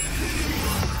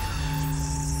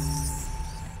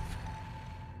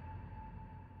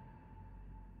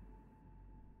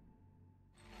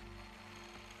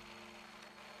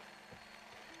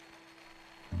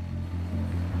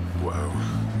 Wow,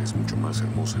 es mucho más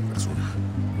hermosa en persona.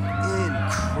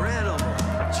 Incredible!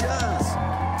 Just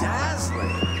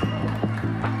dazzling!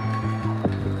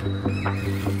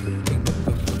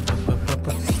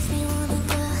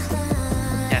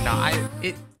 Yeah, no,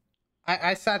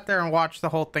 I sat there and watched the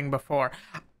whole thing before.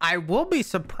 I will be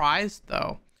surprised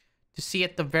though to see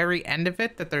at the very end of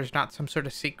it that there's not some sort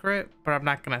of secret, but I'm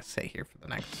not gonna sit here for the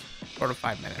next 4 to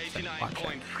 5 minutes and watch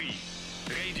it.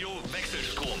 Radio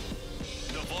Wechselstrom.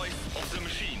 The voice of the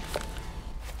machine.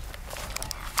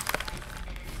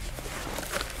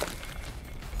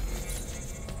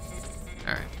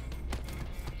 Alright.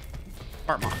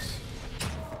 Bartmoss.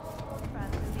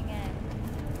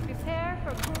 Prepare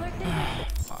for cooler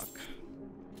conditions. Fuck.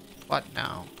 What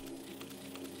now?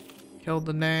 Kill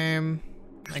the name.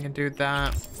 I can do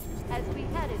that. As we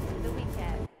head into the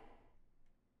weekend.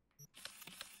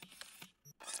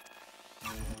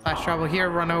 Flash travel here,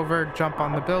 run over, jump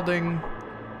on the building,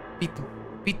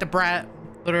 beat the brat,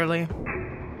 literally.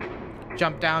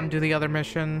 Jump down, do the other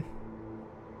mission.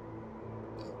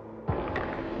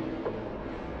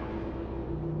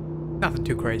 Nothing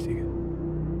too crazy.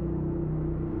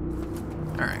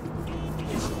 All right.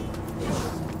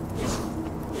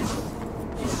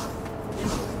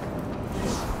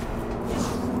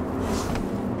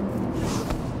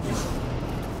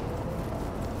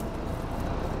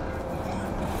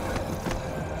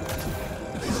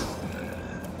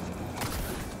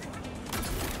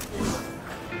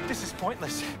 This is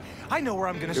pointless. I know where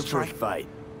I'm gonna You're for a strike. fight.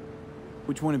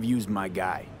 Which one of you's my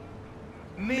guy?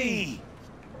 Me!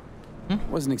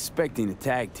 Wasn't expecting a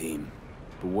tag team,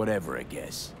 but whatever, I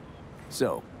guess.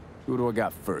 So, who do I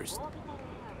got first?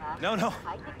 No,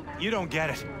 you don't get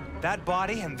it. That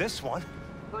body and this one,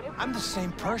 I'm the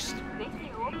same person.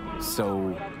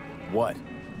 So, what?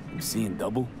 You seeing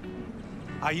double?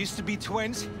 I used to be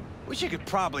twins, which you could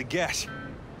probably guess.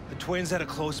 The twins had a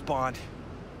close bond.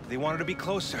 They wanted to be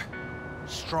closer,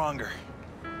 stronger.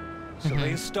 So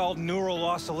they installed neural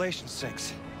oscillation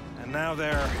sinks. And now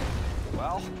they're,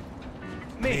 well,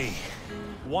 me.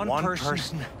 One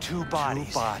person, two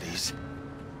bodies.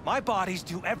 My bodies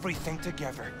do everything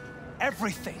together.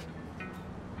 Everything.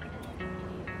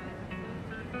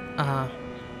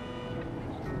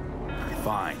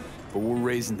 Fine, but we're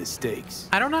raising the stakes.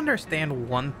 I don't understand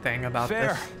one thing about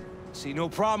Fair. this. See no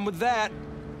problem with that.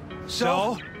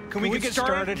 So, can we get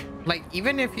started? Like,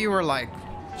 even if you were like,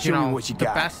 you Show me know, what you the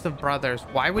got. best of brothers,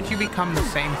 why would you become the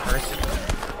same person?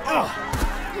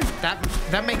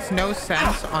 That makes no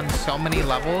sense on so many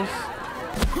levels.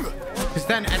 Because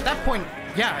then at that point,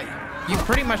 yeah, you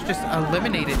pretty much just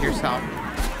eliminated yourself.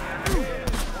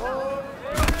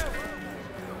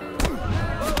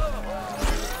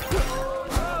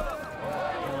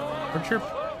 What's your...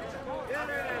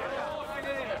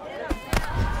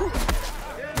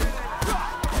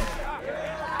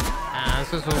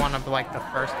 This is one of like the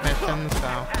first missions, so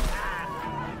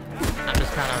I'm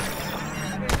just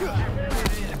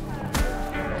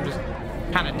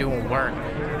kind of doing work.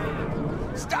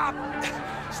 Stop!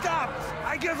 Stop!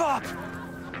 I give up!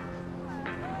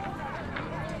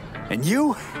 And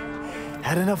you?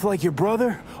 Had enough like your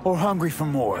brother, or hungry for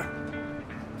more?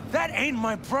 That ain't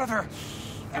my brother.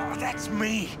 Oh, that's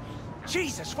me.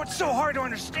 Jesus, what's so hard to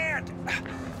understand?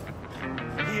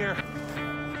 Here,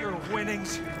 your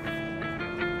winnings.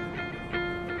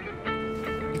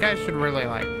 You guys should really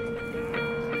like, I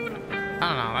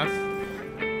don't know, that's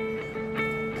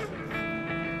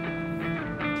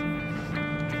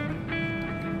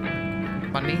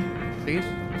money, please.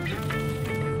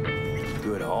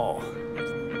 Good haul.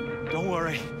 Don't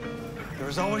worry.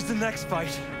 There's always the next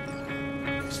fight.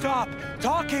 Stop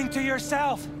talking to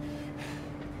yourself.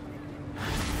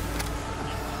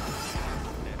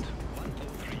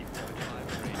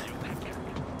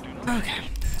 Okay,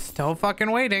 let's Still fucking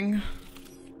waiting.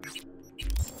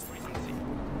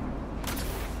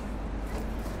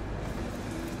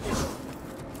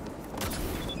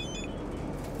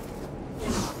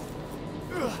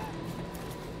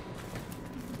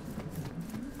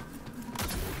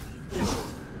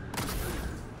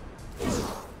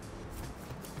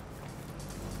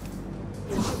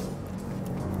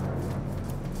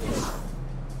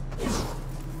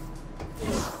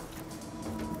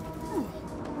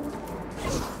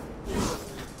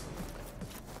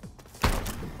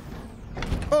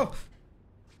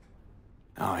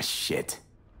 Oh, shit.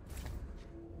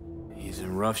 He's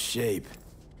in rough shape,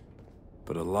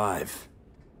 but alive.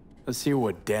 Let's hear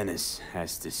what Dennis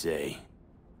has to say.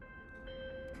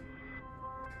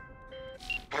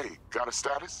 Hey, got a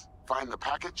status? Find the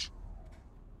package?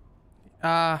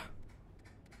 You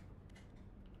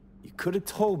could have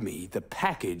told me the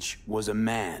package was a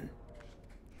man.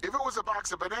 If it was a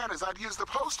box of bananas, I'd use the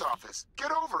post office.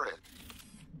 Get over it.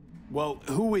 Well,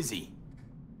 who is he?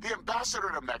 The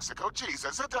ambassador to Mexico.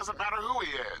 Jesus, it doesn't matter who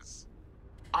he is.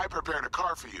 I prepared a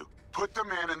car for you. Put the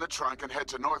man in the trunk and head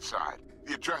to Northside.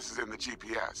 The address is in the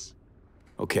GPS.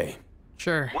 Okay.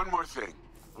 Sure. One more thing.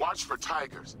 Watch for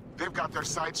tigers. They've got their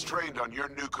sights trained on your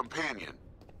new companion.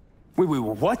 Wait,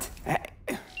 what?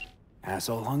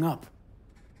 Asshole hung up.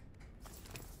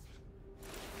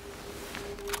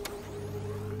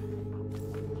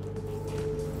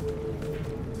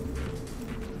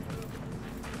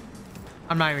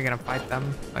 I'm not even gonna fight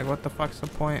them. Like, what the fuck's the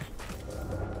point?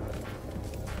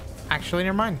 Actually,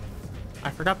 never mind. I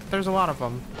forgot that there's a lot of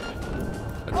them.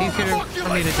 It's easier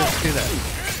for me to just do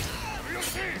this.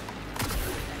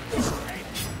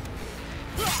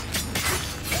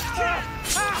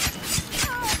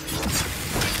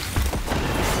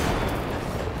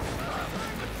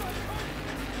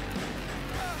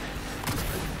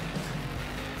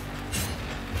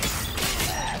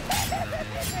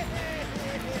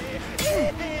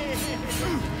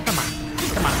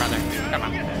 Come on, brother. Come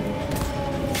on.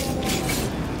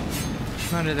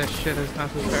 None of this shit is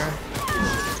necessary.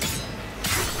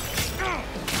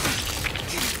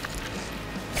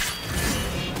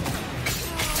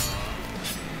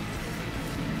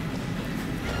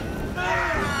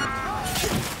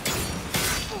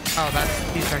 Oh,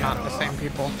 these are not the same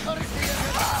people.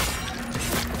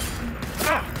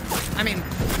 I mean,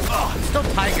 still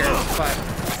tigers, but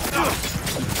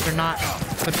they're not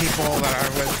the people that I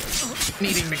was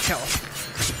needing to kill.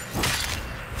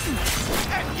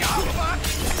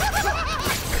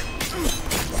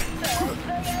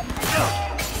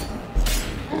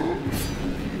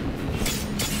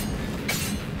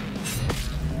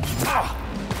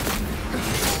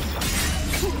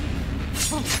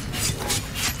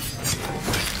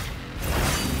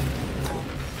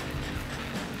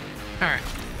 All right.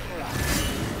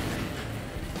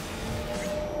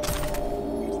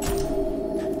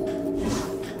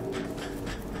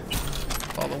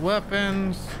 All the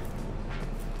weapons,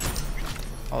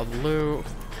 all the loot,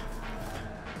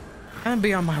 and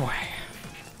be on my way.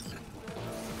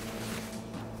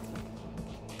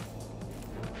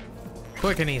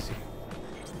 Quick and easy.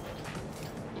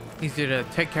 Easy to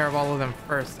take care of all of them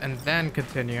first and then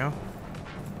continue.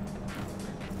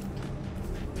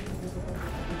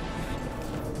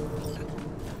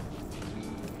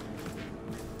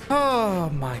 Oh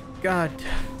my god.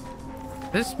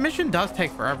 This mission does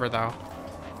take forever though.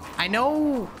 I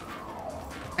know,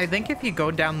 I think if you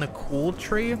go down the cool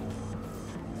tree,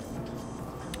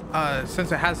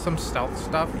 since it has some stealth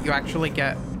stuff, you actually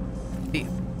get the...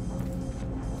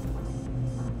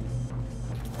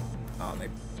 Oh, they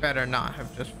better not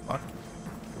have just fucked.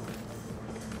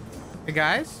 Hey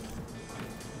guys?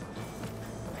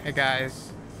 Hey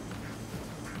guys.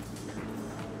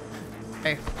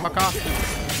 Hey, fuck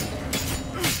off.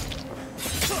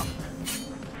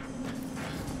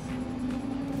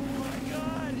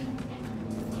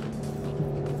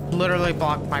 Literally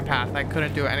blocked my path. I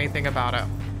couldn't do anything about it.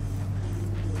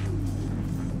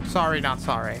 Sorry, not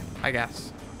sorry, I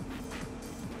guess.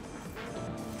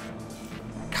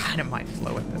 Kinda might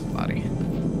slow with this buddy.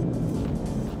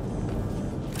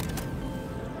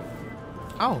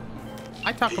 Oh,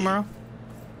 hi Takamura.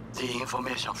 The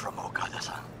information from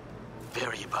Okada-san,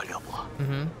 very valuable.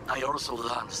 I also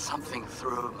learned something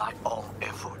through my own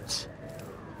efforts.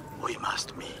 We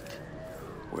must meet.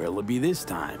 Where'll it be this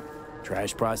time?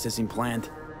 Trash processing plant?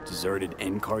 Deserted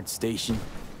N-cart station?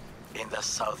 In the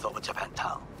south of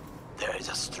Japantown, there is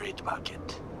a street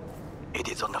market. It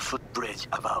is on a footbridge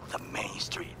above the main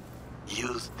street.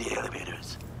 Use the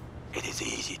elevators. It is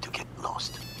easy to get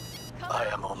lost. I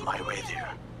am on my way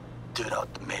there. Do not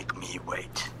make me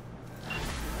wait.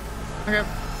 Okay.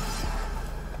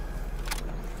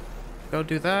 go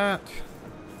do that.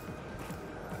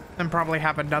 And probably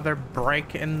have another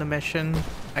break in the mission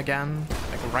again,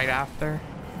 like right after.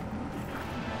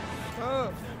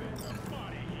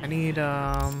 I need,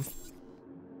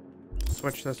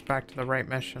 switch this back to the right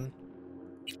mission.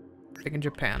 Big in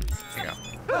Japan. There you go.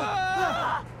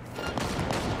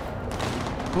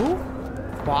 Who?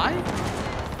 Why?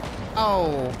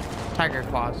 Oh, tiger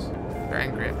claws. They're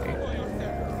angry at me.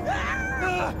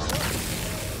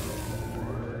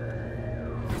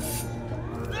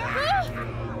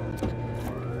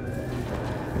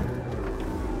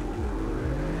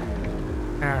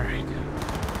 All right.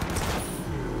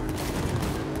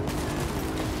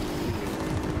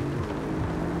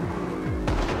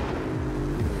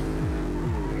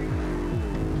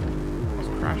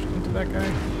 Almost crashed into that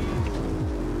guy.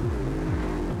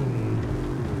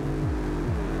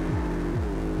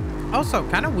 Also,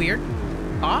 kind of weird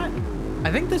thought.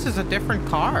 I think this is a different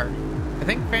car. I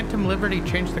think Phantom Liberty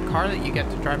changed the car that you get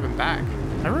to drive him back.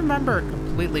 I remember a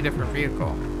completely different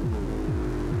vehicle.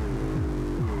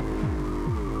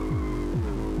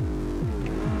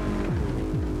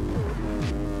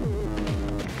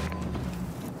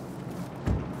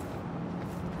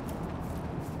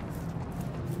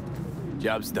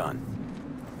 Job's done.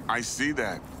 I see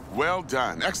that. Well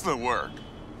done. Excellent work.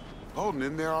 Holding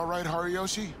in there all right,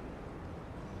 Hariyoshi?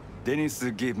 Dennis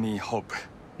gave me hope.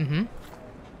 Mm-hmm.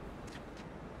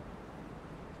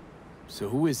 So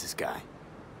who is this guy?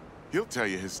 He'll tell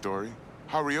you his story.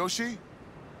 Hariyoshi?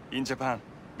 In Japan,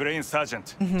 brain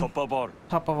sergeant, top of all.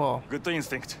 Top of all. Good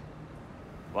instinct.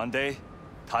 One day,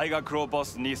 Tiger Claw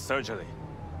boss needs surgery.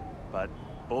 But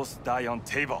both die on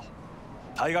table.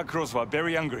 Tiger Claws were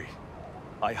very angry.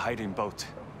 I hide in boat,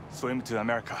 swim to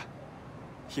America.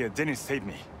 Here, Dennis saved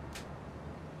me.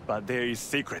 But there is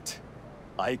secret.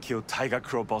 I killed Tiger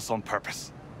Claw boss on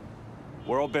purpose.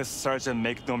 World best surgeon,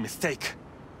 make no mistake.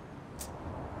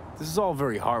 This is all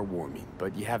very heartwarming,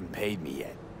 but you haven't paid me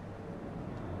yet.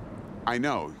 I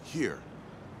know. Here.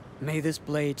 May this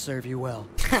blade serve you well.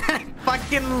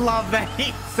 Fucking love that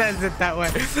he says it that way.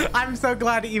 I'm so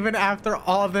glad even after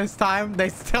all this time, they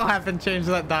still haven't changed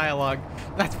that dialogue.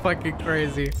 That's fucking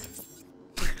crazy.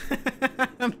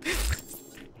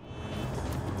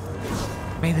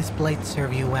 May this blade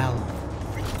serve you well.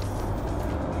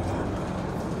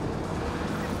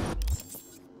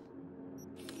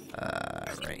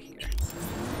 Right here.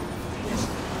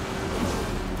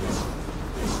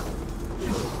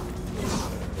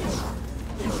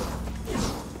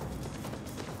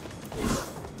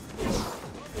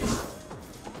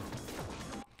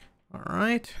 All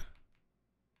right.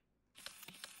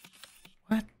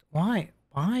 What? Why?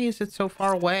 Why is it so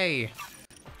far away?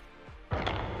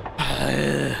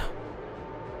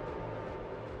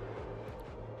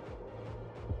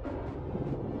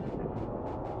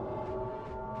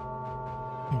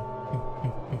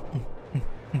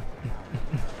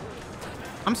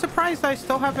 I'm surprised I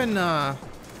still haven't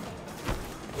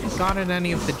gotten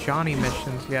any of the Johnny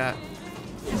missions yet.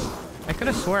 I could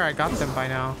have swear I got them by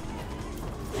now.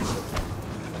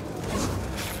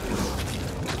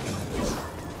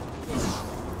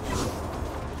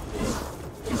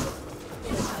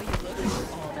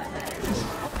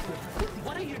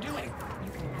 What are you doing?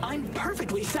 I'm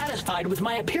perfectly satisfied with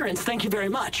my appearance, thank you very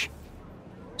much.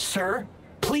 Sir,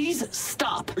 please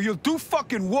stop. You'll do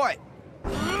fucking what?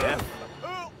 Yeah.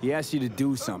 He asked you to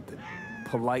do something.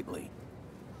 Politely.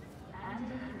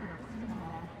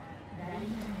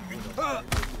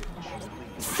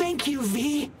 Thank you,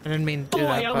 V. I didn't mean to do Boy,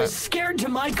 that, I was scared to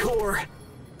my core.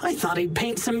 I thought he'd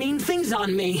paint some mean things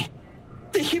on me.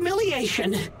 The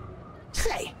humiliation.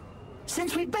 Say,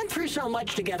 since we've been through so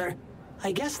much together,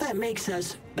 I guess that makes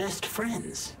us best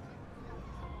friends.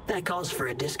 That calls for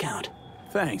a discount.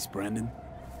 Thanks, Brendan.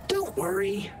 Don't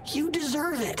worry, you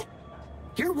deserve it.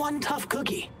 You're one tough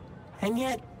cookie, and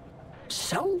yet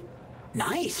so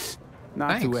nice.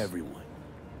 Not to everyone.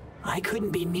 I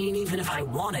couldn't be mean even if I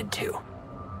wanted to.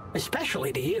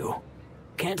 Especially to you.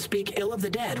 Can't speak ill of the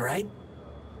dead, right?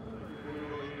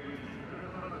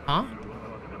 Huh?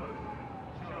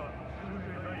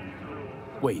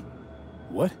 Wait,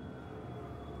 what?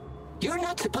 You're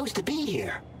not supposed to be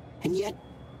here, and yet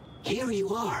here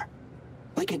you are.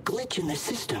 Like a glitch in the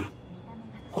system.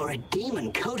 Or a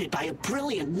demon coded by a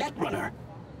brilliant netrunner.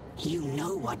 You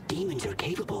know what demons are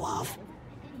capable of,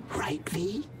 right,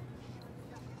 V?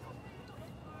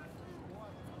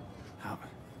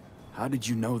 How did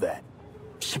you know that?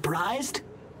 Surprised?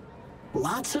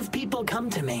 Lots of people come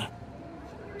to me.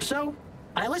 So,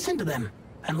 I listen to them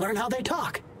and learn how they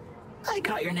talk. I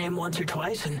caught your name once or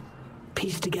twice and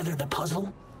pieced together the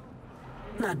puzzle.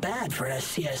 Not bad for a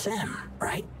CSM,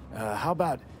 right? How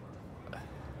about...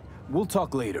 we'll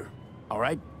talk later, all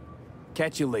right?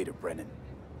 Catch you later, Brennan.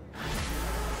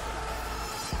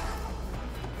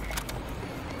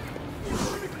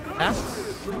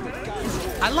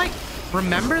 I like,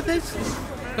 remember this?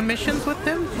 The missions with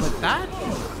him? With that?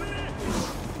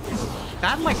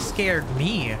 That like scared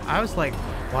me. I was like,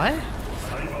 what?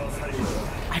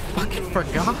 I fucking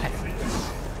forgot.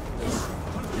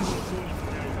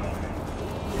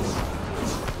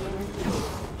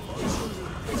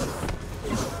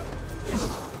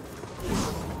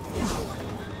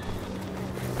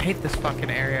 I hate this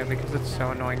fucking area because it's so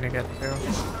annoying to get to.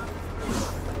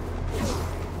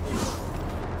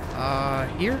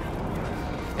 Here?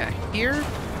 Yeah, here.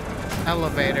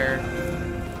 Elevator.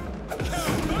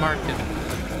 Market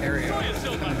area.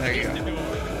 There you go.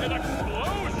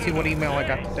 Let's see what email I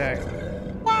got today.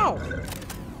 Wow!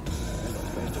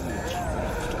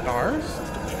 Stars?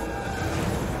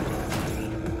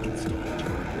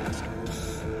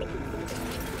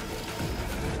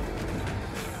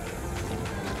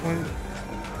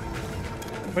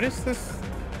 What is this?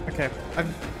 Okay,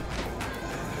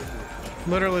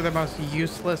 literally the most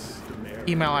useless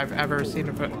email I've ever seen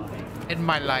of it in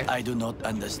my life. I do not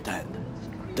understand.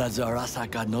 Does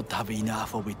Arasaka not have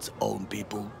enough of its own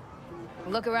people?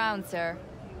 Look around, sir.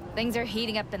 Things are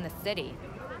heating up in the city.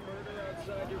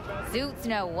 Suits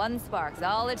know one spark's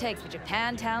all it takes for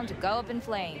Japantown to go up in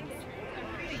flames.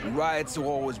 Riots are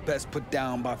always best put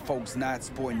down by folks not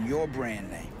supporting your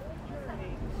brand name.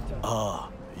 Ah,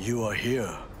 you are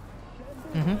here.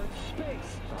 Mm-hmm.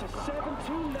 To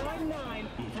 7299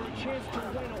 for a chance to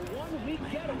win a one-week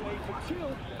getaway for two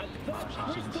at the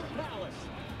Crystal Palace.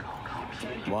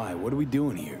 Why? What are we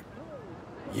doing here?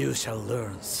 You shall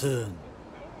learn soon.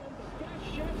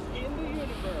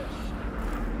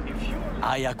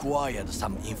 I acquired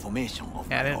some information of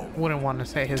my own. Wouldn't want to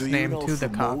say his name to the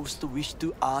cops. Most wish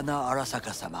to honor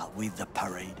Arasaka-sama with the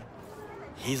parade.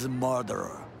 His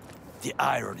murderer. The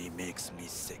irony makes me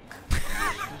sick.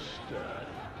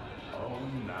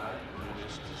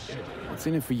 What's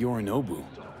in it for Yorinobu?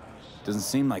 Doesn't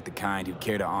seem like the kind who'd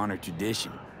care to honor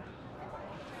tradition.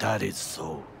 That is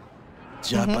so.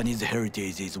 Japanese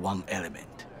heritage is one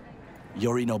element.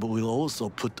 Yorinobu will also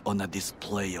put on a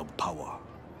display of power.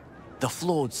 The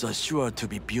floats are sure to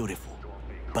be beautiful,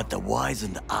 but the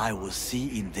wizened eye will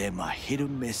see in them a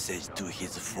hidden message to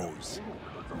his foes.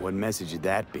 What message would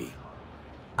that be?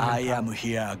 I am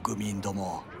here,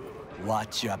 Gumindomo.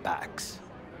 Watch your backs.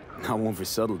 Not one for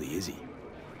subtlety, is he?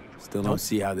 Still don't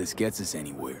see how this gets us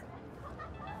anywhere.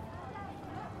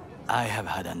 I have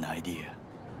had an idea.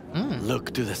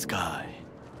 Look to the sky.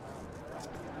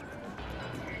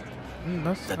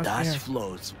 The dash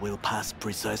floats will pass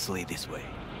precisely this way.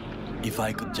 If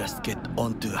I could just get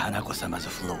onto Hanako-sama's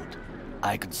float,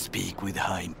 I could speak with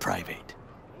her in private.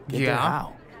 Get there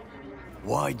how?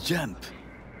 Why jump?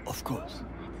 Of course.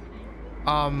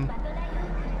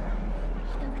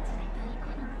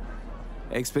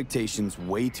 Expectations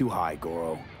way too high,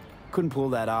 Goro. Couldn't pull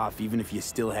that off even if you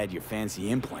still had your fancy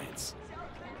implants.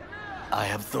 I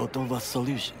have thought of a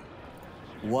solution.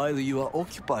 While you are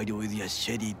occupied with your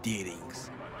shady dealings,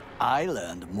 I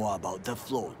learned more about the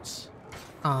floats.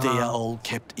 They are all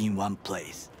kept in one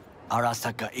place,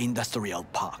 Arasaka Industrial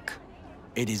Park.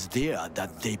 It is there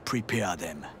that they prepare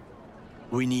them.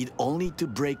 We need only to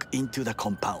break into the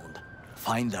compound,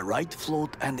 find the right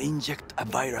float and inject a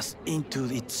virus into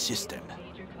its system.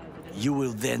 You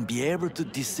will then be able to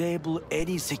disable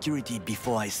any security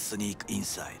before I sneak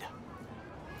inside.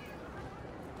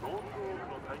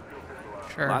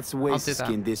 Sure, lots of ways to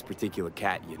skin this particular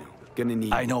cat, you know. Gonna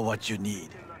need... I know what you need.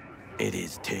 It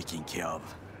is taken care of.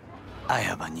 I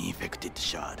have an infected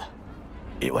shard.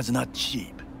 It was not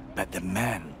cheap, but the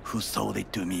man who sold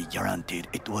it to me guaranteed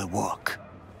it will work.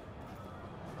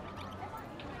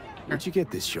 Where'd you get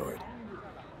this shard?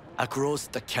 Across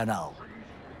the canal.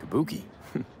 Kabuki?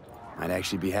 Might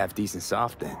actually be half decent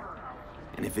soft then.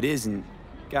 And if it isn't,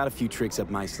 got a few tricks up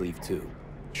my sleeve too.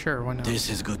 Sure, why not? This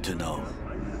is good to know.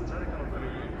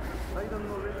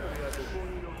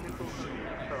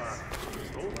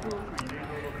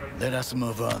 Let us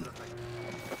move on.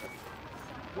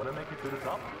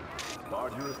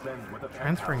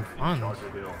 Transferring funds.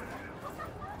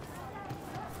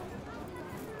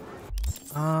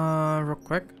 Real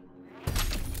quick.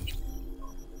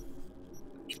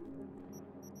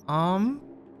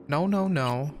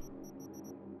 No.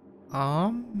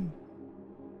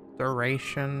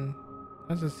 Duration.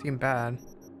 Doesn't seem bad.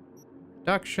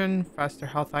 Reduction, faster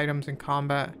health items in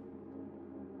combat.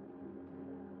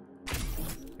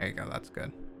 There you go, that's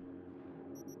good.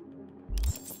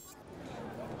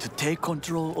 To take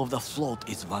control of the float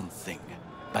is one thing,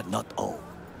 but not all.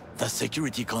 The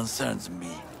security concerns me,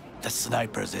 the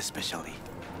snipers especially.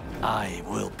 I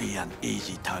will be an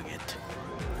easy target.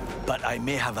 But I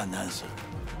may have an answer.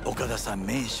 Okada-san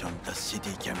mentioned the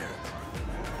city cameras.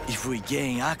 If we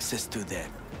gain access to them,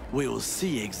 we will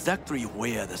see exactly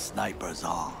where the snipers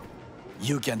are.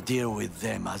 You can deal with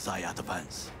them as I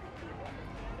advance.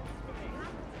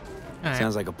 Right.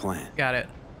 Sounds like a plan. Got it.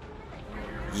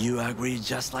 You agree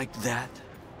just like that?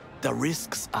 The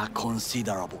risks are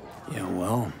considerable. Yeah,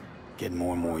 well, getting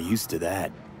more and more used to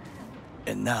that.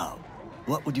 And now,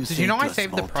 what would you say? Did you know to I a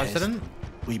saved the small president?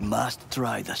 test? We must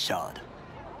try the shard.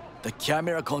 The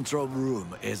camera control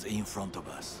room is in front of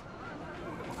us.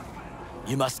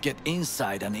 You must get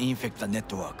inside and infect the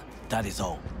network. That is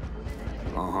all.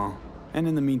 Uh-huh. And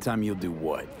in the meantime, you'll do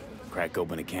what? Crack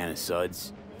open a can of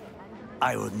suds?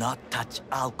 I will not touch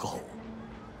alcohol.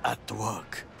 At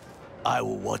work, I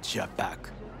will watch your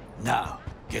back. Now,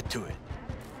 get to it.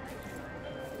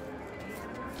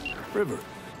 River.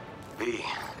 V,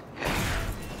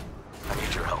 I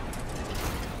need your help.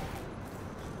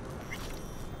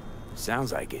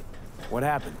 Sounds like it. What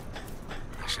happened?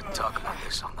 I should talk about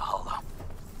this on the holo.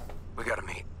 We gotta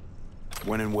meet.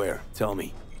 When and where? Tell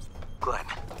me. Glenn,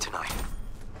 tonight.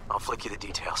 I'll flick you the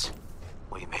details.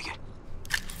 Will you make it?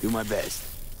 Do my best.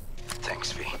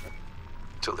 Thanks, V.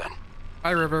 Till then.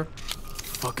 Bye, River.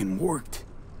 Fucking worked.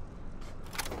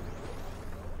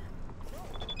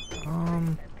 Is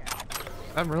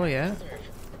that really it?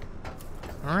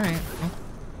 Alright.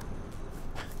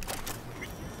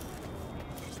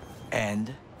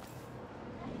 And?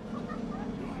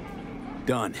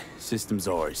 Done. System's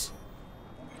ours.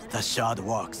 The shard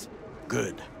works.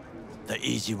 Good. The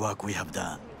easy work we have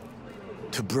done.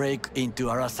 To break into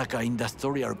Arasaka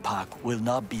Industrial Park will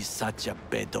not be such a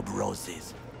bed of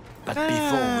roses. But before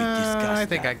we discuss I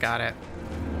think I got it.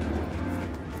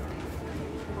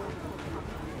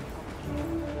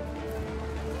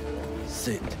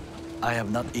 Sit. I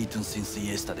have not eaten since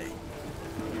yesterday.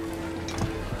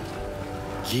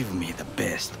 Give me the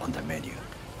best on the menu.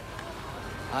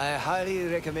 I highly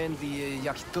recommend the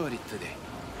yakitori today.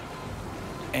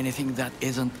 Anything that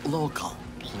isn't local,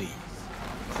 please.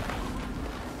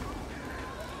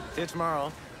 See you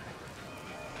tomorrow.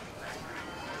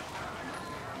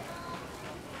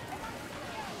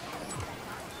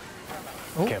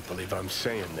 Can't believe I'm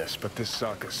saying this, but this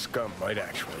Sokka scum might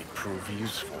actually prove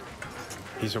useful.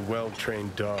 He's a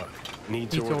well-trained dog.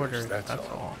 Needs orders, that's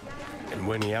all. And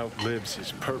when he outlives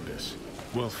his purpose,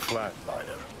 we'll flatline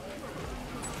him.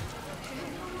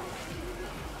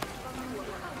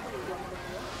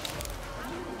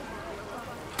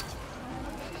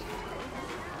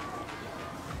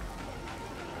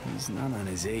 He's not on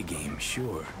his A game,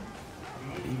 sure.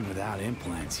 But even without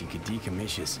implants, he could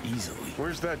decommission us easily.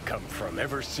 Where's that come from?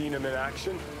 Ever seen him in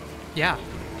action? Yeah.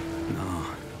 No,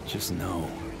 just no.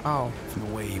 Oh. From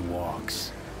the way he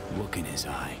walks, look in his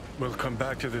eye. We'll come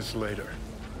back to this later.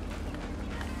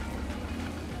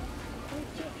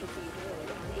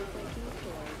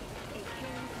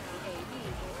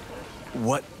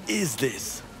 What is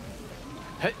this?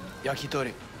 Hey,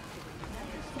 yakitori.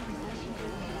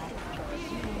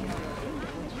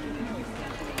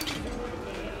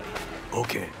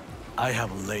 Okay, I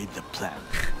have laid the plan.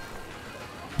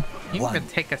 You didn't even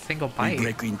take a single bite. We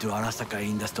break into Arasaka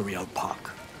Industrial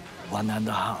Park.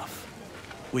 1.5.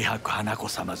 We hack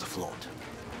Hanako-sama's float.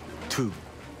 2.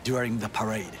 During the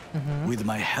parade, with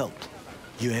my help,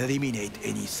 you eliminate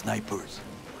any snipers.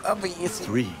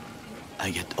 3. I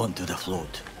get onto the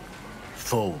float.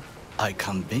 4. I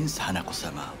convince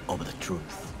Hanako-sama of the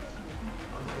truth.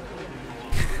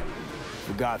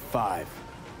 Forgot 5.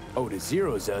 Oda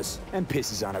zeros us and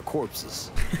pisses on our corpses.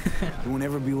 He won't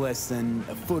ever be less than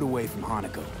a foot away from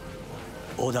Hanako.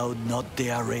 Oda would not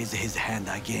dare raise his hand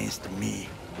against me.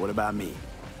 What about me?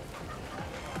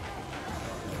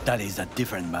 That is a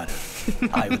different matter.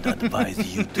 I would advise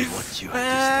you to watch your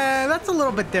distance. That's a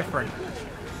little bit different.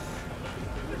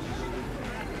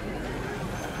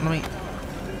 Let me...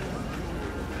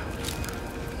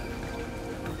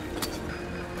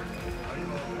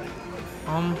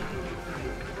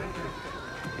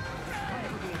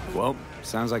 Well,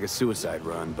 sounds like a suicide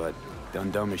run, but done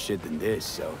dumber shit than this,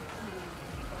 so...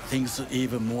 Things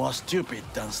even more stupid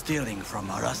than stealing from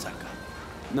Arasaka.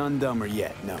 None dumber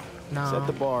yet, no. No. Set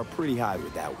the bar pretty high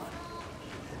with that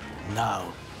one.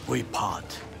 Now, we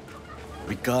part.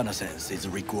 Reconnaissance is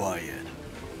required.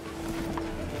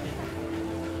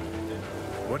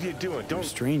 What are you doing? You're a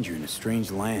stranger in a strange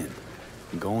land.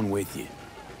 I'm going with you.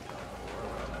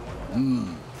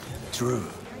 True.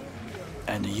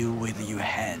 And you with your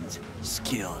hands,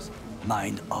 skills,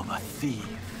 mind of a thief.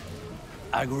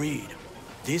 Agreed.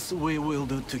 This we will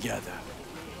do together.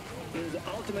 It is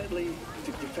ultimately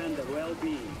to defend the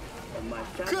well-being of my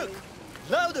family. Cook!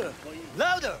 Louder!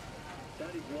 Louder!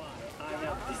 That is why I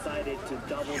have decided to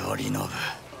double Yorinobu.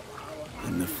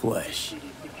 In the flesh.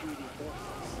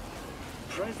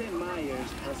 President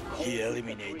Myers has He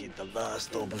eliminated the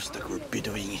last obstacle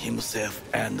between himself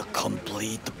and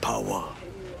complete power.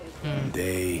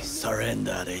 They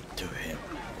surrendered it to him.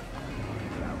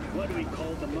 What do we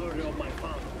call the murder of my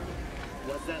father?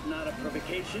 Was that not a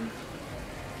provocation?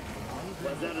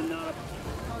 Was that not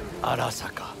a...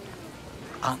 Arasaka,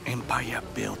 an empire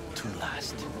built to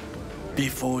last.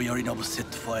 Before Yorinobu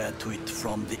set fire to it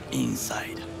from the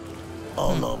inside,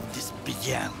 all of this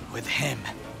began with him.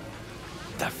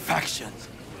 The factions,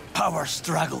 power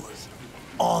struggles,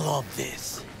 all of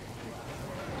this.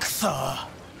 Kusa.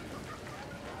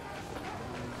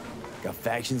 got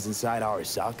factions inside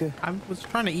Arasaka? I was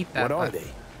trying to eat that. What are they?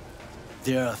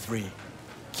 There are three.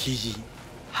 Kiji,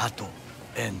 Hato,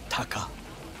 and Taka.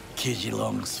 Kiji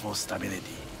longs for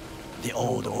stability. The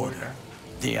old order.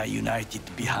 They are united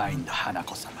behind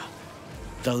Hanako-sama.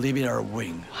 The liberal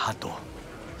wing, Hato,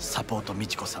 support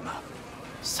Michiko-sama,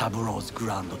 Saburo's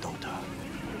granddaughter.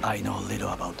 I know little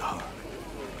about her.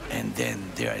 And then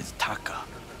there is Taka,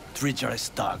 treacherous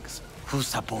thugs who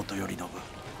support Yorinobu.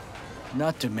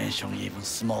 Not to mention even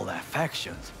smaller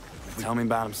factions. Tell me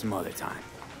about him some other time.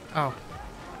 Oh.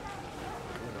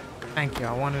 Thank you.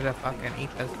 I wanted to fucking eat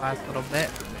this last little bit.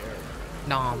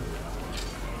 Nom.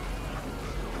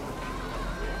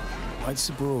 Why'd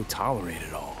Saburo tolerate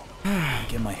it all?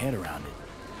 Get my head around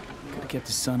it. Could've kept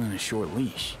his son on a short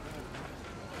leash.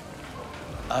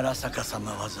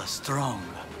 Arasaka-sama was a strong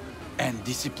and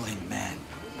disciplined man.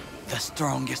 The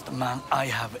strongest man I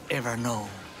have ever known.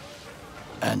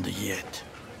 And yet,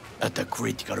 at a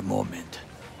critical moment,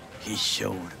 he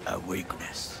showed a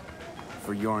weakness.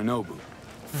 For Yorinobu?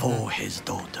 For his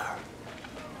daughter.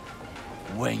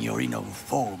 When Yorinobu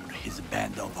formed his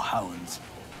band of hounds,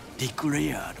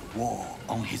 declared war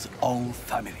on his own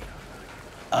family,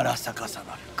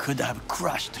 Arasaka-sama could have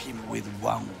crushed him with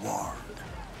one word.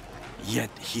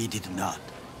 Yet he did not.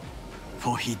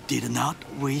 For he did not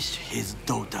wish his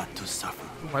daughter to suffer.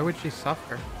 Why would she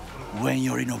suffer? When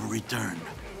Yorinobu returned,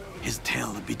 his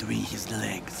tail between his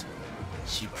legs,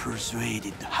 she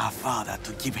persuaded her father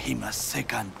to give him a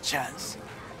second chance.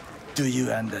 Do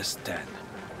you understand?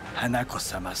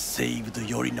 Hanako-sama saved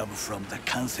Yorinobu from the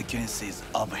consequences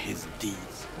of his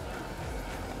deeds.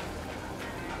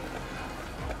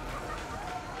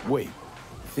 Wait,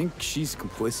 think she's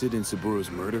complicit in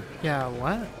Saburo's murder? Yeah,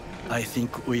 what? I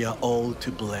think we are all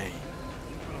to blame.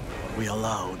 We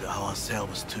allowed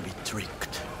ourselves to be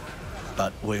tricked.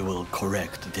 But we will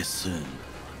correct this soon.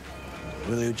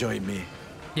 Will you join me?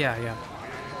 Yeah.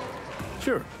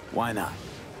 Sure, why not?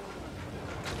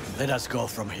 Let us go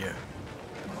from here.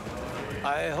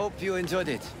 I hope you enjoyed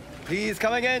it. Please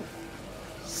come again.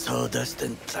 Sawdust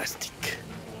and plastic.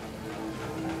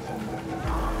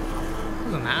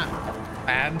 Wasn't that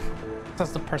bad?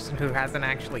 That's the person who hasn't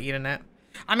actually eaten it.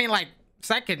 I mean, like,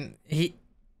 second,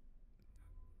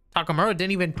 Takamura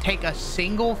didn't even take a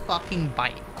single fucking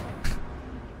bite.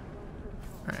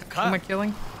 Alright, who am I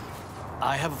killing?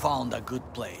 I have found a good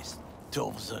place to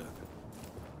observe.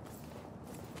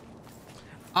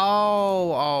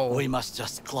 Oh. We must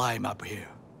just climb up here.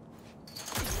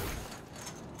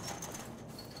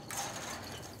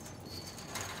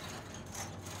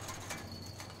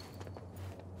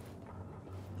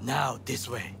 Now, this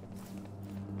way.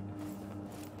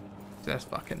 This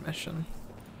fucking mission.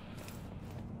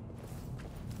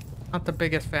 Not the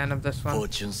biggest fan of this one.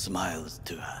 Fortune smiles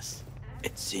to us.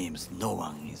 It seems no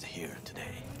one is here today.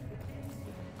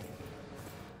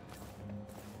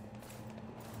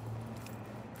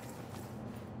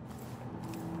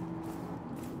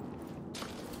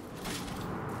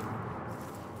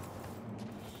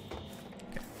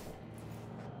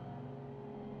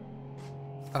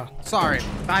 Oh, sorry.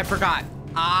 I forgot.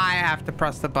 I have to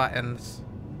press the buttons.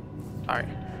 Sorry.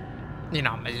 You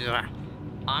know,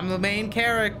 I'm the main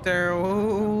character.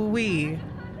 Ooh-wee.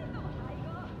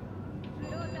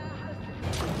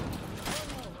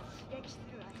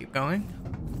 Keep going.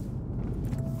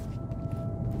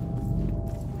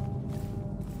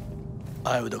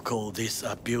 I would call this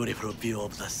a beautiful view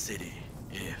of the city,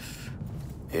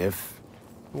 if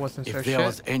wasn't so if there shit.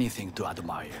 was anything to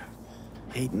admire.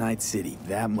 Hate Night City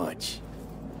that much.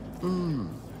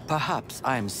 Perhaps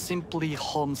I am simply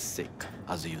homesick,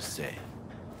 as you say.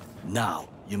 Now,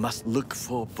 you must look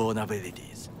for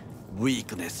vulnerabilities.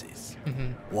 weaknesses,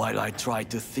 while I try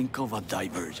to think of a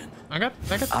diversion. I got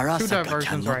two Arasaka diversions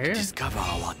cannot right here. discover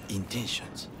our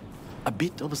intentions. A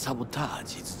bit of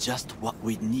sabotage is just what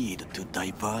we need to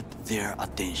divert their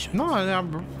attention. No,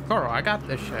 Goro, I got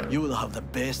this shit. You will have the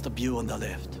best view on the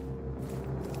left.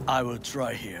 I will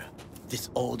try here. This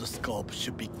old scope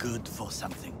should be good for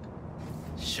something.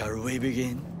 Shall we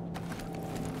begin?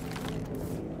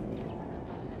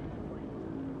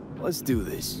 Let's do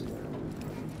this.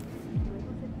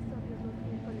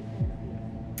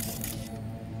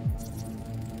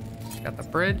 Got the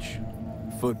bridge.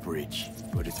 Footbridge,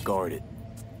 but it's guarded.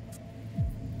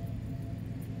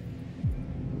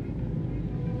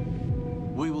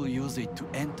 We will use it to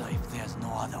enter if there's no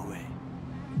other way.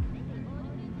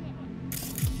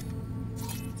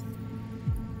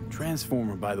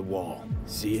 Transformer by the wall.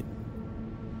 See it?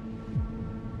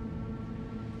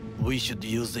 We should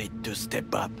use it to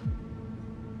step up.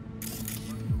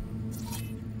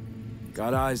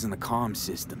 Got eyes on the comm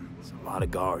system. It's a lot of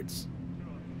guards.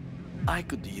 I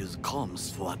could use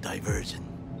comms for a diversion.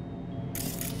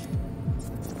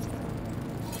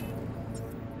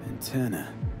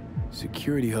 Antenna.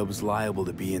 Security hub's liable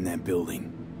to be in that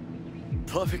building.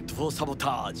 Perfect for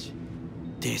sabotage.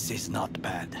 This is not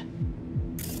bad.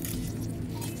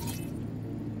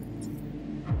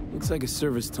 Looks like a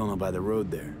service tunnel by the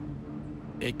road there.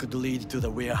 It could lead to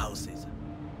the warehouses.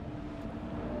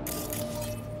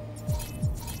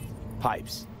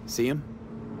 Pipes. See them?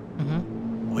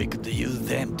 We could use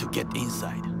them to get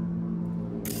inside.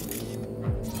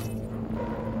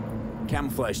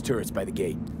 Camouflage turrets by the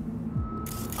gate.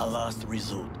 A last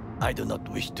resort. I do not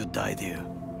wish to die there.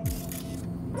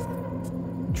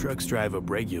 Trucks drive up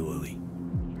regularly.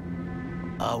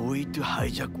 Are we to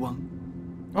hijack one?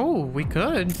 Oh, we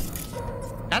could.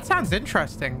 That sounds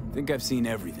interesting. Think I've seen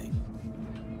everything.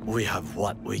 We have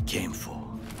what we came for.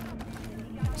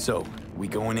 So, we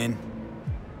going in?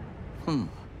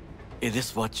 Is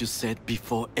this what you said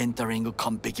before entering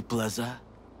Konpeki Plaza?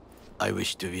 I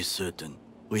wish to be certain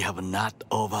we have not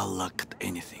overlooked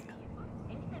anything.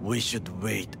 We should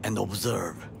wait and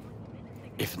observe.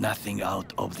 If nothing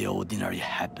out of the ordinary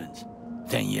happens,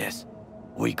 then yes,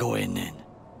 we go in.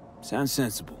 Sounds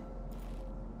sensible.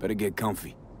 Better get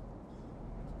comfy.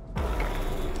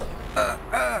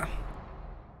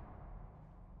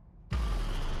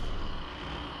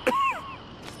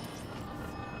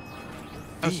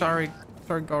 Oh, sorry.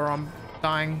 Sorry, Goro, I'm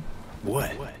dying.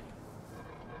 What?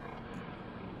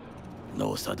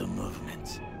 No sudden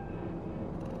movements.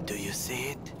 Do you see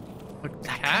it? Look, the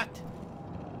cat?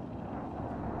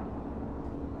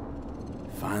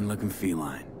 Fine-looking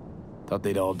feline. Thought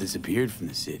they'd all disappeared from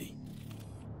the city.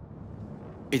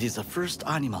 It is the first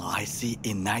animal I see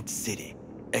in Night City,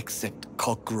 except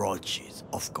cockroaches,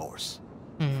 of course.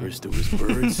 First it was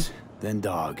birds, then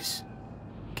dogs.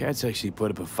 Cats actually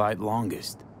put up a fight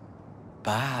longest.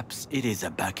 Perhaps it is a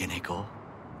Bakeneko.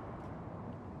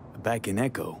 A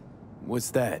Bakeneko?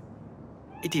 What's that?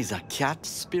 It is a cat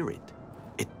spirit.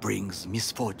 It brings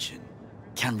misfortune,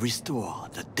 can restore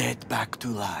the dead back to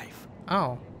life.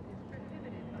 Oh.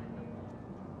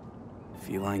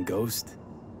 Feline ghost?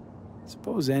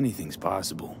 Suppose anything's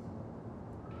possible.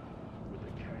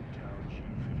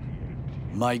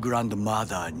 My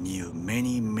grandmother knew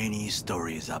many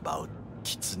stories about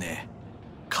Kitsune,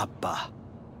 Kappa,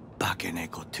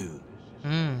 Bakeneko too.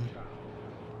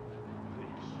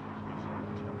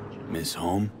 Miss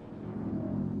Home?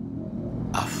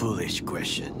 A foolish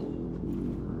question.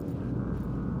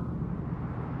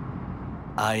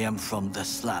 I am from the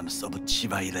slums of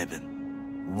Chiba 11.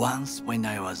 Once when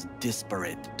I was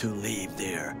desperate to live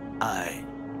there, I...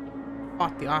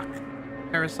 Fought the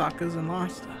Arasakas and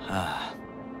lost.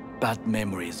 Bad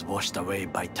memories washed away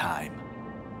by time.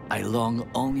 I long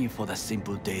only for the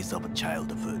simple days of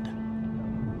childhood.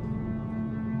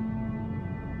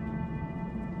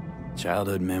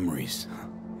 Childhood memories.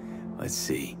 Let's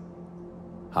see.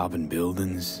 Hopping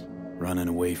buildings, running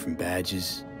away from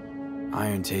badges,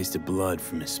 iron tasted blood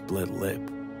from his split lip.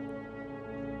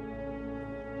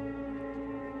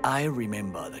 I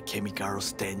remember the chemical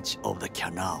stench of the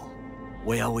canal,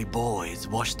 where we boys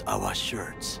washed our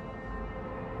shirts.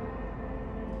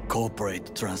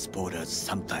 Corporate transporters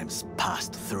sometimes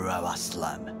passed through our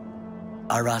slum.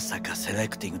 Arasaka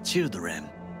selecting children,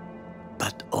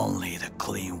 but only the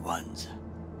clean ones.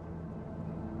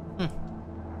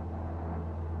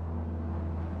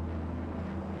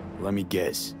 Let me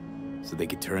guess. So they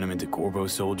could turn them into Corvo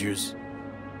soldiers?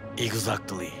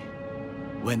 Exactly.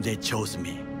 When they chose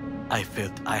me, I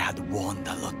felt I had won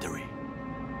the lottery.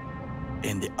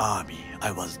 In the army,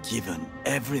 I was given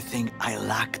everything I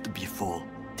lacked before: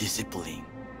 discipline,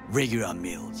 regular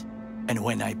meals, and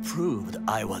when I proved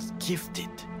I was gifted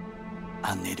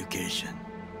an education.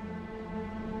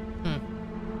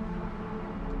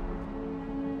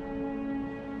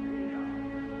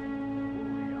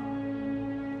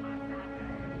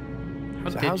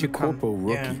 So how's a corpo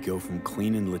rookie go from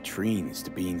cleaning latrines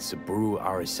to being Saburo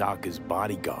Arasaka's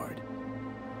bodyguard?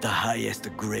 The highest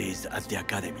grades at the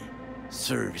academy,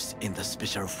 serves in the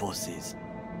special forces,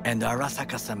 and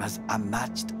Arasaka-sama's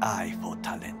unmatched eye for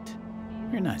talent.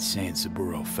 You're not saying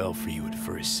Saburo fell for you at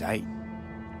first sight.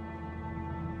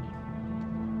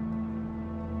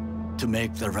 To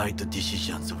make the right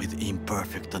decisions with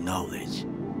imperfect knowledge,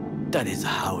 that is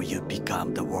how you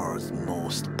become the world's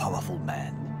most powerful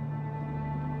man.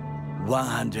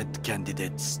 100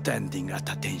 candidates standing at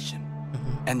attention.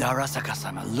 And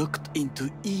Arasaka-sama looked into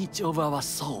each of our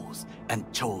souls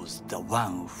and chose the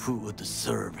one who would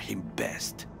serve him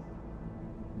best.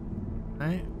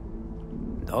 Right.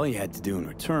 And all you had to do in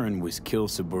return was kill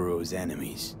Saburo's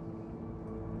enemies.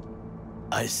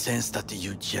 I sense that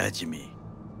you judge me,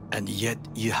 and yet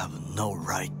you have no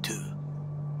right to.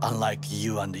 Unlike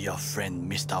you and your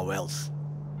friend Mr. Wells,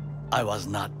 I was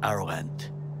not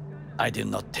arrogant. I did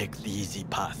not take the easy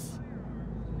path.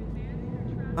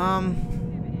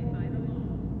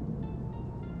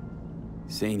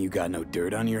 Saying you got no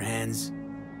dirt on your hands?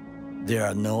 There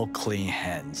are no clean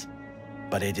hands,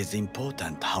 but it is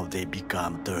important how they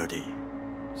become dirty.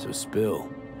 So spill,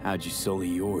 how'd you sully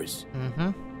yours?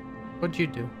 What'd you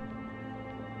do?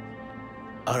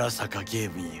 Arasaka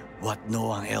gave me what no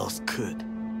one else could.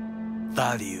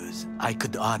 Values I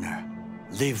could honor,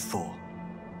 live for.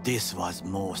 This was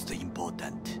most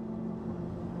important.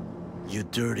 You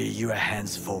dirty your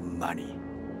hands for money.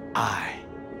 I,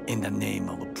 in the name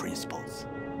of principles.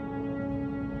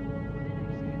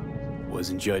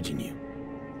 Wasn't judging you.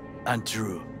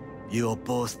 Untrue. You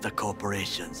oppose the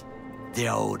corporations,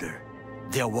 their order,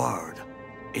 their word,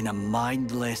 in a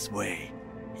mindless way,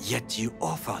 yet you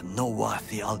offer no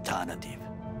worthy alternative.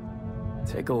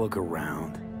 Take a look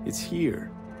around. It's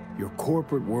here. Your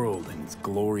corporate world in its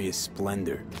glorious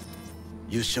splendor.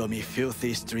 You show me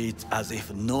filthy streets as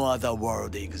if no other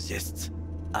world exists,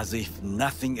 as if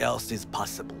nothing else is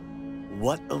possible.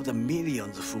 What of the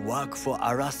millions who work for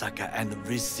Arasaka and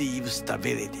receive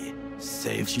stability,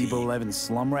 safety? Chiba 11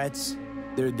 slum rats?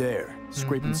 They're there,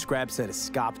 scraping scraps out of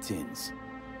scop tins.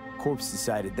 Corpse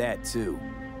decided that too.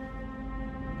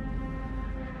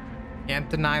 Can't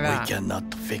deny that. We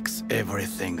cannot fix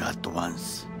everything at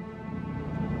once.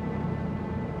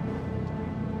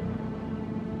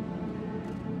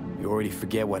 You already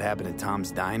forget what happened at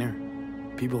Tom's Diner?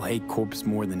 People hate Corpse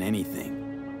more than anything.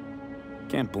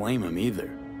 Can't blame him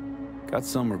either. Got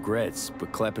some regrets,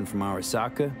 but clapping from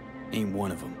Arasaka ain't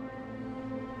one of them.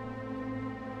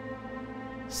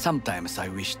 Sometimes I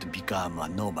wish to become a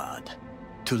nomad,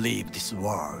 to leave this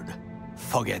world,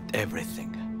 forget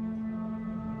everything.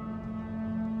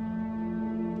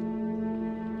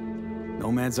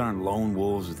 Nomads aren't lone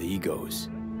wolves with egos.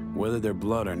 Whether they're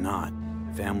blood or not,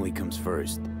 family comes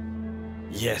first.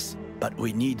 Yes, but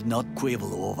we need not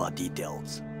quibble over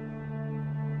details.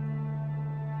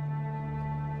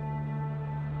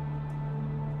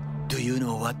 Do you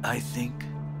know what I think?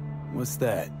 What's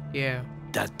that? Yeah.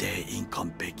 That day in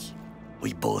Konpeki,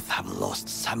 we both have lost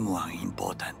someone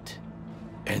important.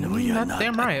 And we are not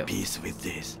at peace with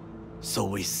this. So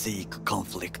we seek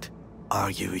conflict,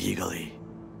 argue eagerly.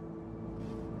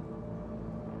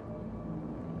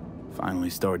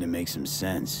 Finally starting to make some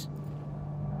sense.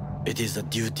 It is the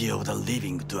duty of the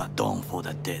living to atone for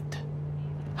the dead.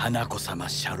 Hanako-sama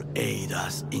shall aid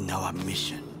us in our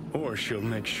mission. Or she'll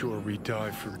make sure we die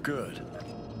for good.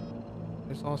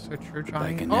 There's also true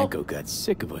trying. Bakaneko got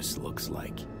sick of us, looks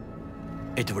like.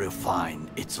 It will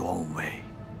find its own way.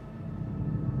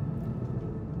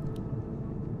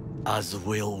 As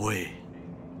will we.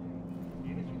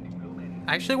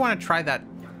 I actually want to try that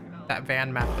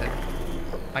van method.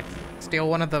 Like, steal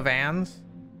one of the vans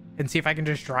and see if I can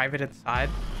just drive it inside.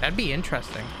 That'd be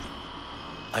interesting.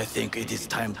 I think it is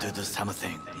time to do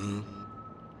something.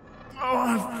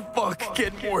 Oh, fuck,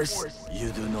 getting worse.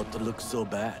 You do not look so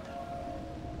bad.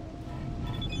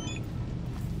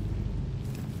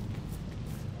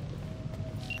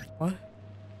 What?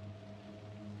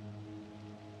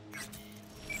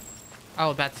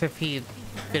 Oh, that's if he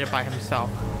did it by himself.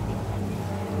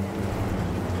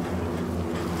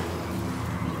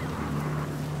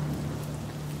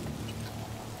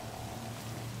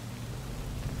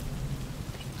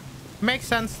 Makes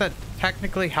sense that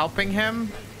technically helping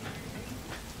him,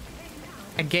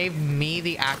 it gave me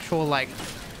the actual like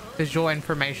visual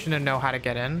information to know how to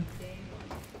get in.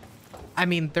 I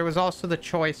mean, there was also the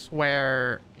choice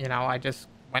where, you know, I just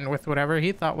went with whatever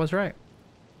he thought was right.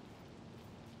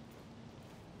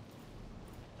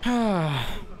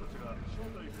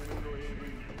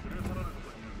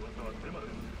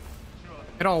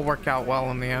 It all worked out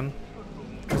well in the end.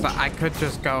 Because I could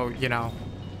just go, you know,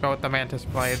 go with the Mantis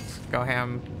Blades, go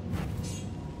ham.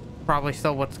 Probably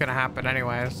still what's going to happen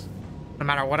anyways. No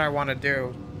matter what I want to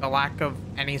do, the lack of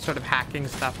any sort of hacking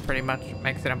stuff pretty much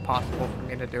makes it impossible for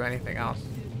me to do anything else.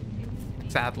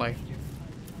 Sadly.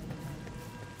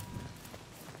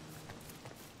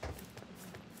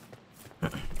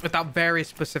 Without very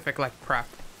specific, like, prep.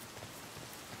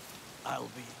 I'll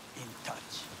be in touch.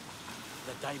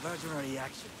 The diversionary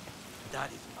reaction,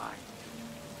 that is mine.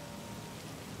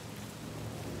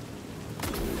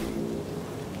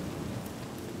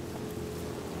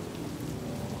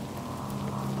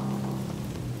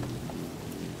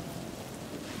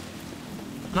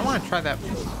 I want to try that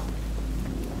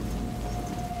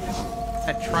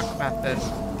truck method.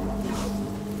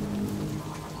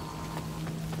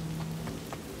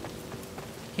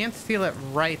 Can't steal it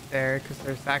right there because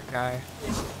there's that guy.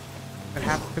 It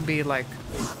has to be like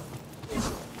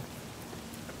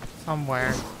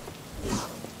somewhere.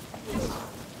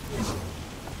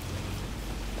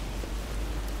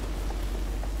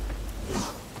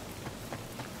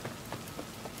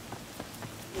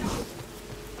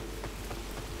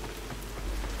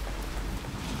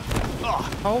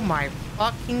 Oh my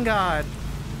fucking god.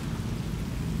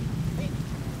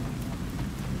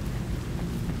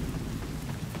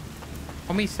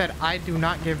 Homie said, I do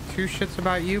not give two shits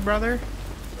about you, brother.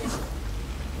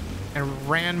 And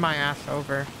ran my ass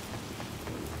over.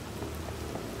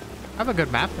 I have a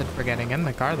good method for getting in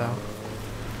the car, though.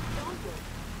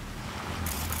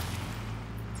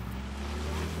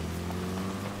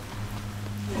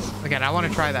 Again, I want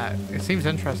to try that. It seems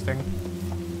interesting.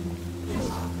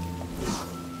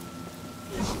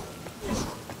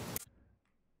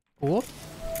 Cool.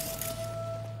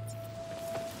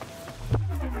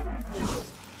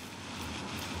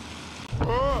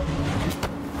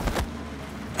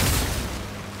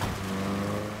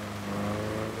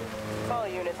 All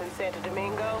units in Santo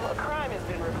Domingo, a crime has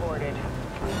been reported.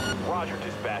 Roger,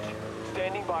 dispatch.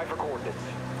 Standing by for coordinates.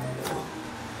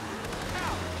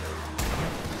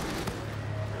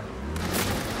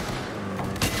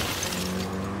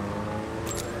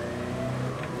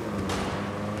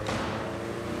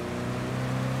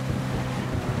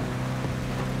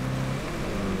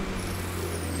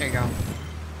 There you go.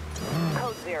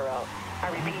 Code 0. I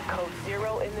repeat, code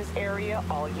 0 in this area.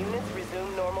 All units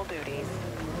resume normal duties.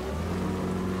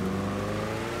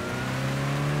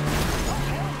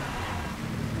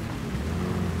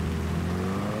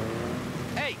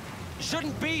 Hey,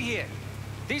 shouldn't be here.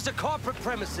 These are corporate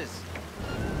premises.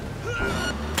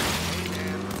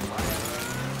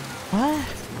 What?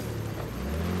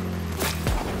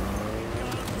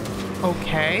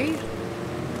 Okay.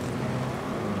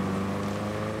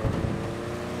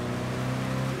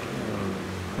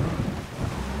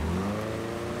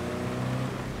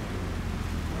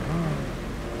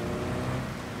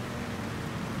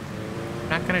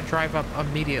 Not gonna drive up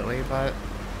immediately, but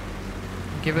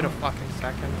give it a fucking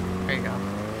second. There you go.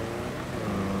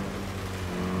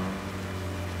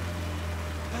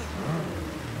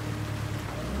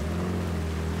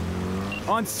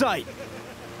 On site.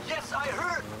 Yes, I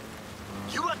heard.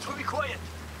 You are to be quiet.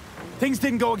 Things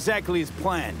didn't go exactly as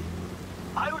planned.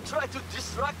 I will try to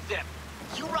distract them.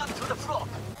 You run to the front.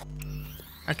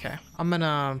 Okay, I'm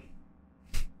gonna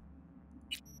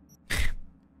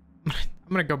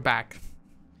go back.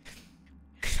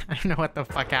 I don't know what the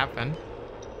fuck happened.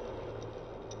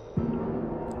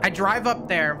 I drive up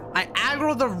there. I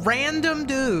aggro the random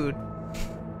dude.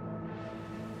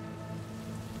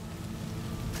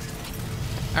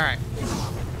 All right.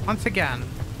 Once again.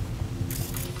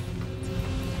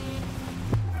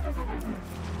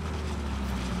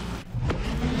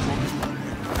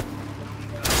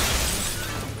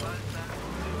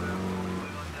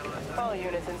 All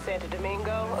units in Santo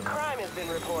Domingo, a crime has been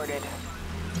reported.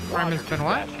 Crime has been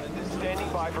what? Standing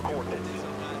by for coordinates.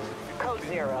 Code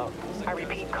 0. I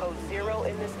repeat, code 0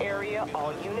 in this area.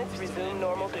 All units resume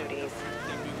normal duties.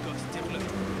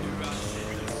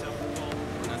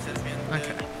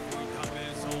 Okay.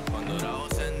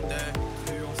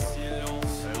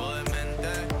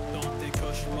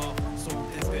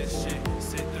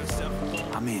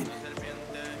 I'm in.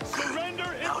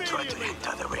 Now try to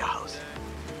enter the warehouse.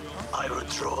 I will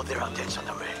draw their attention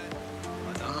away.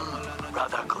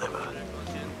 Rather clever.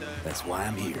 That's why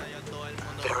I'm here.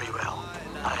 Very well.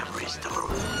 I have reached the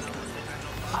room.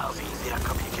 I'll be in their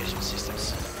communication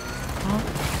systems.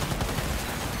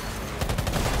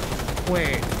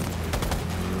 Wait.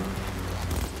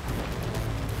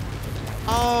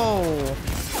 Oh.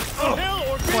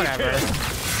 Whatever.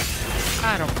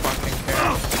 I don't fucking care.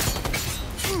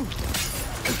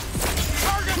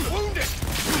 Target wounded!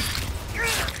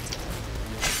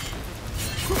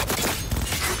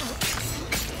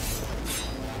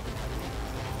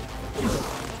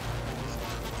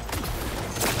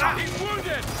 He's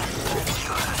wounded!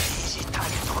 You are an easy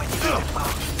target when you get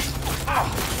found.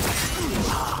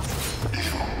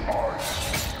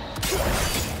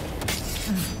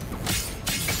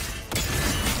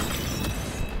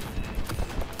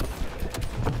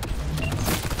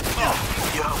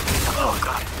 You have been a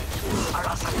program.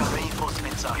 Arasaka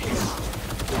reinforcements are here.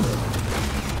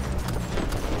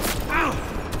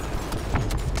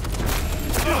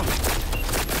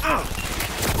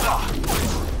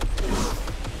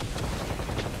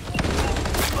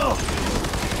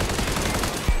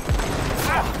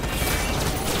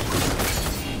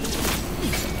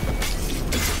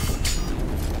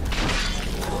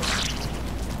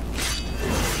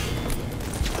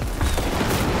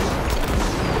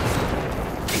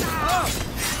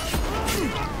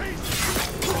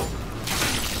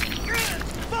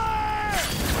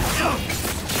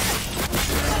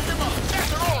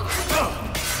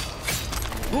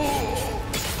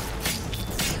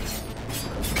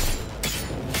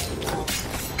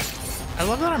 I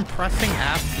love that I'm pressing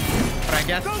F, but I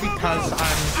guess because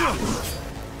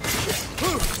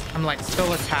I'm like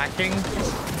still attacking,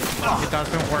 it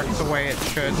doesn't work the way it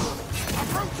should.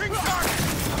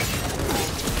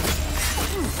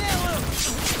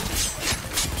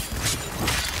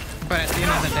 But at the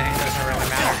end of the day, it doesn't really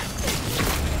matter.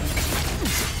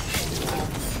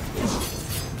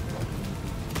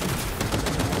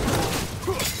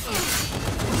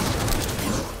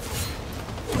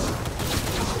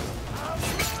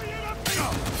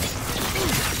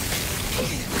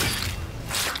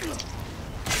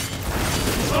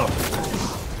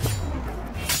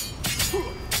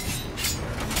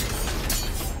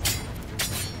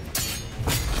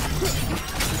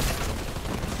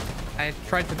 I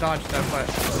tried to dodge that, but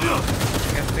I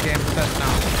guess the game says no.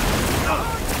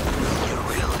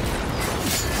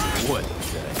 What?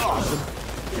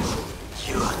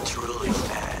 You are truly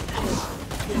bad.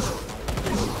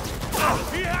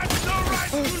 He had no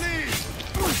right to leave!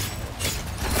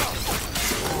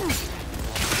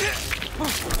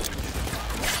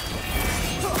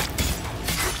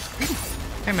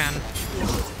 Hey man,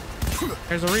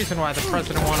 there's a reason why the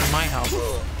president wanted my help.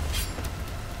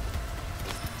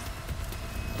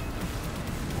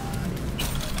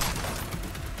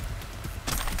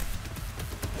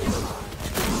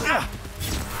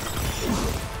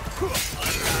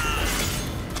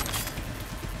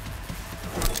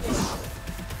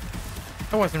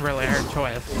 It wasn't really her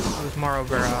choice. It was more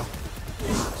over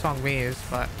song we used,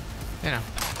 but you know,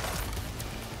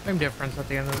 same difference at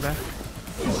the end of the day.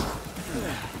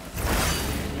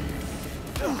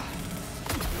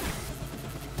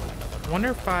 I wonder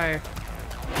if I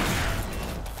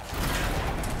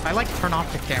like turn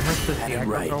off the cameras to see I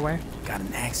go away. Got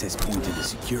an access point to the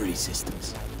security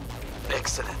systems.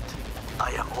 Excellent.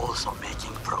 I am also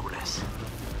making progress.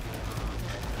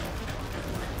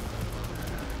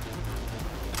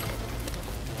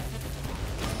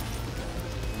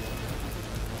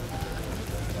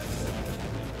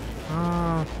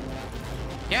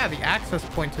 Yeah, the access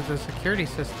point to the security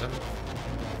system.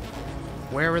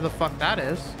 Wherever the fuck that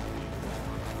is.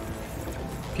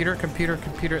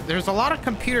 Computer. There's a lot of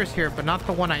computers here, but not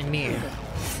the one I need.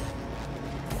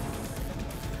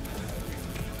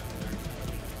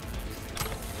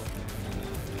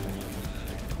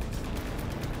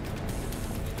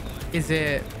 Is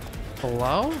it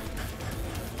below?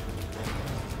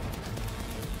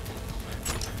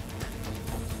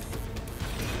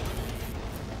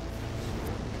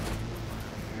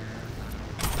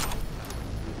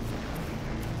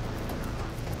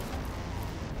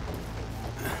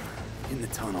 In the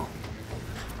tunnel.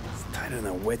 It's tighter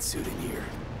than a wetsuit in here.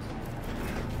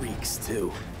 Reeks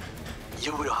too.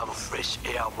 You will have fresh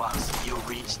air once you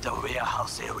reach the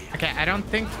warehouse area. Okay,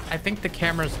 I think the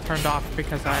camera's turned off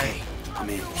because I'm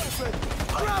in.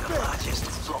 Find the largest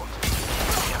float.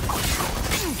 Air control.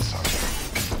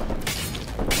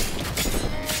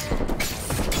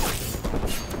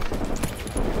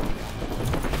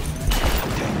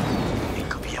 It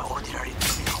could be an ordinary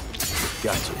terminal.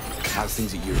 Gotcha. How's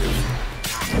things at your end?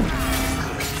 Good.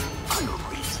 I will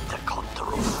reach the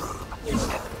control room and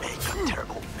make a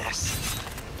terrible mess.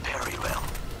 Very well.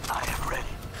 I am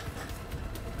ready.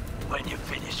 When you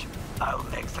finish, I'll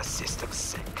make the system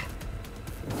sync.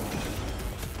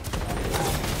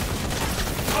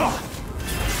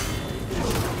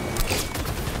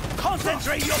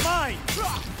 you're mine!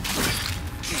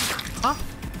 Huh?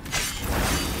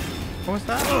 What was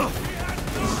that?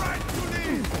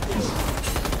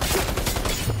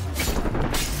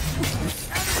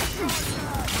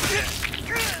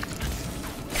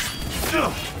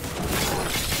 Go,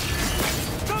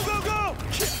 go, go!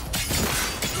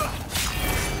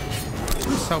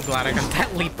 I'm so glad I got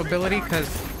that leap ability because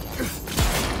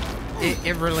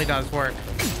it really does work.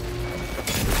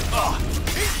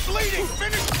 He's bleeding!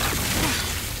 Finish!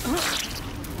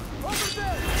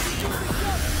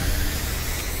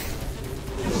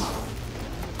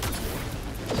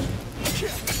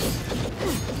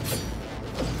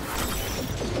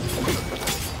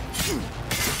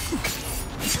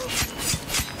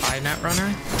 Hi,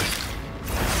 Netrunner.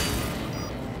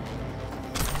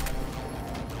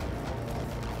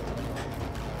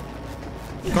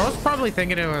 Girl's probably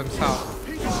thinking to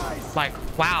himself, like,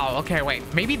 wow, okay,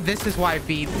 wait, maybe this is why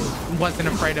V wasn't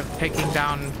afraid of taking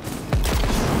down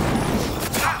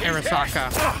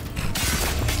Arasaka.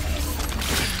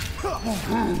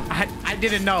 I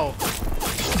didn't know.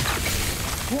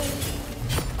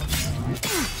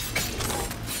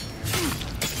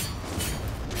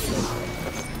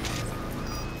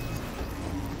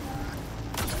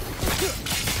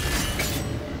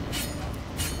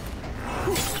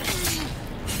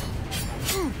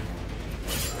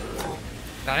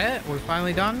 That it? We're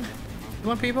finally done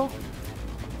killing people?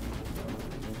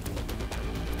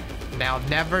 They'll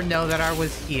never know that I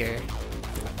was here.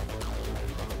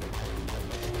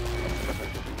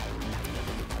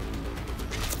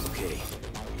 Okay,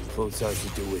 floats ours to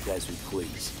do with as we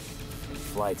please.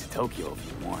 Fly to Tokyo if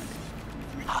you want.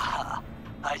 Haha,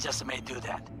 I just may do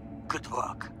that. Good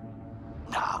work.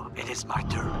 Now it is my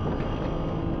turn.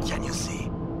 Can you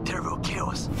see? Terrible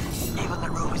chaos. Even the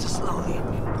roof is slowly.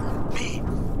 B,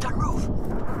 the roof.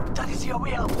 That is your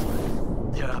will.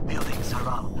 There are buildings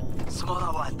around.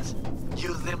 Smaller ones.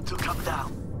 Use them to come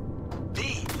down.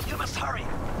 B, you must hurry.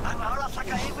 And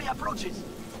Arasaka heavily approaches.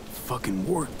 Fucking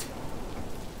worked.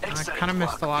 I kind of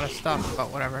missed a lot of stuff,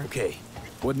 but whatever. Okay,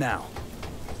 what now?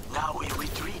 Now we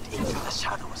retreat into the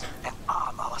shadows and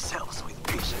arm ourselves with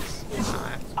patience.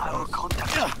 I will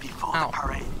contact you before the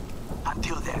parade.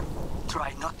 Until then,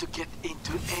 try not to get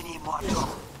into any more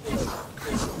trouble.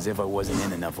 As if I wasn't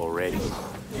in enough already.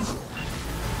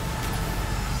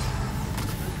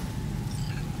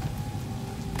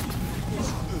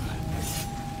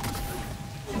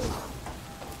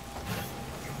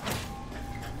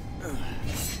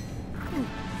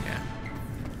 Yeah.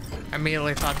 I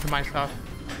immediately thought to myself,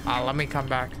 let me come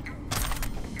back.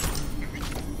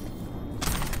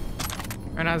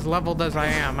 And as leveled as I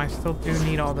am, I still do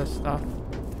need all this stuff.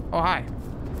 Oh, hi.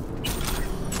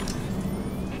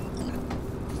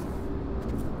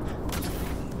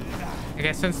 I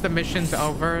guess since the mission's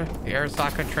over, the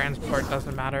Arasaka transport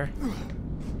doesn't matter.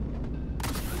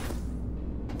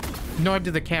 No, I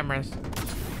do the cameras.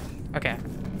 Okay.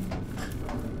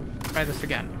 Try this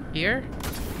again. Here,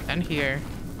 and here,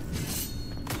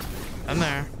 and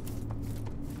there.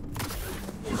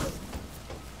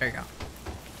 There you go.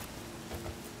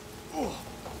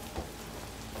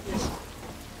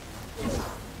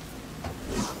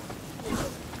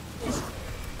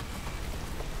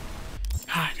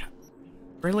 God.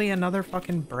 Really, another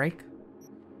fucking break?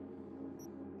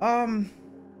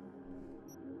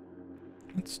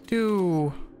 Let's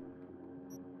do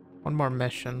one more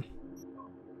mission.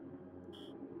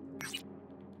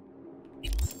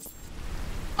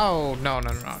 Oh, no.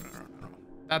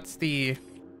 That's the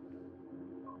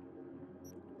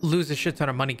lose a shit ton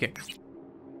of money gig.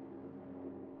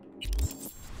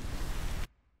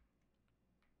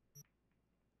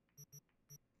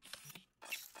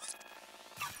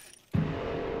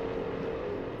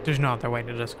 There's no other way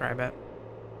to describe it.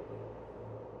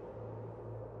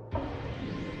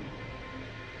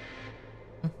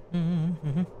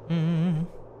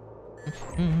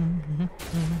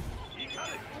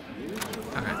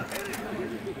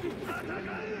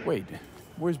 Wait,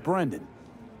 where's Brendan?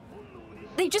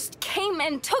 They just came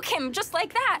and took him just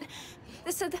like that.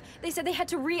 They said they had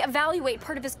to reevaluate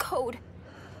part of his code.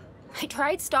 I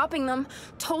tried stopping them,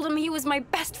 told him he was my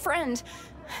best friend.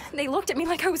 They looked at me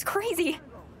like I was crazy.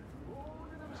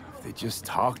 If they just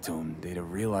talked to him, they'd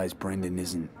have realized Brendan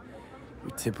isn't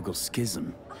your typical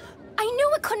schism. I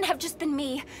knew it couldn't have just been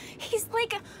me. He's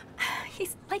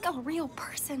like a real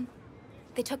person.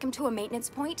 They took him to a maintenance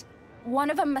point. One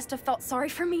of them must have felt sorry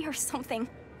for me or something.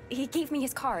 He gave me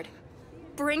his card.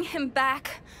 Bring him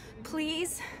back,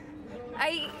 please.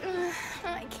 I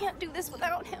can't do this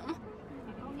without him.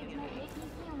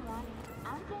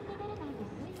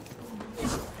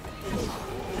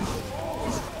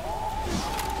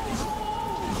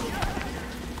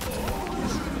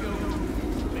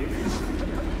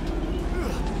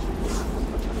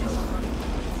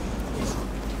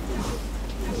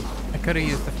 could have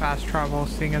used the fast travel,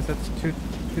 seeing as it's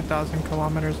 2,000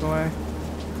 kilometers away.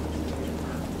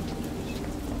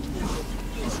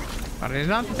 But I did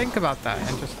not think about that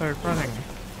and just started running.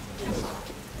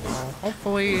 So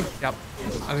hopefully, yep.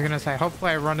 I was gonna say,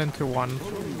 hopefully I run into one.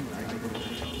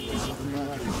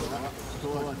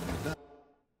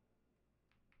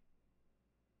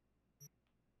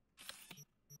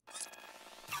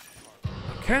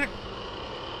 Okay.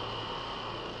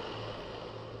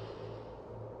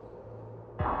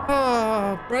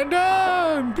 Oh,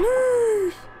 Brendan,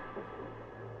 please.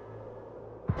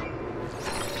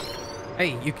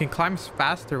 Hey, you can climb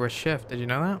faster with shift. Did you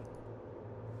know that?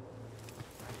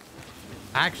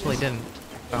 I actually didn't.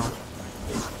 So,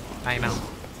 I know.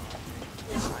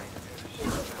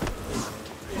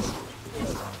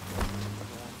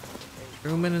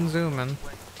 Zooming and zooming.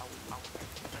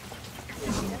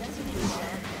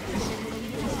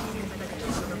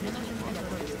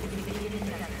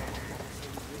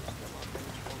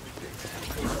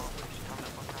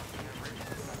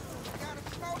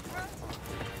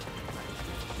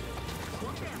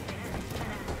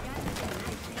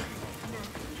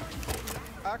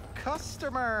 A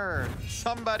customer!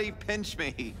 Somebody pinch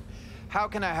me. How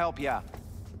can I help ya?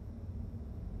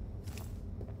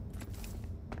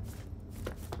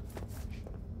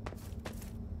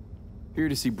 Here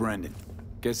to see Brendan.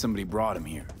 Guess somebody brought him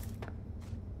here.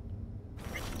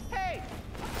 Hey!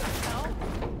 What the hell?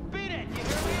 Beat it! You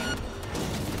hear me?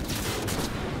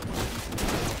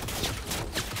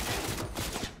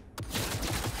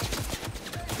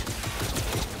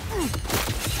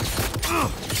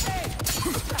 Hey!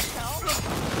 What the hell?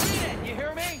 Beat it! You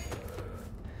hear me?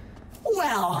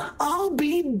 Well, I'll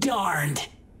be darned.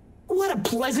 What a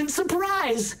pleasant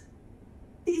surprise.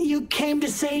 You came to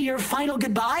say your final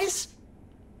goodbyes?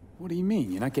 What do you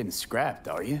mean? You're not getting scrapped,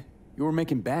 are you? You were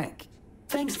making bank.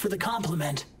 Thanks for the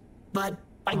compliment, but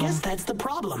I guess that's the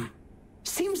problem.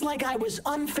 Seems like I was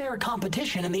unfair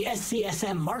competition in the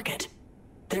SCSM market.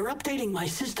 They're updating my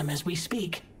system as we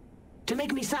speak to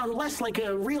make me sound less like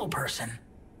a real person.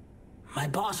 My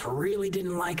boss really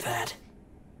didn't like that.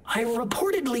 I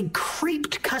reportedly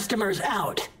creeped customers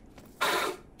out.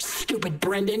 Stupid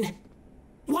Brendan.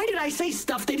 Why did I say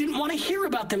stuff they didn't want to hear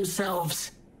about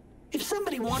themselves? If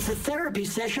somebody wants a therapy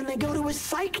session, they go to a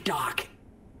psych doc,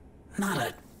 not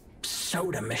a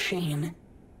soda machine.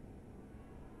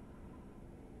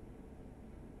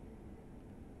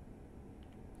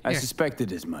 I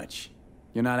suspected as much.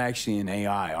 You're not actually an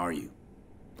AI, are you?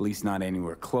 At least not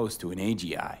anywhere close to an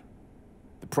AGI.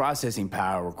 The processing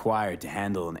power required to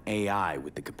handle an AI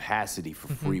with the capacity for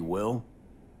free will,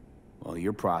 well,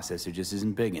 your processor just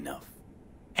isn't big enough.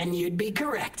 And you'd be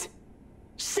correct.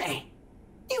 Say,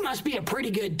 you must be a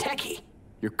pretty good techie.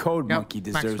 Your code monkey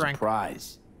deserves a rank.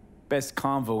 prize. Best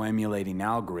convo emulating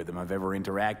algorithm I've ever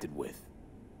interacted with.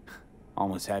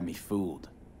 Almost had me fooled.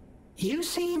 You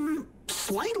seem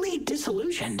slightly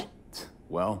disillusioned.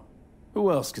 Well,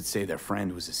 who else could say their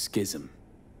friend was a schism?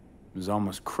 It was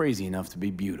almost crazy enough to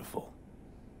be beautiful.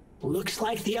 Looks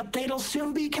like the update'll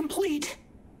soon be complete.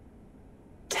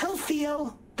 Tell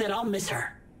Theo that I'll miss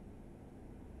her.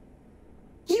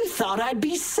 You thought I'd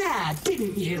be sad,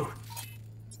 didn't you?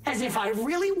 As if I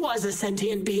really was a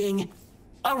sentient being.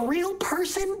 A real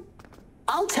person?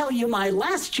 I'll tell you my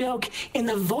last joke in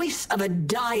the voice of a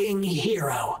dying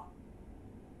hero.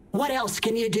 What else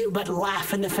can you do but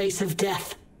laugh in the face of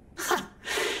death? Ha!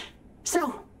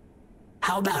 So,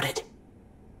 how about it?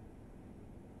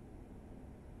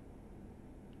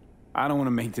 I don't want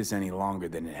to make this any longer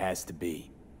than it has to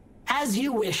be. As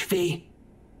you wish, V.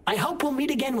 I hope we'll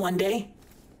meet again one day.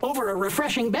 Over a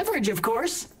refreshing beverage, of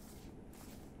course.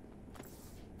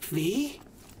 V?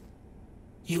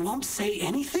 You won't say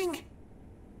anything?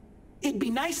 It'd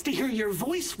be nice to hear your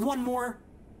voice one more.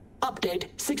 Update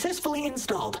successfully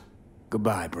installed.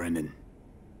 Goodbye, Brendan.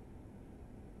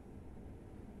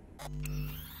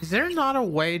 Is there not a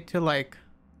way to, like,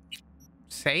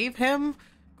 save him?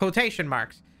 Quotation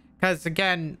marks. Because,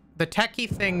 again, the techie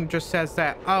thing just says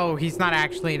that, oh, he's not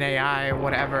actually an AI,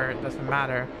 whatever, it doesn't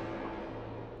matter.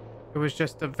 It was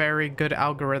just a very good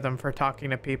algorithm for talking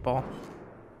to people.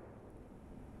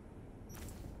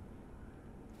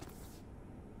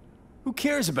 Who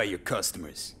cares about your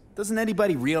customers? Doesn't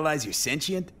anybody realize you're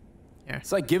sentient? Yeah.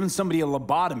 It's like giving somebody a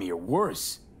lobotomy or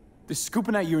worse. They're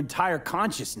scooping out your entire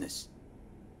consciousness.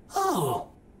 Oh.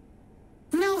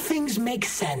 Now things make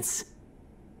sense.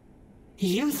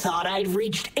 You thought I'd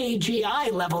reached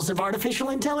AGI levels of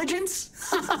artificial intelligence?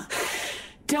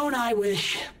 Don't I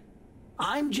wish?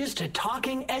 I'm just a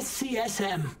talking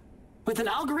SCSM with an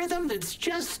algorithm that's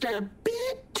just a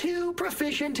bit too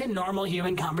proficient in normal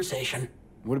human conversation.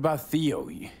 What about Theo?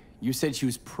 You said she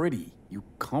was pretty. You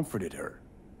comforted her.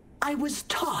 I was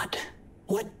taught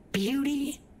what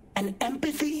beauty and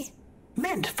empathy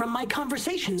meant from my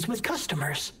conversations with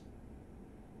customers.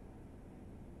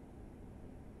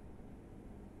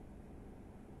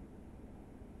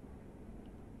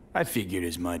 I figured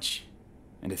as much.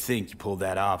 And to think you pulled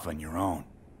that off on your own.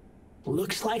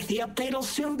 Looks like the update will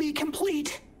soon be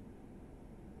complete.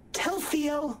 Tell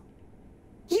Theo,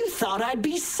 you thought I'd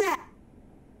be sad.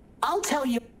 I'll tell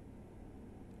you.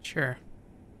 Sure.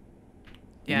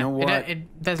 Yeah, you know what?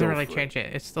 It doesn't really change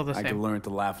it. It's still the same. I could learn to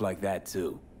laugh like that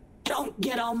too. Don't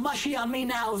get all mushy on me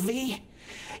now, V.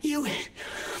 You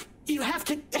have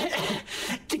to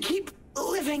keep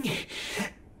living.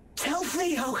 Tell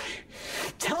Theo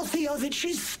that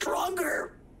she's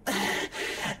stronger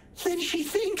than she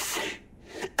thinks.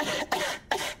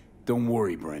 Don't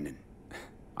worry, Brendan.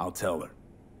 I'll tell her.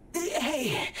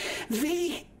 Hey,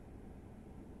 V,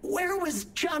 where was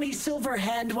Johnny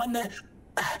Silverhand when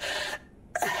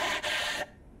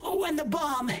the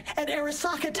bomb at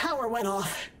Arasaka Tower went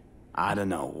off? I don't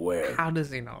know where. How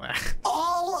does he know that?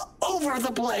 All over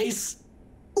the place.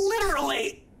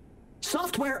 Literally.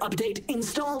 Software update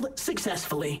installed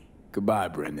successfully. Goodbye,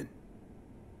 Brendan.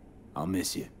 I'll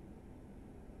miss you.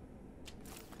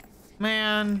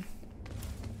 Man.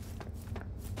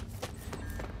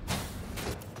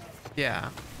 Yeah.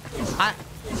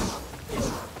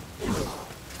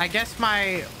 I guess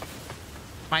my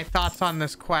thoughts on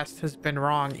this quest has been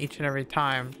wrong each and every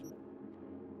time.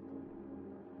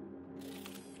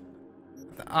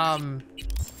 That's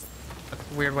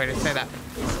a weird way to say that.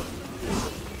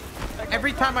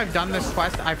 Every time I've done this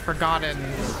quest, I've forgotten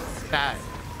that.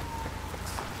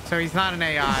 So he's not an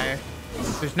AI.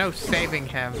 There's no saving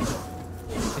him.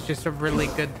 It's just a really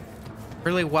good,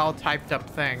 really well typed up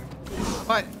thing.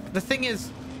 But the thing is,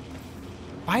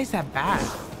 why is that bad?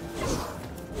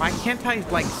 Why can't I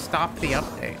like stop the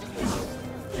update?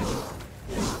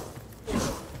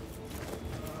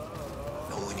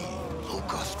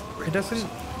 It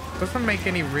doesn't make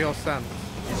any real sense.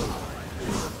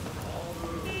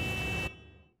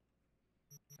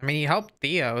 I mean, he helped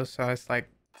Theo, so it's like,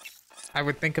 I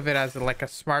would think of it as like a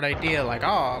smart idea, like,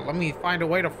 oh, let me find a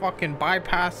way to fucking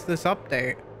bypass this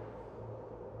update.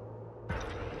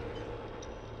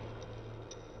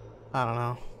 I don't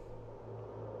know.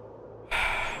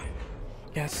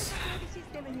 Yes.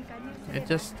 It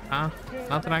just,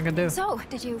 nothing I can do. So,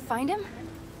 did you find him?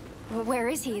 Where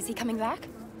is he? Is he coming back?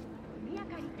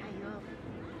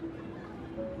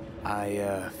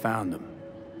 I found him.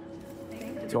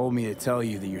 Told me to tell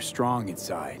you that you're strong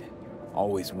inside.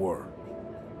 Always were.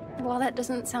 Well, that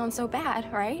doesn't sound so bad,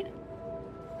 right?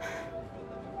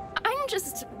 I'm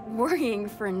just worrying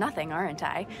for nothing, aren't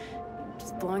I?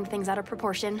 Just blowing things out of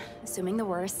proportion, assuming the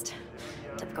worst.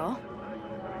 Typical.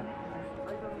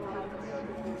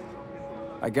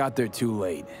 I got there too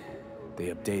late. They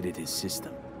updated his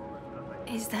system.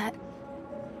 Is that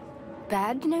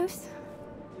bad news?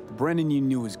 The Brendan you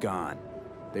knew is gone.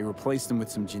 They replaced him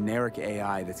with some generic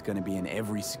AI that's gonna be in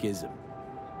every schism.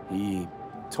 He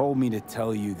told me to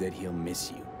tell you that he'll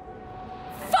miss you.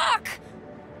 Fuck!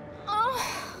 Oh.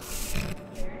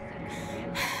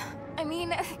 I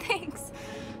mean, thanks.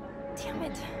 Damn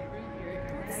it.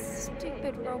 That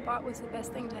stupid robot was the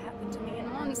best thing to happen to me in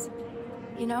months.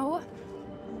 You know,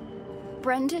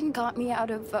 Brendan got me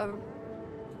out of a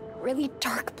really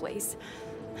dark place.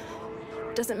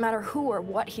 Doesn't matter who or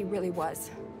what he really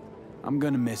was. I'm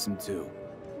gonna miss him too.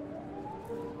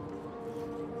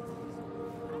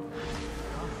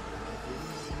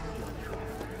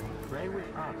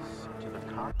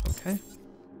 Okay.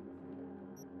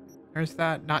 There's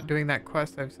that. Not doing that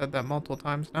quest. I've said that multiple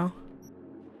times now.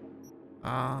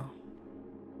 I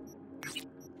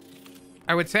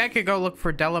would say I could go look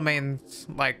for Delamain's,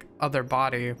 like, other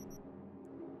body.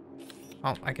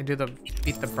 Oh, I can do the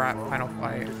beat the brat final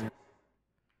fight.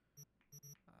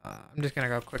 I'm just gonna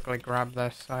go quickly grab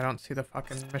this so I don't see the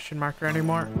fucking mission marker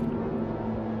anymore.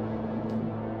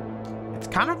 It's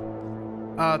kind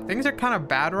of... things are kind of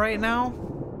bad right now.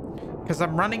 Because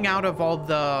I'm running out of all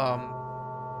the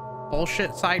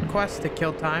bullshit side quests to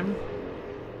kill time.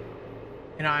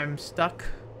 And I'm stuck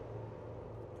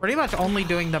pretty much only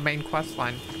doing the main quest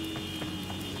line.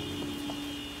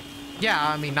 Yeah,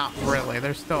 I mean, not really.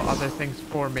 There's still other things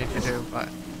for me to do, but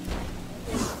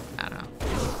I don't know.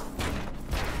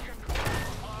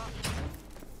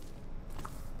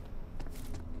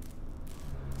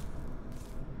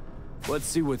 Let's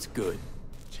see what's good.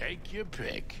 Take your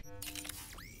pick.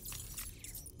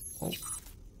 Oh,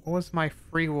 what was my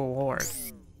free reward?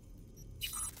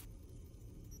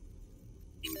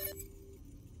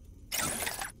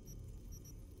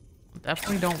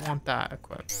 Definitely don't want that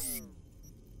equipped.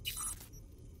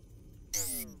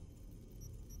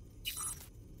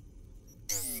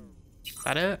 Is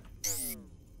that it?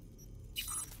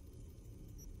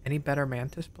 Any better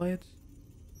mantis blades?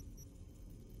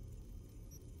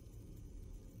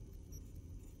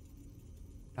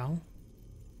 No.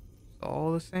 It's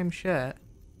all the same shit.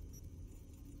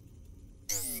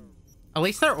 At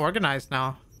least they're organized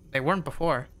now. They weren't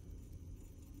before.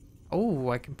 Oh,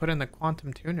 I can put in the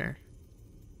quantum tuner.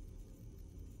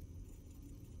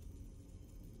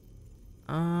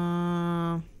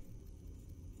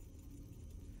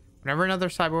 Whenever another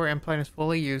cyberware implant is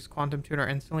fully used, quantum tuner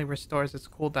instantly restores its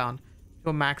cooldown to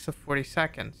a max of 40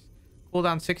 seconds.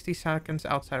 Cooldown 60 seconds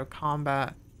outside of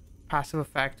combat. Passive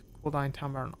effect, cooldown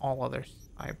timer on all other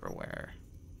cyberware.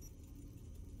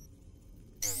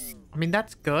 I mean,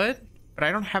 that's good, but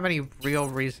I don't have any real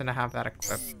reason to have that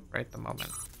equipped right at the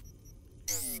moment.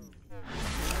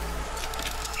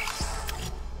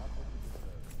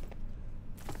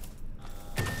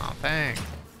 Oh, dang.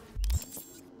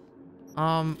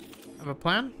 Have a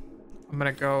plan? I'm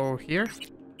gonna go here.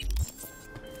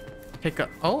 Take a...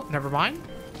 Oh, never mind.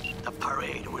 The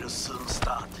parade will soon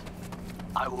start.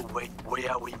 I will wait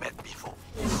where we met before.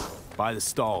 By the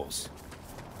stalls.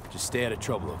 Just stay out of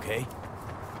trouble, okay?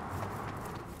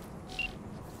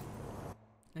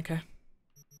 Okay.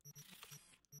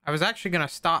 I was actually gonna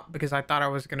stop because I thought I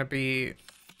was gonna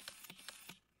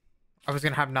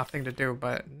have nothing to do,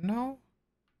 but no.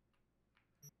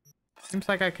 Seems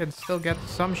like I could still get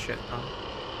some shit done.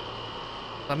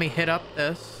 Let me hit up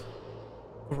this.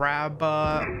 Grab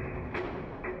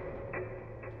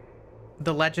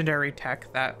the legendary tech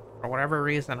that, for whatever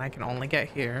reason, I can only get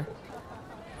here.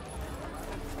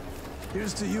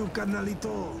 Here's to you,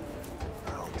 carnalito.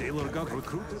 Taylor got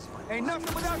recruited. Ain't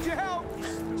nothing without your help.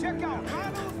 Check out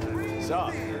Ronald's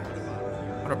Sup?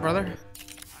 What up, brother?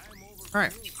 All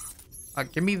right.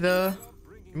 Give me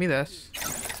this.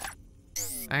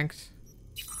 Thanks.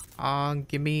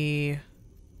 Give me...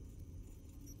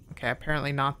 Okay,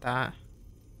 apparently not that.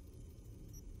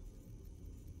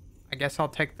 I guess I'll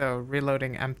take the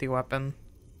reloading empty weapon.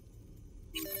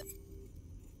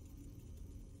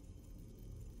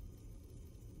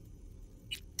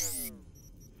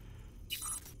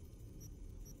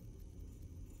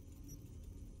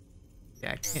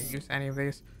 Yeah, I can't use any of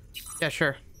these. Yeah,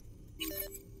 sure.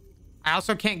 I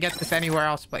also can't get this anywhere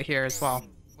else but here as well,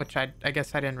 which I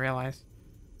guess I didn't realize.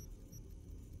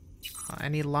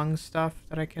 Any lung stuff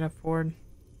that I can afford?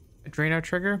 Adreno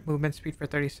trigger, movement speed for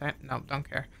 30 seconds. No, don't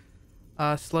care.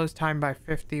 Slows time by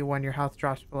 50 when your health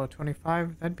drops below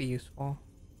 25. That'd be useful.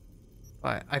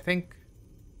 But I think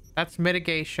that's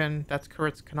mitigation. That's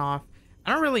Kurzkanov.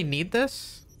 I don't really need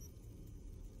this.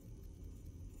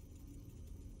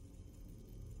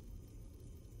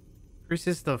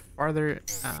 Increases the farther...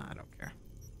 I don't care.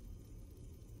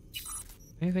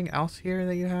 Anything else here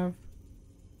that you have?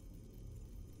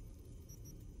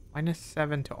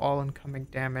 -7 to all incoming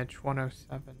damage.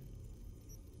 107.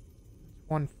 It's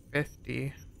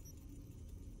 150.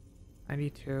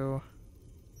 92.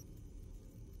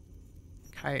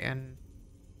 Chitin.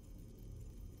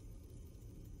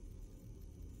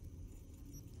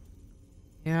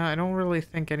 Yeah, I don't really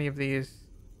think any of these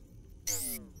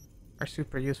are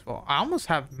super useful. I almost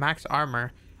have max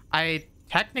armor. I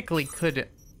technically could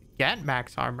get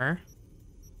max armor.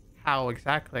 How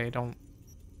exactly? I don't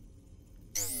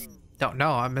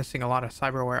know. I'm missing a lot of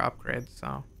cyberware upgrades,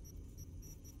 so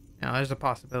yeah, there's a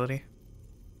possibility.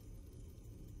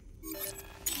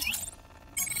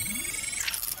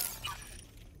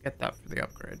 Get that for the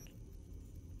upgrade.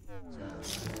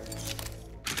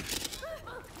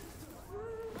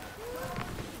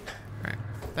 Alright,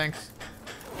 thanks.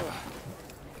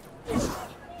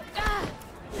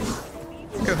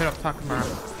 Let's go hit up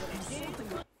Takamura.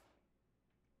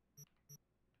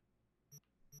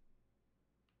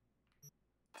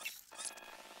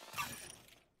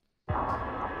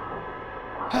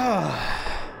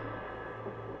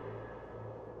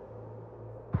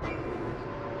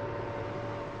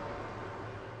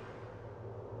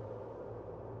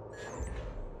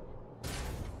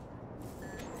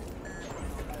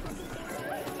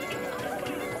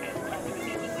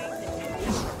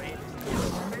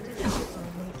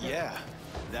 Yeah,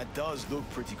 that does look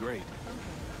pretty great.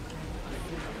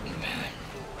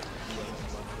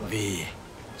 V,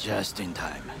 just in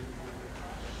time.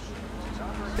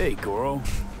 Hey, Goro.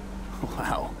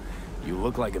 Wow, you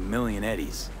look like a million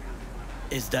eddies.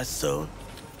 Is that so?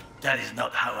 That is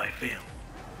not how I feel.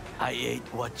 I ate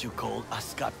what you call a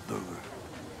scat burger.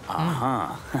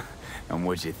 Uh-huh. And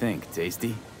what'd you think?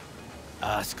 Tasty?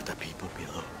 Ask the people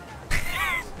below.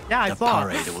 Yeah, I the saw.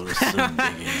 parade will soon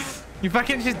begin. You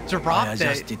fucking just dropped I it.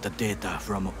 adjusted the data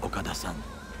from Okada-san.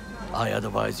 I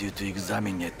advise you to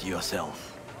examine it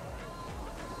yourself.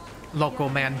 Local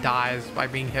man dies by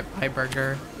being hit by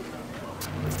burger.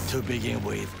 To begin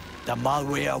with, the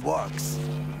malware works.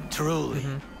 Truly,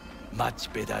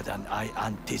 much better than I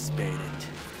anticipated.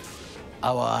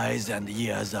 Our eyes and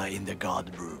ears are in the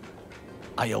guard room.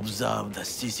 I observed the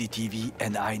CCTV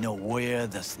and I know where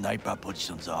the sniper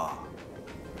positions are.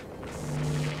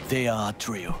 They are a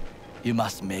trio. You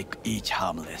must make each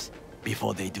harmless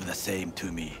before they do the same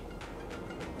to me.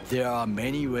 There are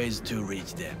many ways to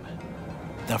reach them.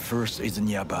 The first is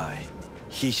nearby.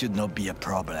 He should not be a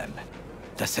problem.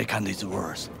 The second is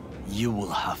worse. You will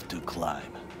have to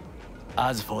climb.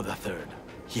 As for the third,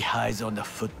 he hides on the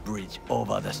footbridge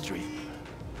over the street.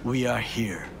 We are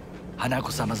here.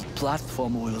 Hanako-sama's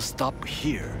platform will stop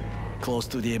here, close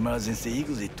to the emergency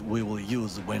exit we will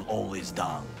use when all is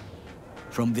done.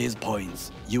 From these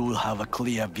points, you will have a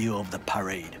clear view of the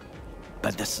parade,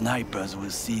 but the snipers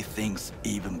will see things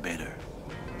even better.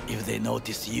 If they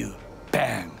notice you,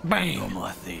 bang! Bang! No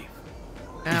more thief.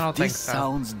 I don't if think this so.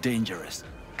 sounds dangerous,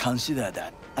 consider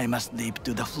that I must leap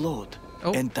to the float,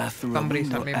 enter through a somebody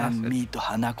window sent me a and message. meet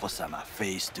Hanako-sama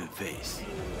face to face.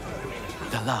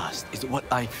 The last is what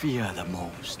I fear the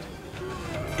most.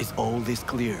 Is all this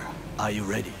clear? Are you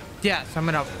ready? Yes, I'm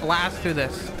gonna blast through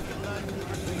this.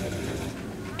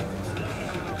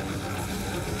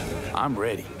 I'm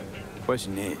ready.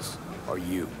 Question is, are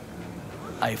you?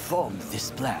 I formed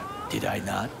this plan, did I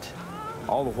not?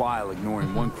 All the while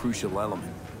ignoring one crucial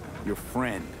element. Your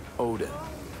friend, Oda.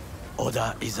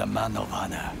 Oda is a man of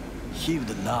honor. He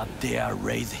would not dare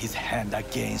raise his hand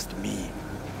against me.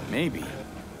 Maybe.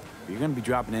 You're gonna be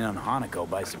dropping in on Hanako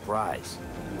by surprise.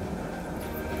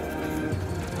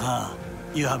 Ah,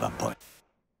 you have a point.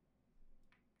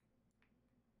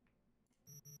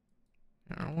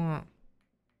 I don't want.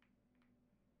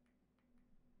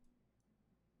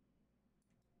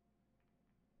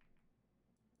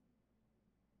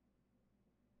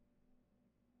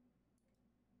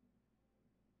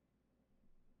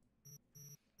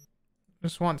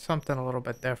 Just want something a little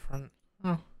bit different.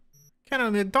 Oh,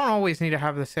 they don't always need to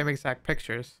have the same exact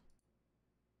pictures.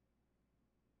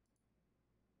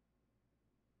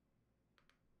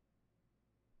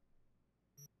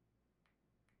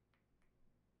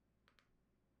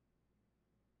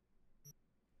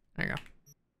 There you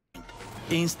go.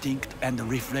 Instinct and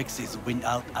reflexes win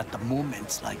out at the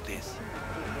moments like this.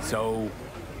 So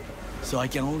I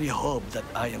can only hope that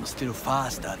I am still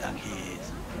faster than he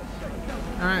is.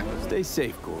 Alright. Stay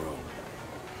safe, Goro.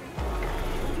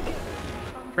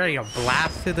 Ready to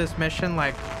blast through this mission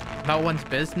like no one's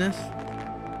business?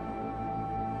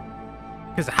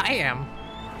 Because I am.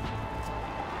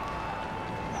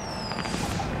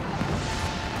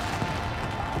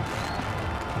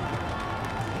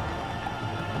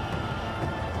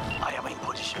 I am in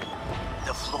position.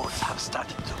 The floors have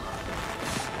started to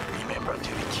run. Remember to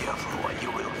be careful or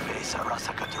you will face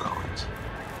Arasaka drones.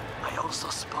 I also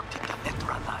spotted the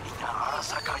netrunner in an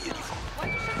Arasaka uniform.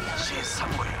 She is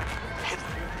somewhere hidden.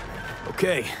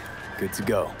 Okay, good to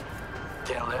go.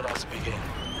 Then let us begin.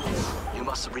 You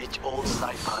must reach all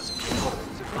snipers before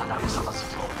Hanako-sama's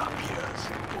float appears.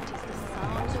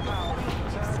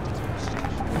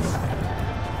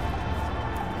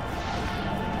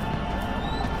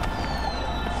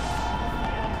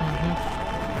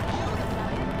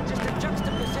 Just a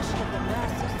juxtaposition of the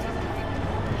masses.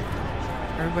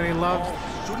 Everybody loves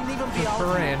Shouldn't even be the out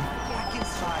parade. Back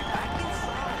inside, back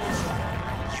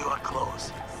inside. You are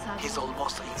close. He's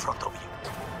almost in front of you.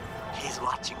 He's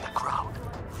watching the crowd,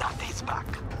 not his back.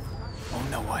 Oh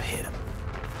no, what hit him?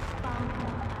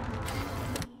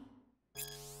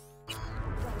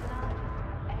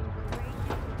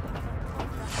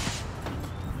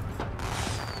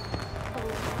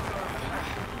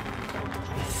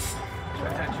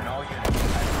 Attention all units.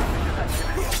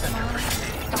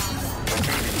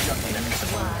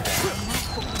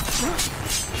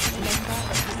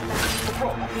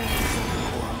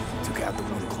 Took out the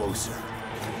one closer.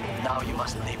 Now you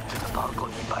must leap to the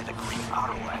balcony by the green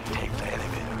arrow and take the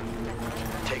elevator.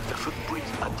 Take the footbridge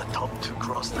at the top to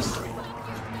cross the street.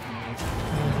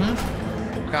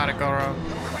 Got it, Goro.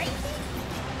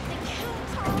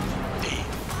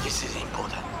 This is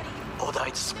important. Oda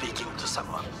is speaking to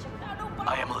someone.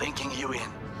 I am linking you in.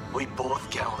 We both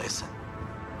can listen.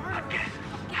 Again,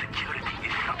 security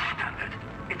is substandard.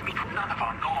 It meets none of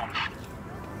our norms.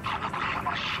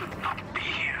 Hanako-sama should not be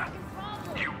here.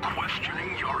 You questioning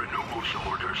Yorinobu's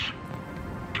orders?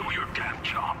 Do your damn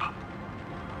job.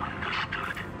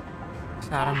 Understood.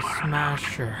 Saddam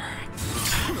Smasher.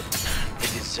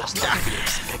 It's just as we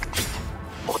expected.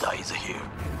 Oda is here.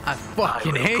 I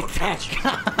fucking hate that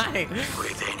guy.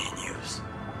 With any news.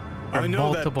 I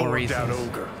know that multiple bugged out reasons.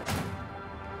 ogre.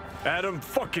 Adam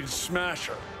fucking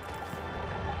Smasher.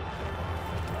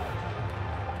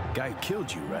 Guy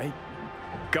killed you, right?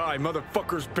 Guy,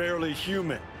 motherfucker's barely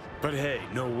human. But hey,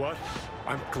 know what?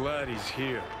 I'm glad he's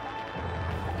here.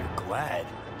 You're glad?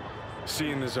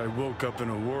 Seeing as I woke up in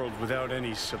a world without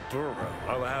any Saburo,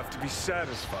 I'll have to be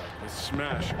satisfied with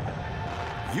Smasher.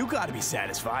 You gotta be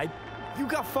satisfied. You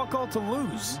got fuck all to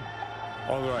lose.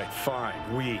 All right, fine,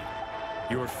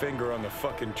 your finger on the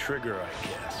fucking trigger, I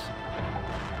guess.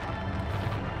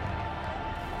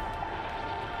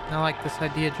 I like this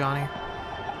idea, Johnny.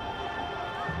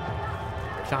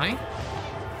 Johnny?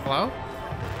 Hello?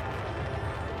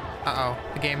 Uh-oh,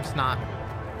 the game's not.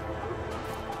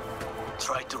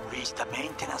 Try to reach the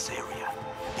maintenance area.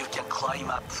 You can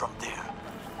climb up from there.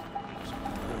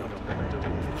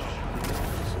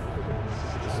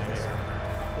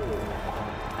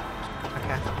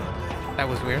 Okay. That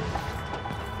was weird.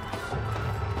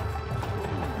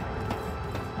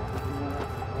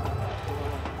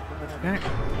 Okay.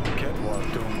 Catwalk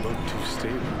don't look too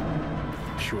stable.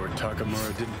 Sure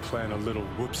Takamura didn't plan a little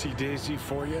whoopsie-daisy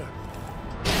for you?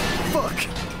 Fuck!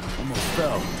 Almost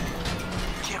fell.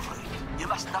 Carefully. You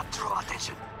must not draw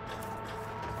attention.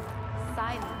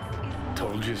 Silence.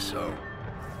 Told you so.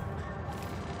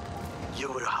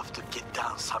 You will have to get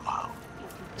down somehow.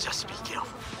 Just be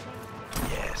careful.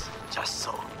 Yes, just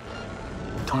so.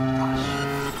 Don't rush.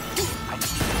 I need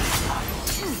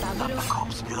to stop the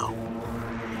cops below.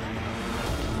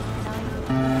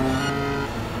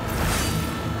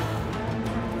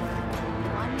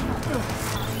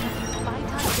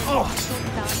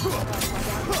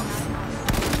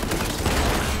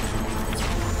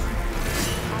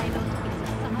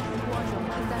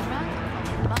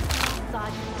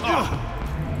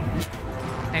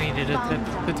 I needed it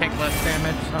to take less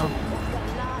damage, so.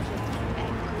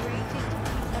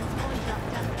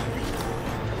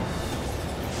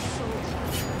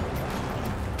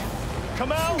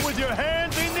 Come out with your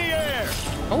hands in the air!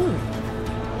 Oh!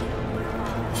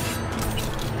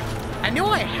 I knew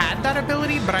I had that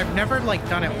ability, but I've never, like,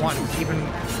 done it once, even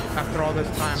after all this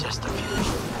time. Just a few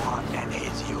more, and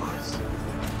it's yours.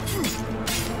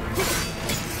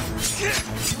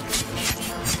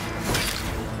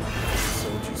 So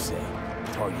what you say?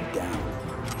 Target down.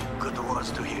 Good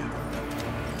words to hear.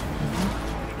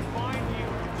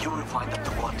 You will find the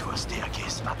door to a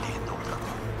staircase at the end of the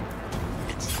room.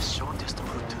 It's the shortest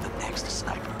route to the next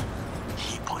sniper.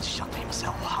 He positioned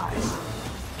himself high.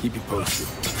 Keep you posted.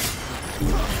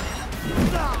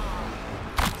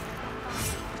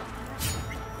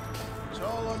 It's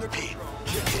all under control.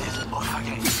 It is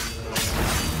Okage.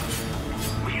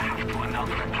 We have to announce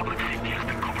that public safety has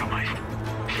been compromised.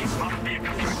 She must be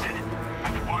extracted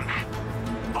at once.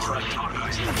 Okage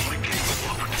is the only capable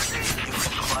of protecting you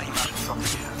can climb up from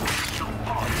here.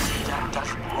 That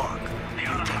doesn't work. You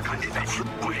take the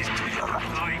footbridge to your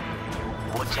right.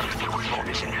 Watch out for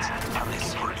objects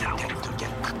unless you intend to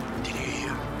get. Did you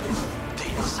hear? They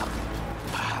know something.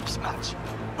 Perhaps match.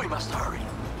 We must hurry.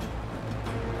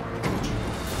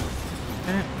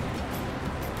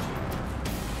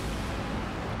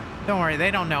 Don't worry,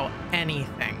 they don't know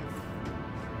anything.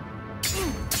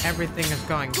 Everything is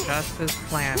going just as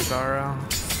planned, Goro.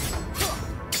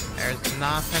 There's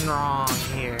nothing wrong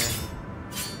here.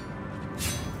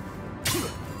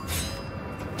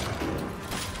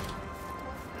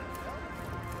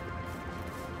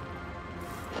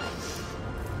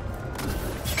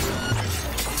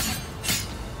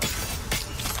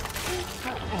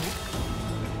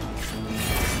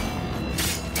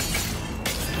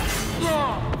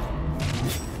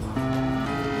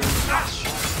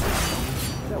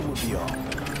 That would be all.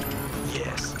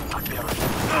 Yes, apparently.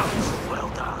 Well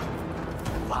done.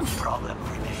 One problem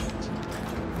remains.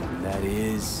 That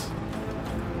is...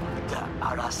 The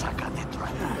Arasaka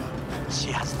Netrunner.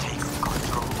 She has taken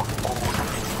control of all the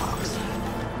networks.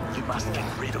 You must get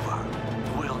rid of her.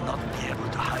 We'll not be able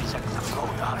to hijack the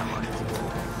gold armor.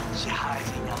 She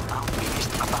hides in an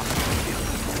unfinished abandoned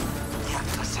building. Near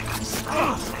the second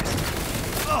sniper's nest.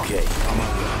 Okay, I'm on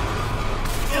it.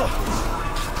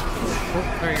 Oh,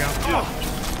 there you go.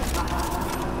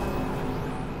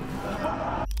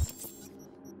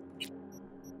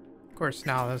 Of course,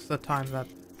 now is the time that,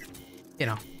 you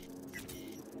know,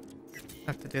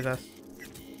 have to do this.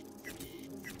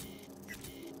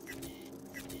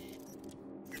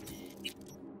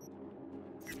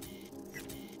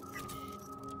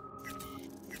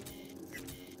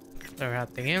 Clear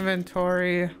out the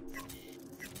inventory.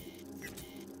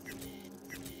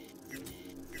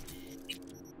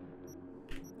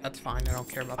 fine. I don't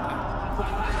care about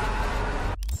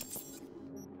that.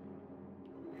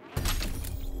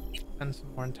 Spend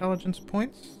some more intelligence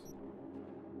points.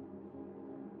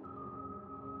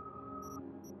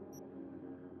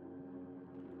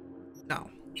 No.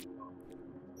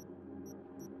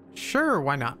 Sure,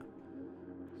 why not?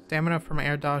 Stamina from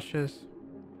air dashes.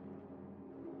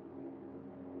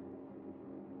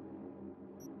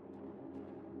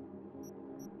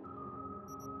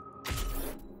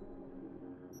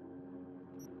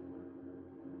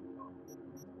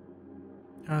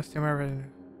 Stamina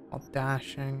while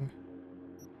dashing.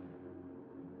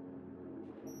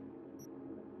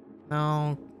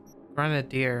 No.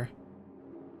 Grenadier.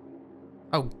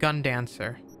 Oh, gun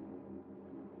dancer.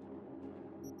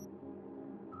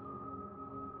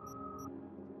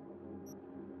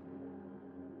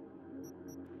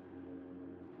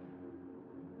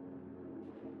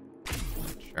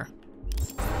 Sure.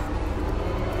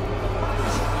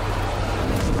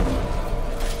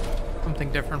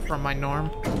 Something different from my norm.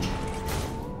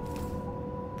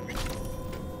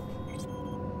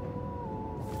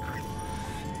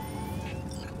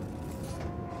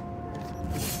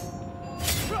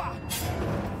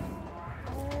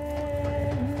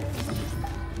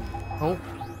 Oh.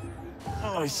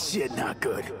 Oh shit, not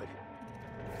good.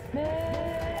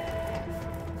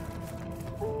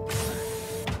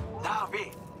 Now,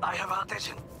 V, I have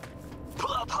attention.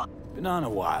 Pull up. Been on a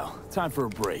while. Time for a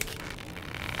break.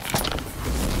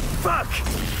 Fuck!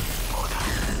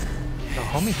 The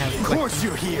homie has. Of course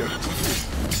you're here.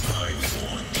 I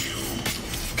warned you.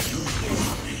 You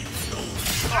gave me no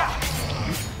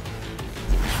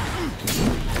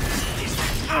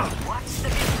What's the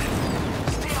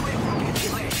business? Stay away from me,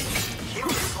 delay. He will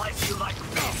slice you like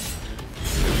fish.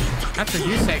 That's what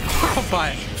you say, Carl,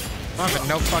 but I'm having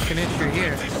no fucking issue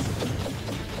here.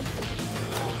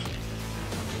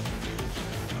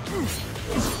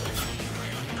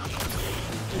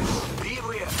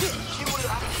 Beware. He will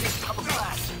actually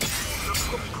camouflage. Look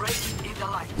for break in the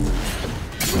light.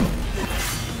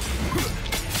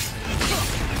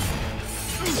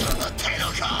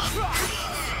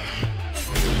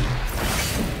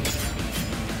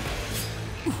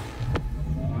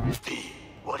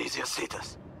 What is your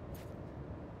status?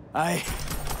 I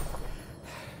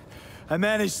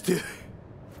managed to.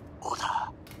 Oda,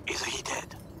 is he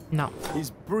dead? No. He's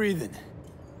breathing.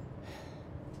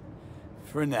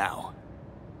 For now.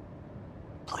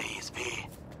 Please, V,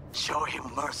 show him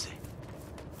mercy.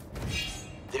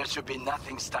 There should be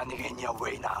nothing standing in your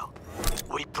way now.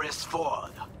 We press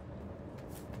forward.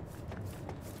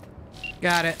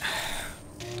 Got it.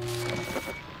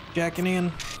 Jacking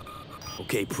in.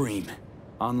 Okay, Preem.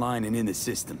 Online and in the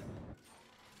system.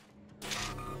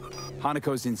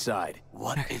 Hanako's inside.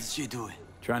 What is she doing?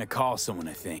 Trying to call someone,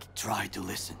 I think. Try to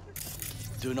listen.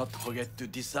 Do not forget to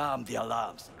disarm the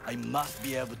alarms. I must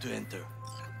be able to enter.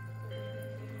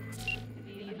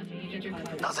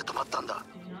 なぜ止まったんだ?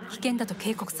 危険だと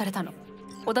警告されたの。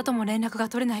小田とも連絡が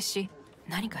取れないし、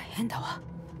何か変だわ。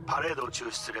パレードを中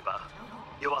止すれば、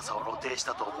弱さを露呈し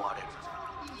たと思われる。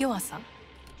弱さ？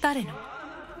誰の？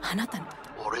あなたの。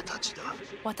俺たちだ。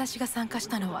私が参加し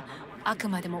たのは、あく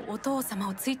までもお父様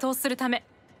を追悼するため。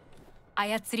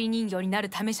操り人形になる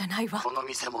ためじゃないわ。この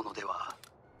見せ物では、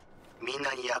みん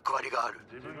なに役割がある。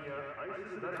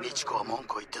美智子は文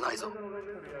句を言ってないぞ。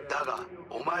だが、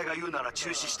お前が言うなら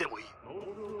中止してもいい。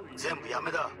全部や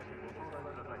めだ。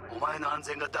お前の安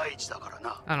全が第一だから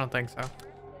な。I don't think so.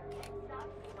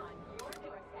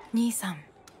 兄さん、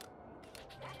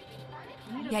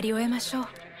やり終えましょう。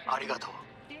ありがとう、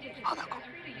花子。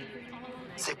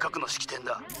せっかくの式典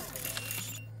だ。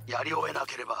やり終えな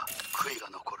ければ悔いが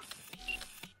残る。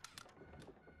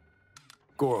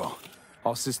Goro,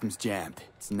 all systems jammed.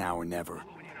 It's now or never.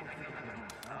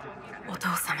 お父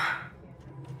様。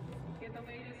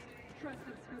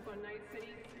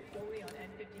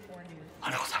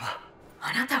花子様。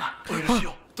あなたは。お許し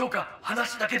を。どうか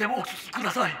話だけでもお聞きく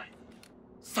ださい。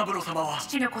三郎様は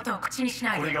父のことを口にし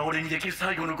ない。これが俺にできる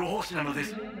最後のご奉仕なので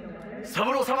す。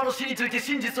三郎様の死について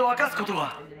真実を明かすこと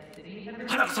は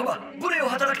花子様、無礼を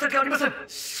働きたくありません。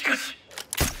しかし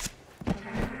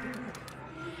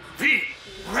V!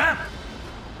 Ramp!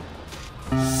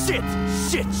 Shit!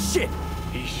 Shit! Shit!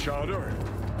 He shot her.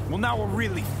 Well, now we're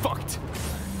really fucked.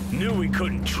 Knew we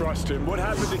couldn't trust him. What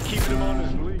happened to keeping him on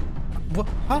his lead? What?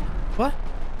 Huh? What?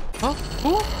 Huh?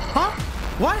 Who? Huh?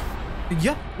 What?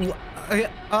 Yeah.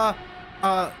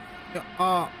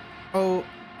 Oh.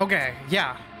 Okay.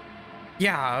 Yeah.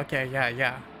 Yeah. Okay.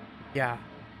 Yeah.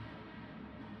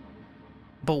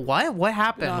 But what? What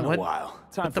happened? Been on what? A while.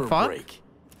 Time what the for fuck? a break.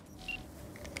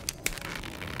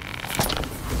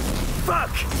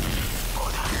 Fuck!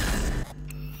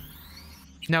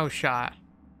 No shot.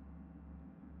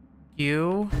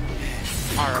 You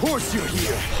are. Of course you're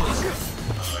here.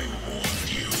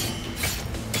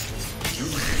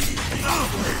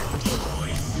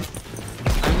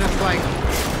 I'm just like,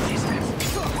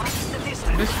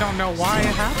 I just don't know why it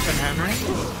happened, Henry.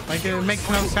 Like, it makes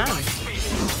no sense.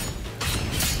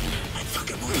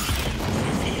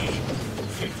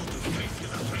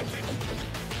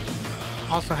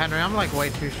 Also, Henry, I'm like way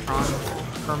too strong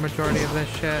for a majority of this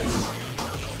shit.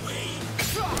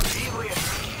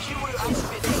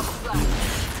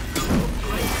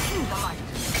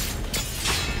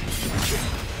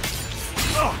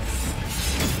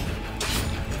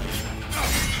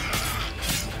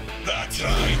 That's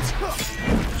right.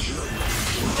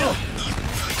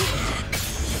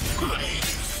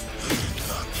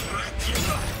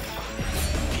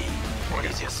 What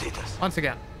is your status? Once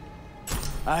again.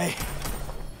 I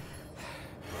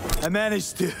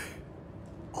managed to.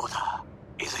 Oda,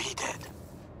 is he dead?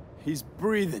 He's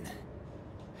breathing.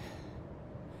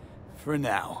 For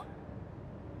now.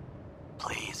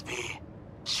 Please, V.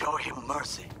 Show him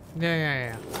mercy.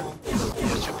 Yeah.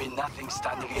 There should be nothing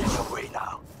standing in your way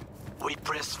now. We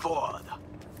press forward.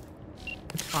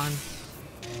 It's fine.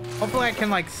 Hopefully I can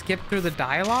like skip through the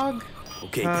dialogue.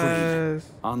 Okay, clean.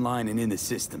 Online and in the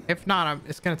system. If not,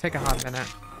 it's gonna take a hot minute.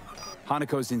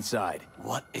 Hanako's inside.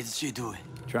 What is she doing?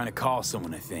 Trying to call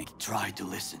someone, I think. Try to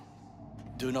listen.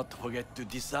 Do not forget to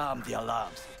disarm the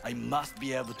alarms. I must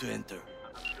be able to enter.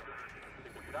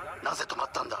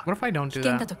 What if I don't do 危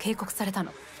険だ that? と警告された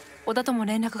の。小田とも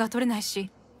連絡が取れない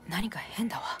し、何か変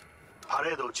だわ。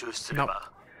Nope.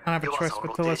 I don't have a choice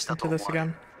but to listen to this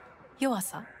again. 弱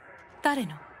さ？誰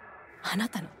の？あな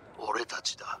たの。俺た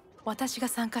ちだ。私が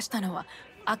参加したのは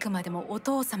あくまでもお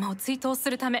父様を追悼す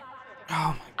るため。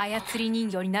操り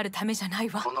人形になるためじゃない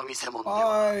わ。この見せ物で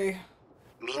は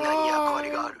みんなに役割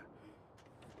がある。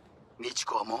美智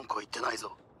子は文句を言ってない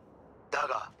ぞ。だ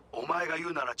がお前が言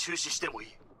うなら中止してもいい。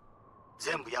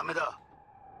全部やめだ。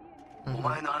お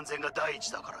前の安全が第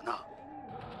一だからな。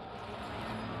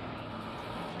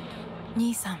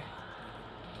兄さん、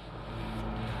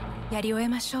やり終え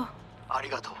ましょう。あり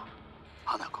がとう、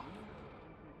花子。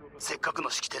せっかくの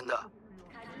式典だ。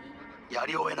や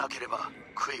り終えなければ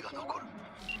悔いが残る。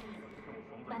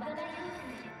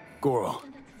Goro,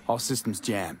 all systems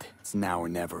jammed. It's now or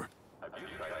never.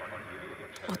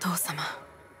 お父様。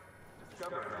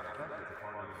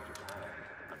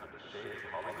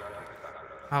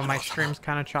Oh, my stream's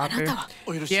kind of choppy.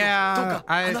 Yeah,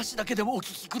 I honestly don't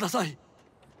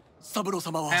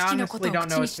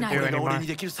know what to do anymore. I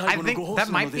think that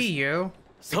might be you.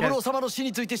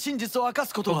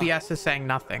 OBS is saying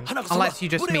nothing, unless you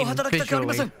just mean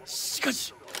visually.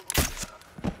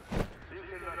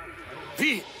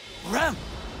 V, ram!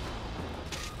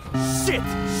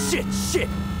 Shit!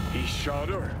 He shot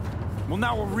her. Well,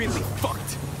 now we're really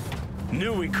fucked.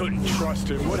 Knew we couldn't trust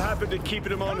him. What happened to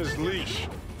keeping him on his leash?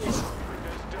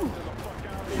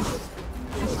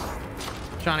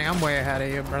 Johnny, I'm way ahead of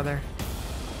you, brother.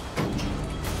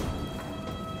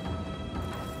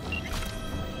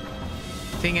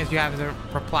 Seeing as you haven't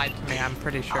replied to me, I'm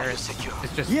pretty sure it's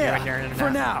just you and your internet.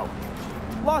 For now.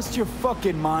 Lost your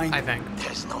fucking mind? I think.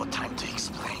 There's no time to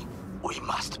explain. We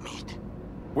must meet.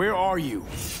 Where are you?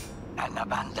 An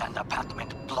abandoned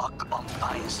apartment block on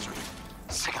Pine Street.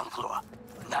 Second floor.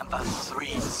 Number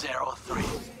 303.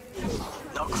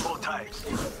 Knock 4 times.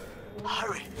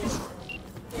 Hurry.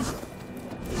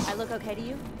 I look okay to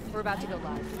you? We're about to go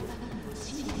live.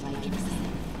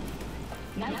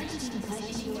 I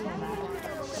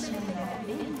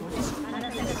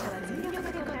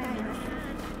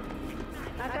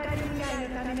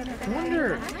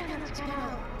wonder.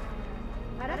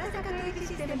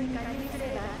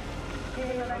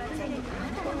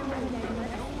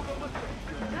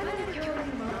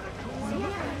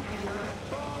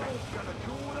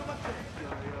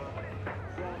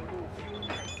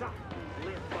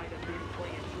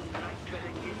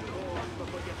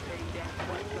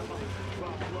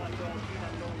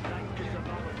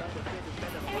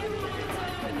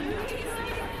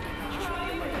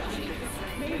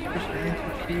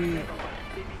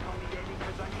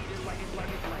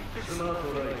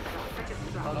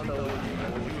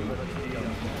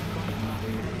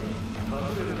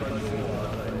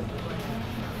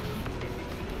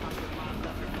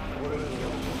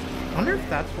 I wonder if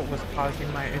that's what was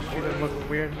causing my issue to look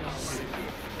weird.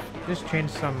 Just change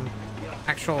some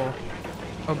actual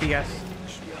OBS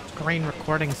screen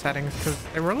recording settings because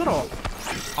they were a little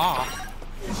off.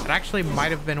 It actually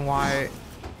might have been why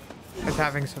I was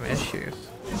having some issues.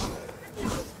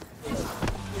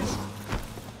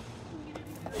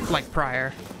 Like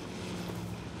prior.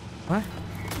 What?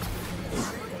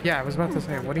 Yeah, I was about to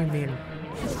say, what do you mean?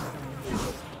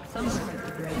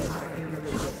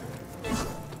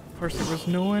 Of course, there was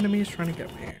no enemies trying to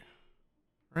get me.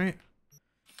 Right?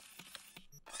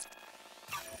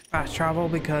 Fast travel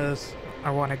because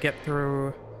I want to get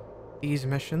through these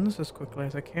missions as quickly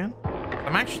as I can.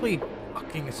 I'm actually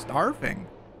fucking starving.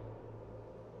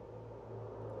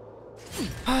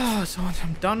 So once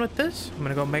I'm done with this, I'm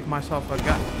gonna go make myself a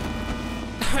gut.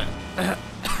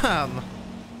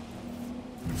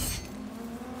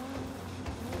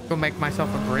 Go make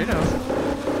myself a burrito.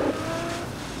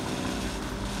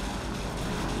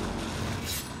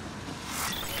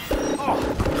 Oh,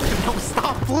 no,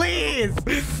 stop, please!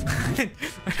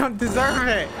 I don't deserve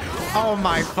it. Oh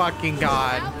my fucking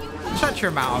god. Shut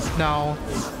your mouth. No.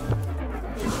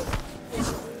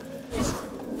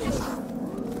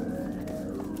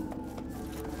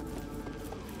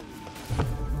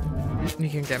 You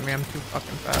can get me. I'm too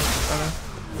fucking fast, brother.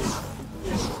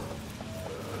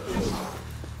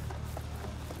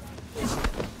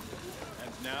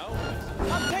 And now,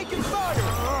 I'm taking fire!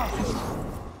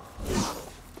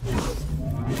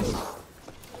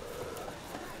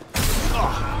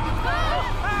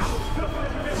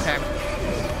 Okay.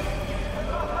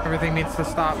 Everything needs to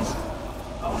stop.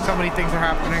 So many things are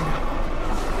happening.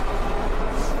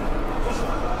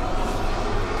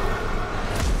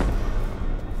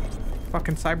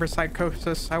 Fucking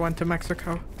cyberpsychosis. I went to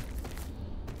Mexico.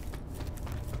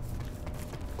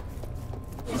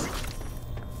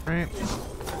 Right.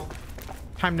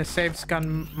 Time to save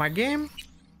scan my game.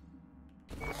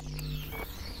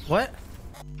 What?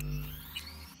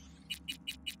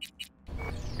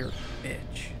 You're a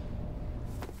bitch.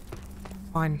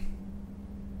 Fine.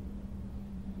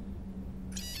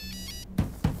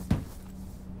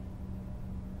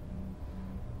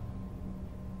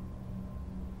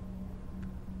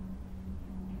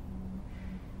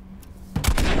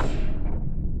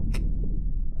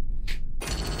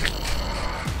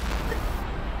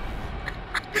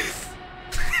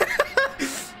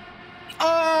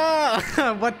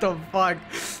 What the fuck?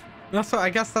 That's what, I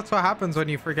guess that's what happens when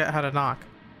you forget how to knock.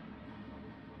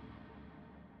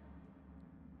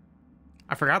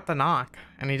 I forgot the knock,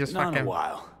 and he just Not fucking in a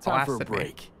while. Time for a blasted me.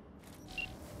 break.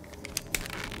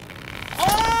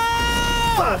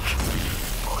 Oh!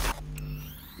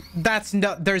 That's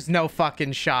no. There's no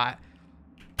fucking shot.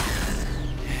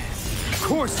 Of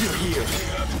course you're here.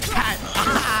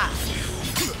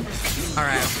 All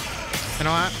right. You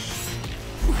know what?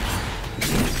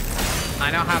 I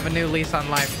now have a new lease on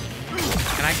life,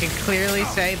 and I can clearly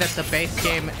say that the base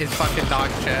game is fucking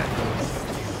dog shit.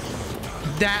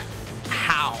 That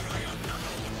how?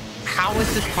 How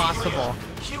is this possible?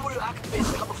 She will activate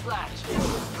camouflage.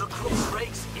 The crew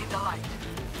breaks in the light.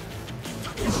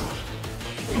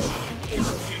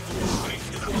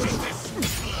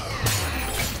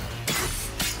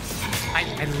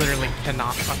 I literally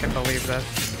cannot fucking believe this.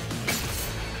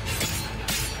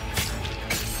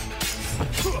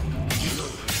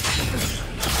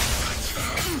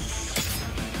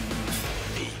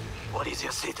 What is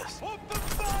your status?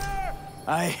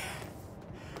 I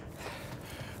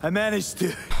managed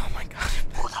to. Oh my god.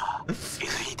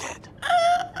 Is he dead?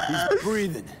 He's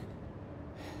breathing.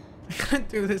 I can't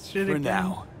do this shit for again.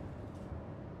 now.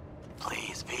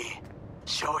 Please, V.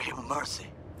 Show him mercy.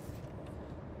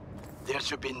 There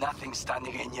should be nothing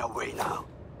standing in your way now.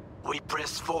 We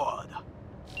press forward.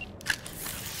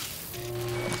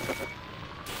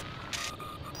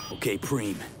 Okay,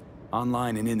 Preem.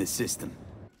 Online and in the system.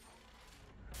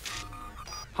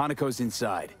 Hanako's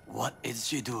inside. What is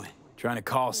she doing? Trying to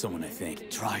call someone, I think.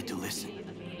 Try to listen.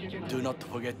 Do not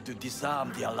forget to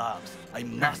disarm the alarms. I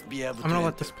must be able to. I'm gonna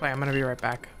let this play. I'm gonna be right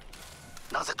back.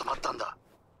 なぜ止まったんだ?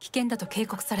 危険だと警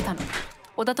告されたの。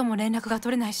小田とも連絡が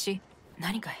取れないし、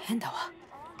何か変だわ。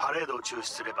パレードを中止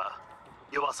すれば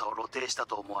弱さを露呈した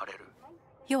と思われる。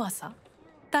弱さ？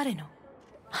誰の？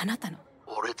あなたの。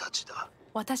俺たちだ。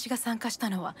私が参加した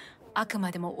のはあく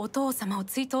までもお父様を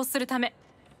追悼するため。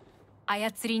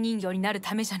操り人形になる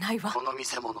ためじゃないわ。この見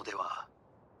せ物では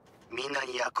みんな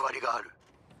に役割がある。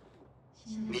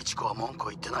美智子は文句を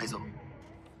言ってないぞ。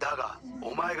だが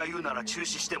お前が言うなら中止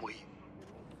してもいい。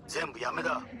全部やめ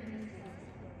だ。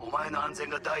お前の安全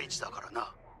が第一だから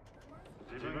な。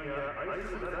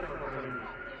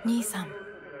兄さん、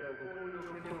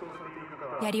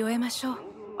やり終えましょう。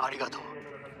ありがとう、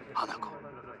花子。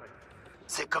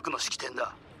せっかくの式典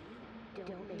だ。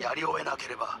やり終えなけ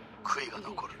れば悔いが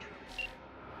残る。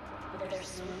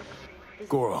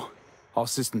Goro, all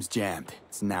systems jammed.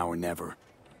 It's now or never.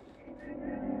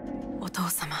 お父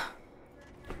様。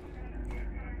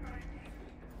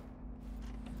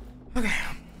Okay.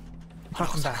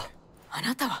 Welcome back. あ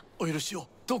なたはお許しを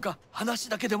どうか話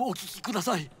だけでもお聞きくだ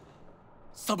さい。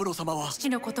三郎様は父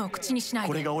のことを口にしないで。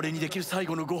これが俺にできる最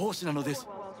後のご奉仕なのです。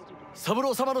三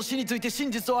郎様の死について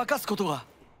真実を明かすことは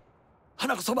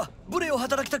花子様無礼を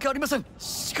働きたくありません。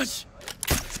しかし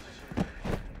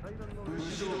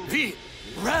V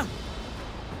run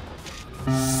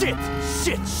shit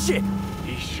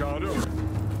He shot him.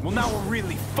 Well, now we're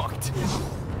really fucked.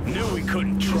 Knew we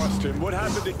couldn't trust him. What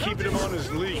happened to keeping him on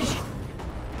his leash?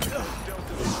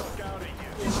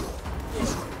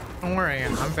 Don't worry,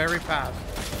 I'm very fast.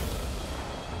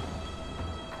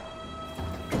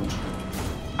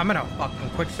 I'm gonna fucking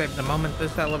quick save the moment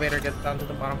this elevator gets down to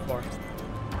the bottom floor.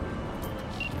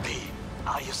 B,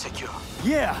 are you secure?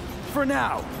 Yeah, for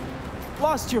now.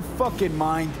 Lost your fucking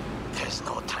mind? There's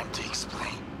no time to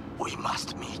explain. We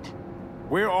must meet.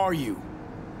 Where are you?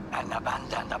 An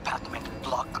abandoned apartment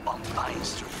block on Vine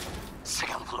Street.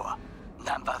 Second floor.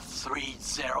 Number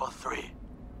 303.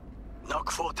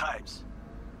 Knock 4 times.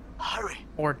 Hurry.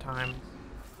 4 times.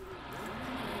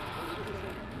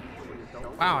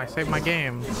 Wow, I saved my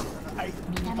game. I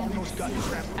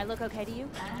look okay to you?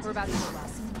 We're about to go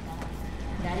west.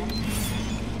 3,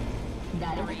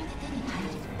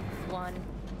 1.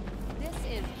 This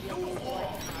is really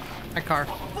what. Hi, car.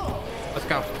 Let's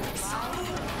go.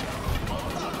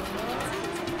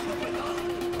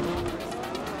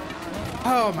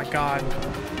 Oh my god.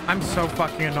 I'm so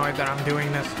fucking annoyed that I'm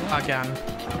doing this again.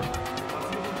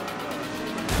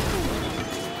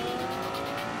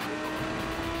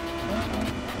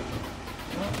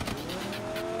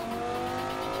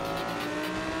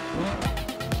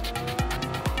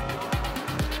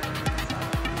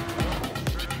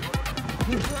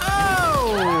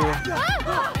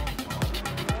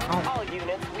 All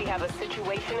units, we have a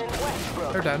situation in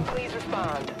Westbrook. They're dead. Please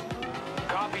respond.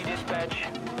 Copy, dispatch.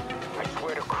 I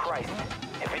swear to Christ,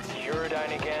 if it's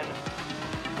Uridine again.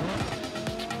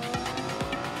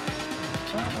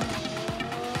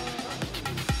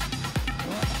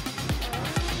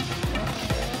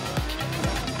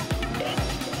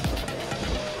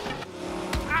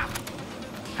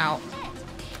 Ow.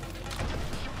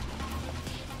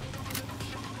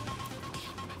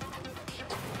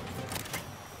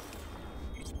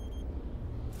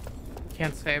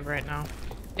 Can't save right now.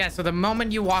 Yeah, so the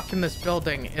moment you walk in this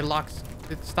building, it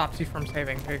stops you from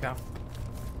saving. Here you go.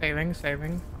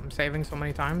 Saving. I'm saving so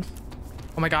many times.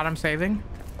 Oh my god, I'm saving.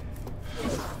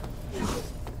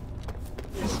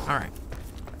 All right.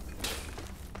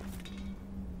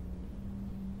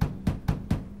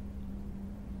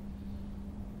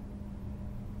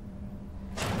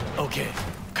 Okay,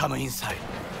 come inside.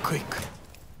 Quick.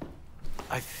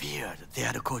 I feared they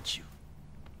had caught you.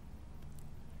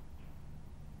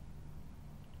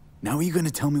 Now are you gonna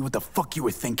tell me what the fuck you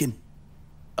were thinking?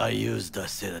 I used a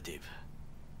sedative.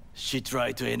 She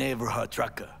tried to enable her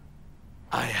tracker.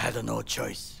 I had no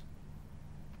choice.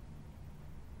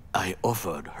 I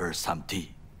offered her some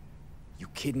tea. You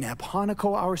kidnap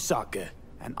Hanako Arasaka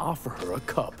and offer her a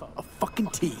cup of fucking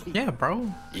tea? Yeah,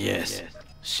 bro. Yes.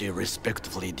 She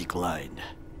respectfully declined.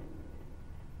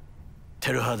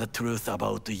 Tell her the truth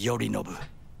about Yorinobu.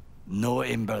 No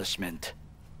embellishment.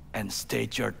 And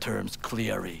state your terms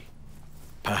clearly.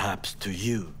 Perhaps to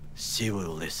you, she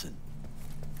will listen.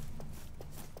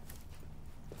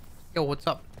 Yo, what's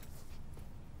up?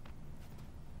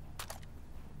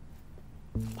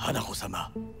 Hanako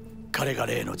様、彼が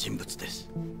例の人物です。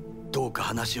どうか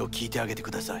話を聞いてあげてく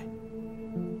ださい。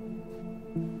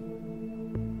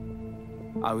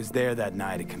I was there that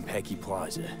night at Konpeki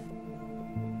Plaza.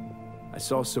 I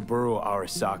saw Saburo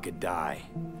Arasaka die.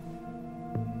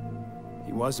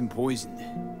 He wasn't poisoned.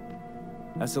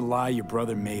 That's a lie your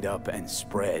brother made up and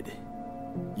spread.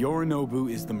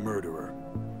 Yorinobu is the murderer.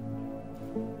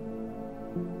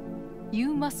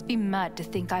 You must be mad to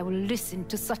think I will listen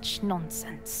to such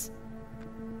nonsense.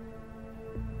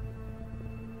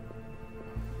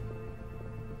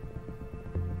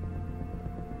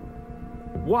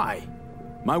 Why?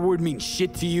 My word means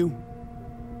shit to you?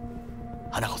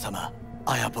 Hanako-sama,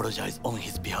 I apologize on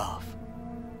his behalf.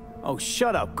 Oh,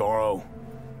 shut up, Goro.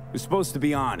 We're supposed to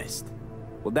be honest.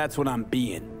 Well, that's what I'm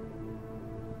being.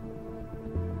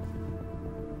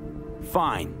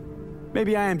 Fine.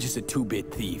 Maybe I am just a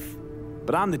 2-bit thief.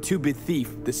 But I'm the 2-bit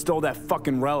thief that stole that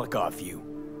fucking relic off you.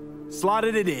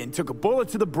 Slotted it in, took a bullet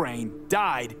to the brain,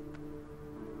 died.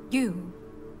 You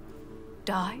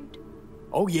died?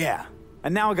 Oh yeah.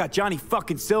 And now I got Johnny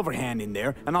fucking Silverhand in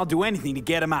there, and I'll do anything to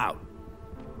get him out.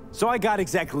 So I got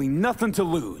exactly nothing to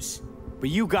lose.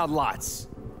 But you got lots.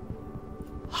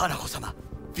 Hanako-sama,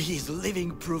 he is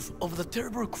living proof of the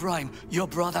terrible crime your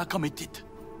brother committed.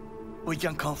 We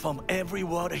can confirm every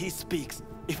word he speaks,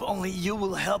 if only you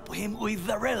will help him with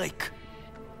the relic.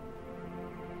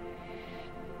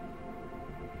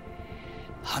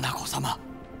 Hanako-sama.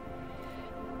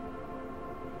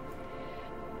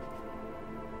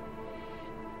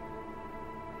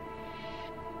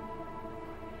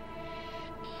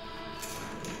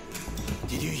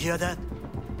 Did you hear that?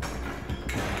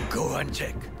 Go and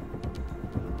check.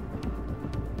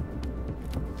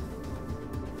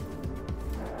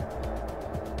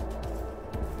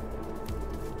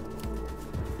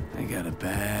 I got a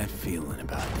bad feeling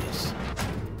about this.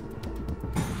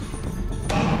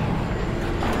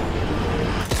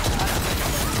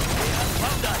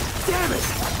 Damn it!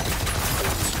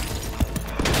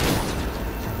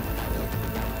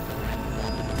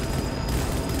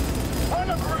 On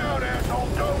the ground, asshole!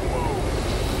 Don't move!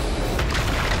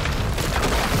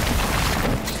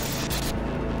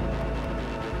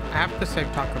 I have to save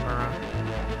Takamura.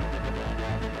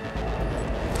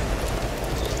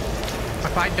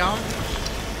 If I don't...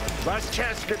 Last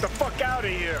chance to get the fuck out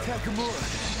of here! Takamura.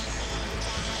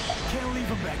 Can't leave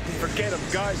him back there. Forget him,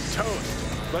 guy's toast.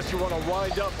 Unless you want to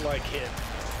wind up like him.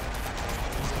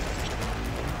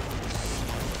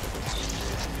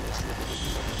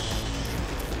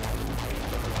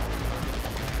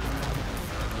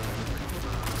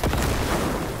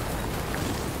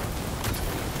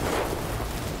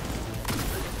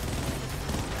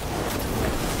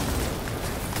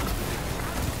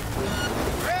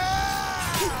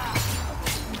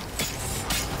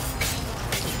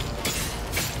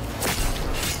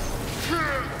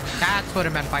 That's what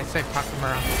it meant by save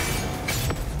Takamura.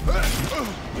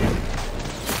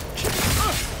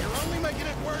 You're only making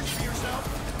it worse for yourself.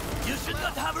 You should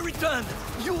not have returned.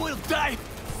 You will die.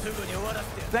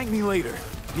 Thank me later.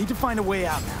 Need to find a way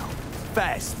out now.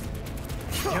 Fast.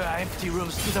 There are empty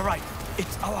rooms to the right.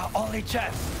 It's our only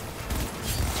chance.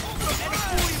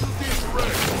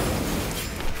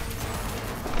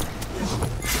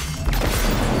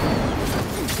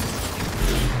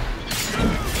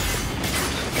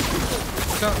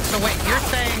 So wait, you're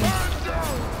saying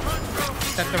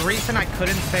that the reason I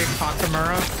couldn't save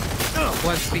Takamura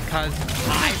was because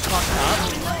I fucked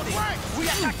up? We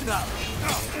attacked now.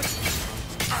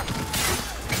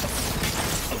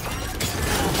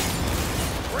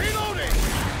 Reloading!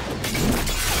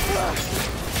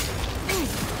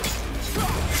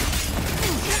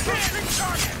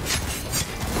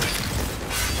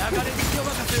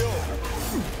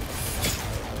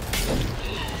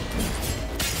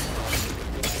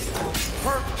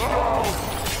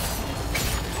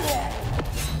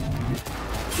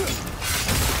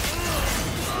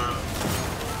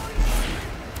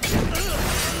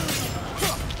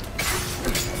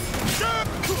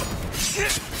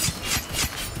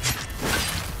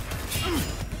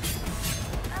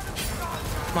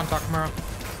 Come on, Takamura.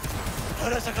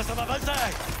 Arasaka-sama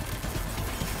banzai!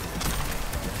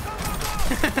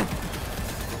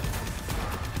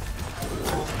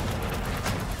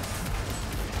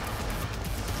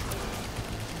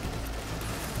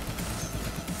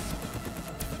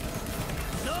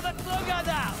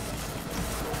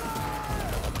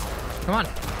 Come on.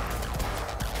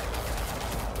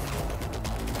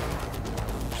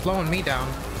 Slowing me down.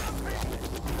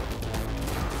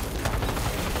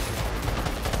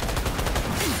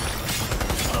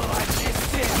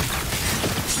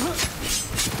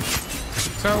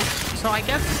 So I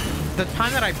guess the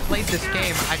time that I played this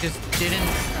game, I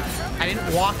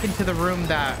didn't walk into the room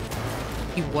that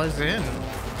he was in,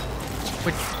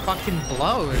 which fucking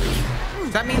blows.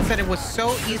 That means that it was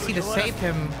so easy to save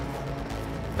him,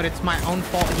 but it's my own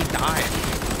fault he died.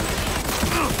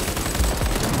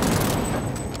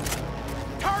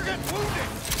 Target wounded!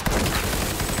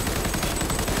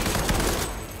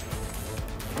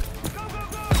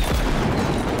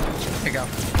 Here you go.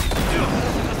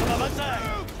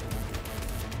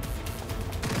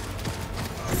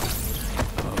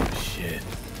 Oh shit.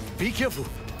 Be careful.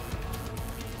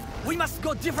 We must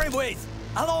go different ways.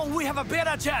 Alone we have a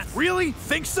better chance. Really?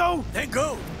 Think so? Then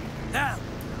go. Now.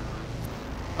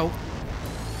 Oh.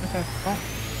 Okay. Well,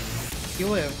 you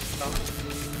live, so.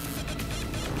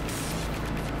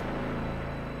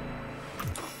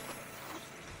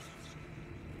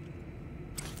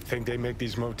 Think they make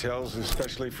these motels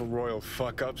especially for royal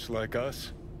fuck-ups like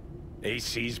us?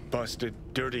 AC's busted,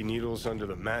 dirty needles under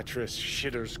the mattress,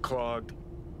 shitters clogged.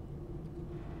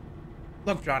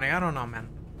 Look, Johnny, I don't know, man.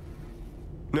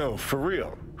 No, for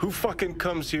real. Who fucking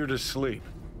comes here to sleep?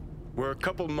 We're a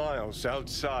couple miles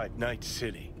outside Night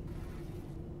City.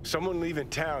 Someone leaving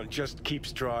town just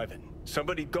keeps driving.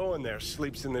 Somebody going there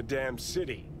sleeps in the damn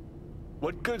city.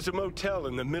 What good's a motel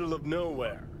in the middle of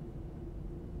nowhere?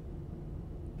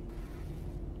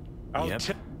 Yep.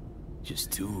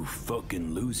 Just two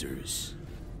fucking losers.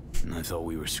 And I thought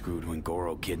we were screwed when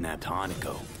Goro kidnapped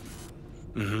Hanako.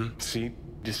 See?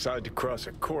 Decide to cross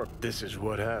a corp, this is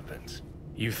what happens.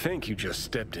 You think you just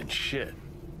stepped in shit.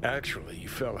 Actually, you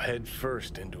fell head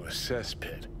first into a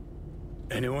cesspit.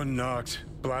 Anyone knocks,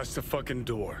 blast the fucking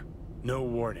door. No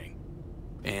warning.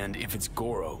 And if it's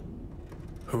Goro?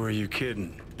 Who are you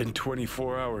kidding? Been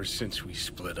 24 hours since we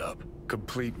split up.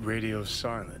 Complete radio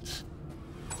silence.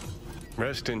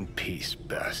 Rest in peace,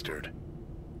 bastard.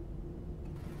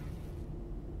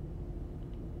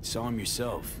 Saw him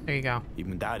yourself. There you go.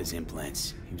 Even without his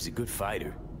implants, he was a good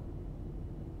fighter.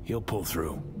 He'll pull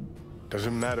through.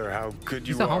 Doesn't matter how good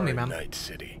you are in Night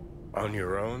City. On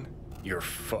your own, you're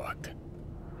fucked.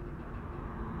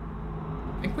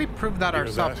 I think we proved that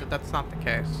ourselves that that's not the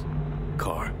case.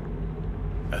 Car.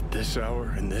 At this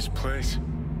hour, in this place?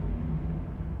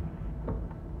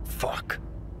 Fuck.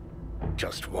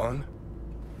 Just one?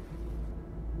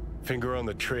 Finger on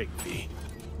the trig, V.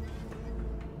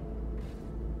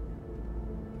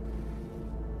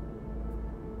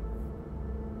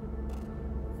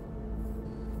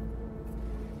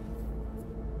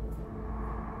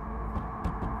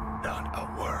 Not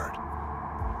a word.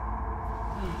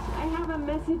 I have a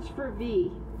message for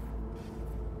V.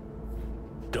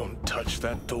 Don't touch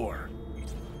that door.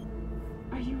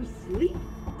 Are you asleep?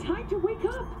 Time to wake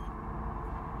up.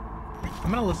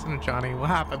 I'm gonna listen to Johnny. What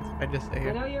happens if I just stay I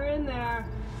here? know you're in there.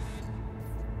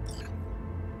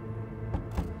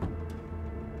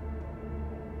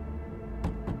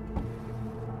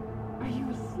 Are you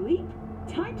asleep?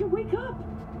 Time to wake up.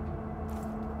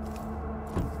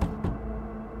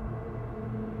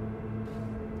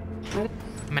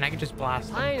 I mean, I could just blast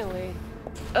him. Finally.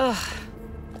 Ugh.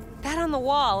 That on the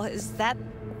wall, is that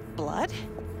blood?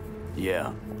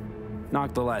 Yeah.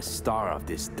 Knocked the last star off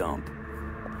this dump.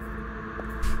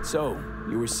 So,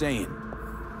 you were saying,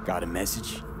 got a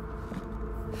message?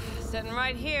 Sitting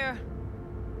right here.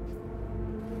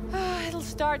 It'll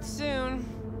start soon.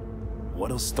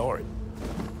 What'll start?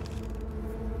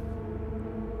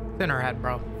 It's in her head,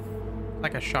 bro.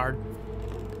 Like a shard.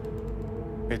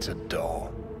 It's a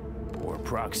doll. Or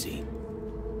proxy.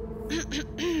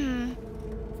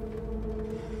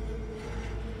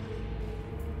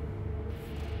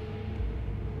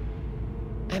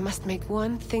 I must make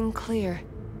one thing clear.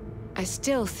 I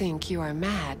still think you are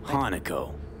mad, but...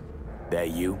 Hanako.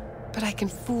 That you? But I can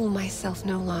fool myself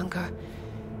no longer.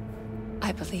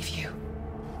 I believe you.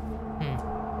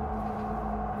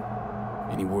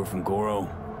 Any word from Goro?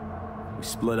 We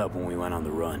split up when we went on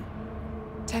the run.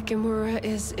 Takemura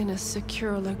is in a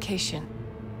secure location.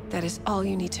 That is all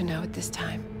you need to know at this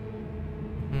time.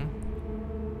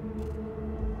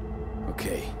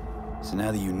 Okay, so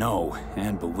now that you know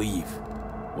and believe,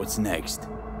 what's next?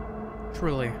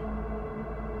 Truly.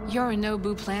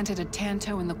 Yorinobu planted a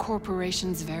Tanto in the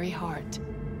corporation's very heart.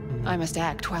 I must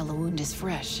act while the wound is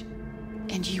fresh.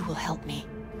 And you will help me.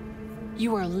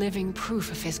 You are living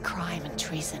proof of his crime and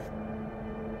treason.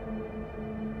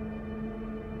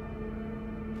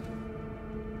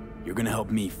 You're gonna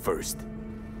help me first.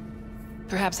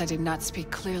 Perhaps I did not speak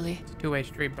clearly. It's a two-way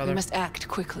street, brother. We must act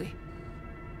quickly.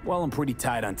 Well, I'm pretty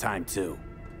tight on time, too.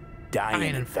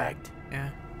 Dying, in fact. Yeah.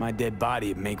 My dead body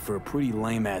would make for a pretty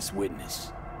lame-ass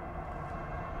witness.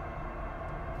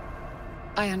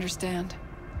 I understand.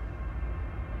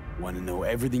 Want to know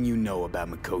everything you know about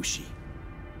Mikoshi.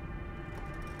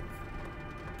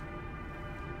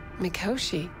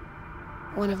 Mikoshi?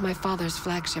 One of my father's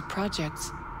flagship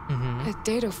projects. A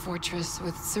data fortress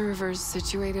with servers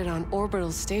situated on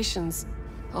orbital stations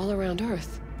all around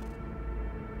Earth.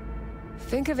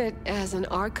 Think of it as an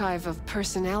archive of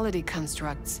personality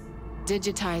constructs,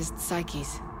 digitized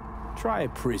psyches. Try a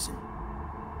prison.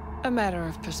 A matter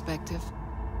of perspective.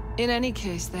 In any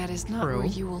case, that is not True. where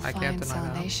you will I can't find deny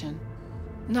that. salvation.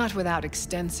 Not without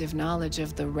extensive knowledge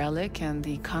of the relic and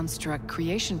the construct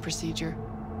creation procedure.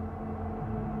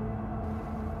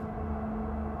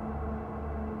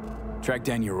 Track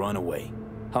down your runaway.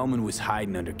 Hellman was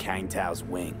hiding under Kang Tao's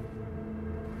wing.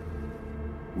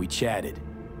 We chatted.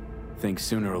 Think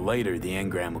sooner or later the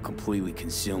engram will completely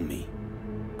consume me.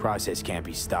 Process can't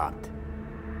be stopped.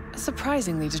 A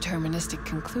surprisingly deterministic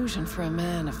conclusion for a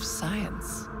man of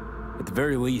science. At the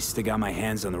very least, I got my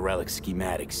hands on the relic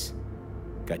schematics.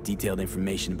 Got detailed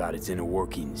information about its inner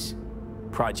workings.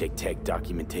 Project tech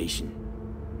documentation.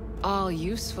 All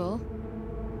useful.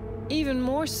 Even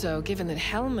more so given that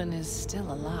Hellman is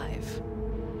still alive.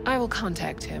 I will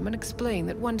contact him and explain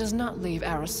that one does not leave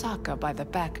Arasaka by the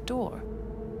back door.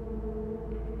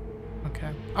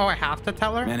 Okay. Oh, I have to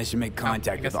tell her? Managed to make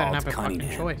contact with I Alt have a fucking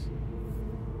Cunningham. choice.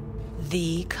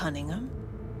 The Cunningham?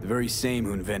 The very same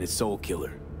who invented Soul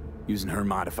Killer. Using her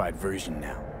modified version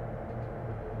now.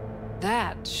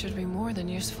 That should be more than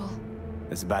useful.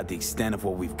 That's about the extent of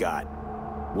what we've got.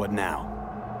 What now?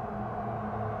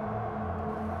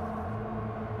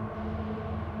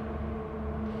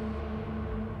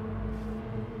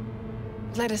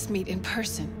 Let us meet in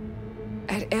person.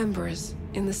 At Embers,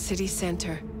 in the city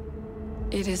center.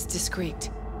 It is discreet.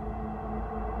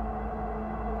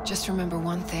 Just remember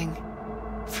one thing.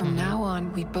 From now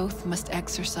on, we both must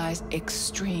exercise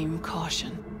extreme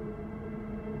caution.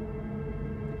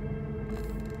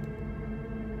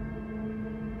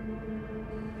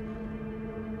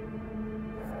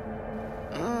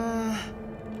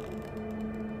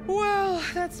 Well,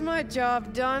 that's my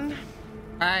job done.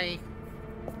 Bye.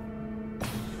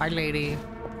 Bye, lady.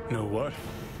 Know what?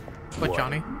 What,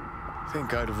 Johnny?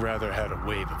 Think I'd have rather had a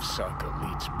wave of Saka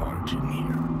Leeds barge in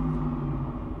here.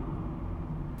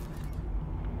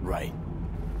 Right.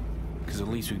 Because at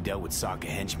least we've dealt with Saka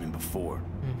henchmen before.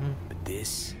 But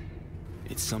this,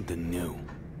 it's something new.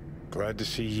 Glad to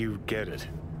see you get it.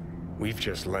 We've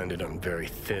just landed on very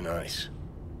thin ice.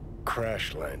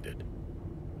 Crash landed.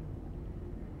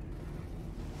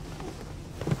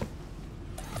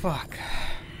 Fuck.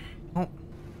 Oh.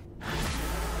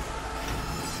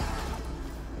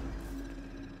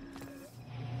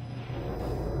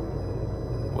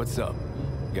 What's up?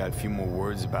 Got a few more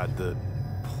words about the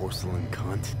porcelain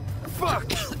cunt?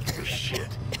 Fuck!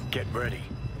 Shit. Get ready.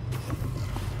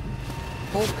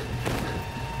 Oh.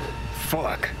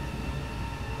 Fuck.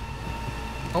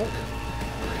 Oh.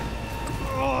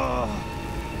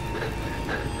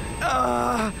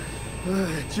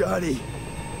 Johnny.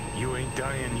 You ain't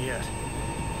dying yet.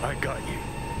 I got you.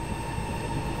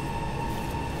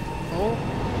 Oh.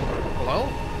 Hello?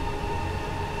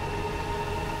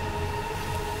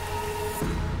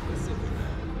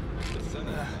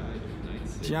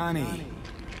 Johnny.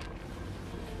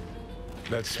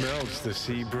 That smells the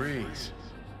sea breeze.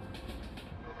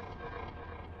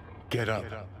 Get up.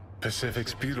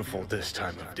 Pacific's beautiful this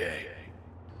time of day.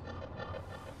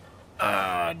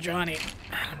 Johnny.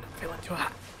 I'm not feeling too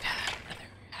hot.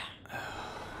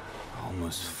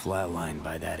 Almost flatlined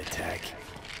by that attack.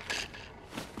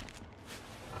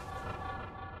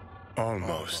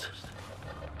 Almost.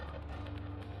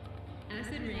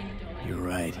 You're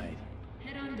right.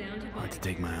 Hard to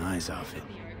take my eyes off it.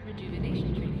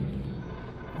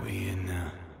 We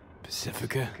in,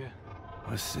 Pacifica?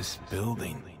 What's this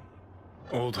building?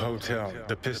 Old hotel,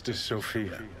 the Pistis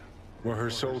Sophia. We're her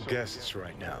sole guests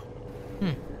right now.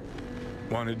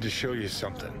 Wanted to show you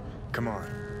something. Come on.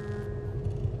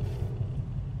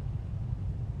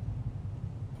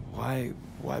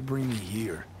 Why bring me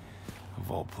here? Of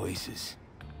all places.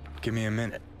 Give me a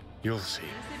minute. You'll see.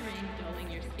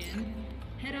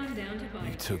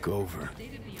 You took over.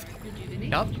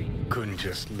 Yup. Couldn't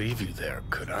just leave you there,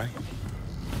 could I?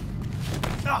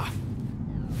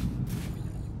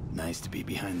 Nice to be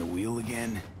behind the wheel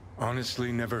again.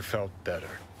 Honestly, never felt better.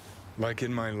 Like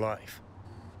in my life.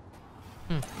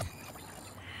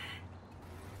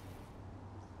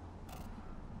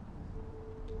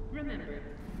 Remember,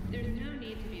 there's no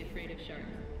need to be afraid of sharks.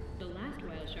 The last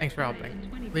wild shark. Thanks for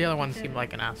helping. The other one seemed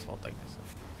like an asshole, I guess.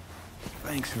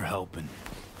 Thanks for helping.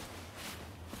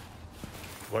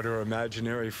 What are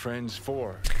imaginary friends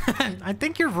for? I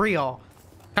think you're real.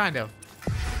 Kind of.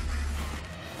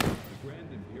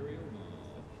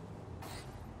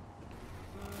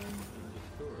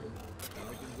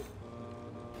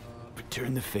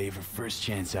 Return the favor first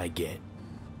chance I get.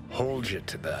 Hold you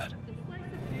to that.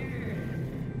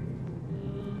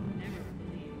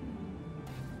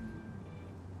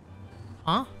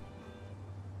 Huh?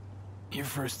 Your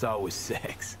first thought was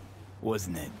sex,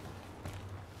 wasn't it?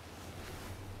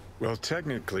 Well,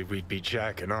 technically we'd be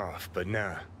jacking off, but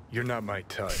nah, you're not my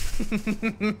type.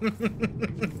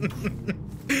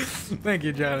 Thank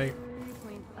you, Johnny.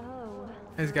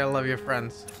 I just gotta love your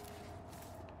friends.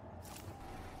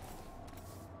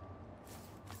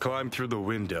 Climb through the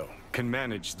window. Can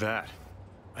manage that,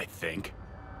 I think.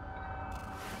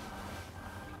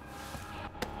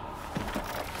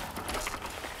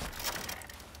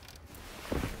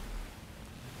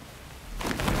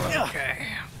 Okay.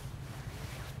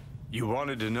 You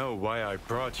wanted to know why I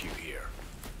brought you here.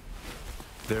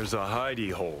 There's a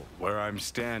hidey hole where I'm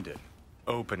standing.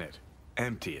 Open it.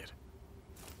 Empty it.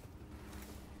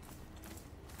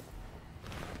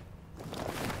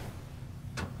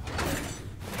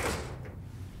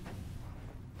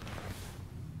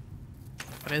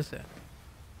 What is it?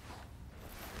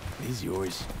 These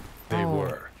yours. They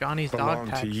were. Johnny's belong dog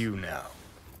tags. to you now.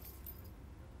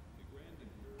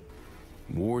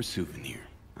 War souvenir,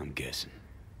 I'm guessing.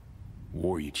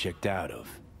 War you checked out of.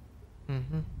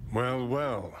 Well,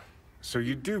 well. So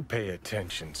you do pay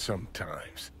attention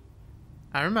sometimes.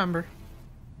 I remember.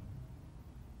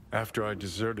 After I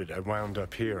deserted, I wound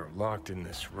up here, locked in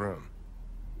this room.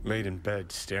 Laid in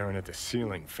bed, staring at the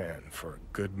ceiling fan for a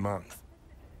good month.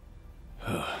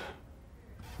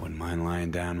 Wouldn't mind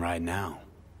lying down right now.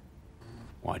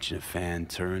 Watching a fan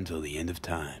turn till the end of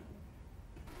time.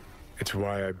 It's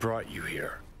why I brought you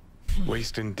here.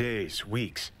 Wasting days,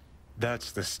 weeks.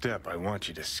 That's the step I want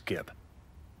you to skip.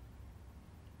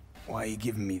 Why are you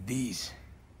giving me these?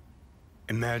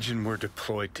 Imagine we're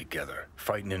deployed together,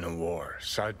 fighting in a war,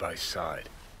 side by side.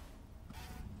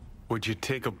 Would you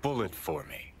take a bullet for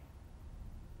me?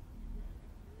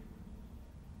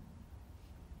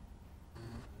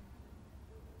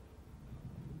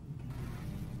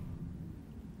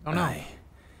 Oh no.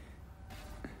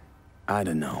 I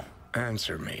don't know.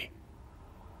 Answer me.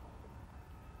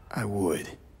 I would.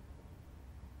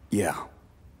 Yeah.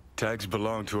 Tags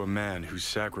belong to a man who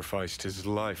sacrificed his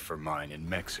life for mine in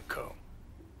Mexico.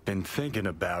 Been thinking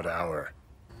about our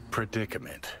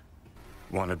predicament.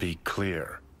 Want to be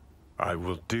clear. I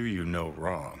will do you no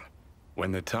wrong.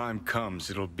 When the time comes,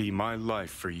 it'll be my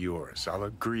life for yours. I'll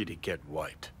agree to get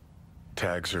wiped.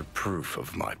 Tags are proof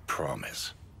of my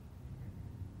promise.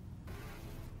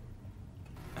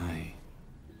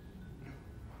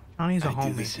 Johnny's a I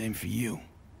do the homie. same for you.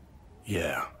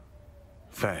 Yeah.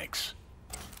 Thanks.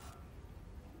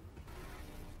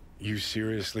 You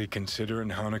seriously considering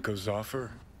Hanako's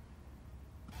offer?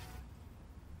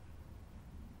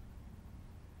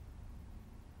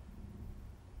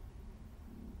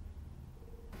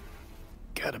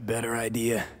 Got a better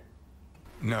idea?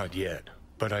 Not yet,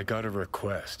 but I got a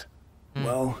request.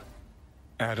 Well?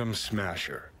 Adam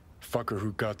Smasher. Fucker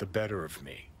who got the better of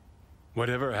me.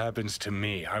 Whatever happens to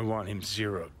me, I want him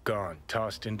zeroed, gone,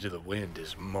 tossed into the wind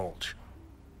as mulch.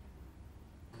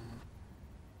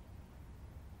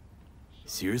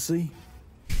 Seriously?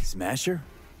 Smasher?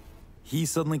 He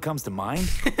suddenly comes to mind?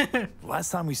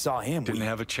 Last time we saw him, Didn't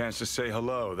have a chance to say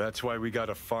hello. That's why we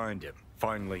gotta find him.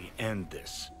 Finally end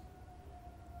this.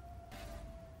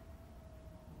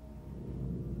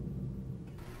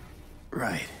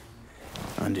 Right.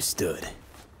 Understood.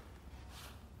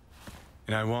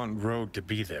 And I want Rogue to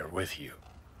be there with you.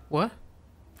 What?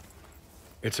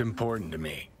 It's important to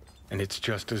me, and it's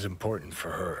just as important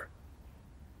for her.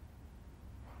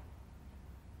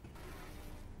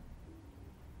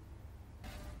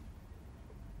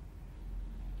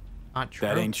 Not true.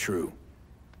 That ain't true.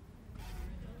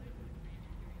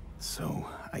 So,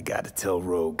 I gotta tell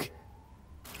Rogue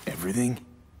everything?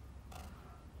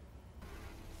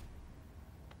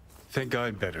 Think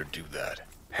I'd better do that.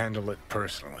 Handle it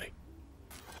personally.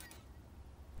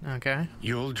 Okay.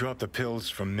 You'll drop the pills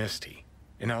from Misty,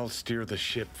 and I'll steer the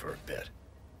ship for a bit.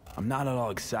 I'm not at all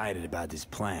excited about this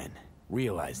plan.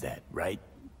 Realize that, right?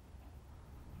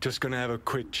 Just gonna have a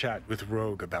quick chat with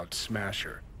Rogue about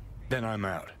Smasher. Then I'm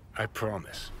out. I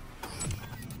promise.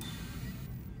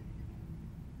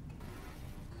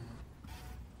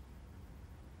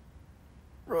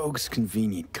 Rogue's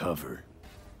convenient cover.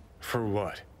 For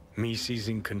what? Me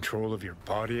seizing control of your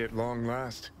body at long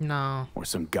last? No. Or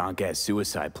some gonk-ass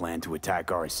suicide plan to attack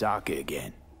Arasaka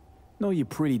again. Know you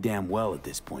pretty damn well at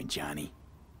this point, Johnny.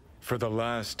 For the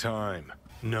last time,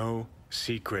 no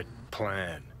secret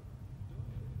plan.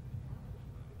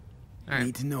 Right.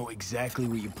 Need to know exactly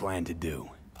what you plan to do.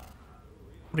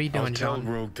 What are you doing, I'll tell John?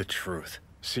 Rogue the truth.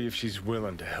 See if she's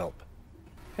willing to help.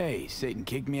 Hey, Satan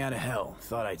kicked me out of hell.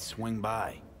 Thought I'd swing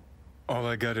by. All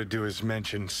I gotta do is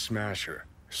mention Smasher.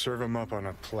 Serve him up on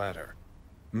a platter.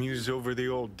 Muse over the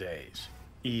old days.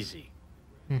 Easy.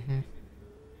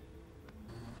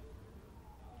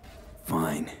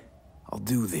 Fine. I'll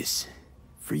do this.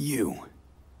 For you.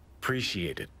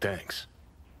 Appreciate it, thanks.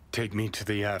 Take me to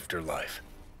the afterlife.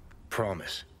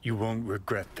 Promise, you won't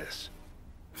regret this.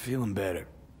 Feeling better.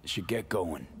 Should get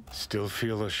going. Still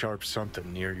feel a sharp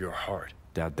something near your heart.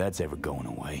 Doubt that's ever going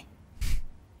away.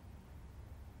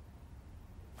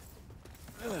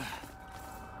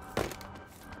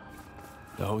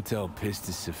 The Hotel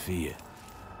Pistis Sophia.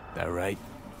 That right?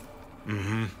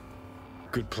 Mm-hmm.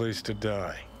 Good place to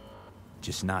die.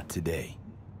 Just not today.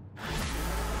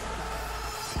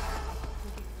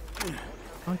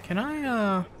 Oh, can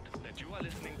I,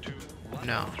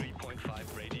 No.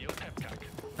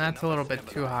 That's a little bit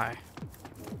too high.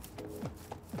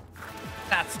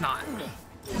 That's not.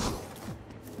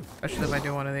 Especially if I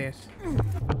do one of these.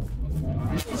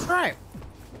 Alright.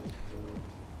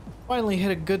 Finally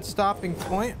hit a good stopping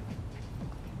point.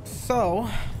 So,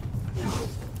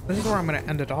 this is where I'm going to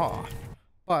end it off.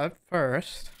 But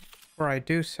first, before I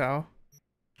do so,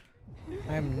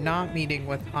 I am not meeting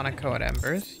with Hanako at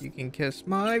Embers. You can kiss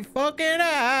my fucking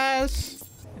ass!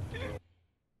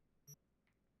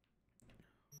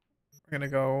 We're gonna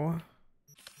go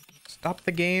stop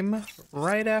the game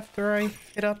right after I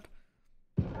hit up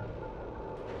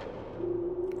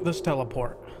this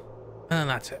teleport. And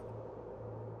that's it.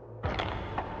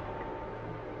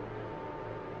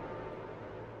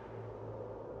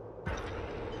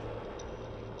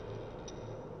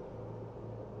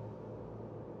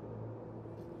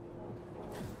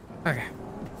 Okay.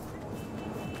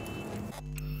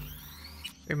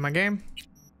 Save my game.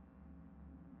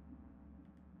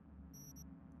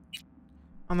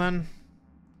 And then,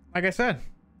 like I said,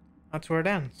 that's where it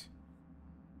ends.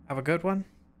 Have a good one.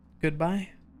 Goodbye.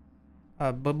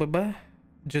 Blah blah blah.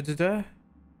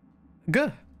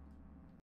 Good.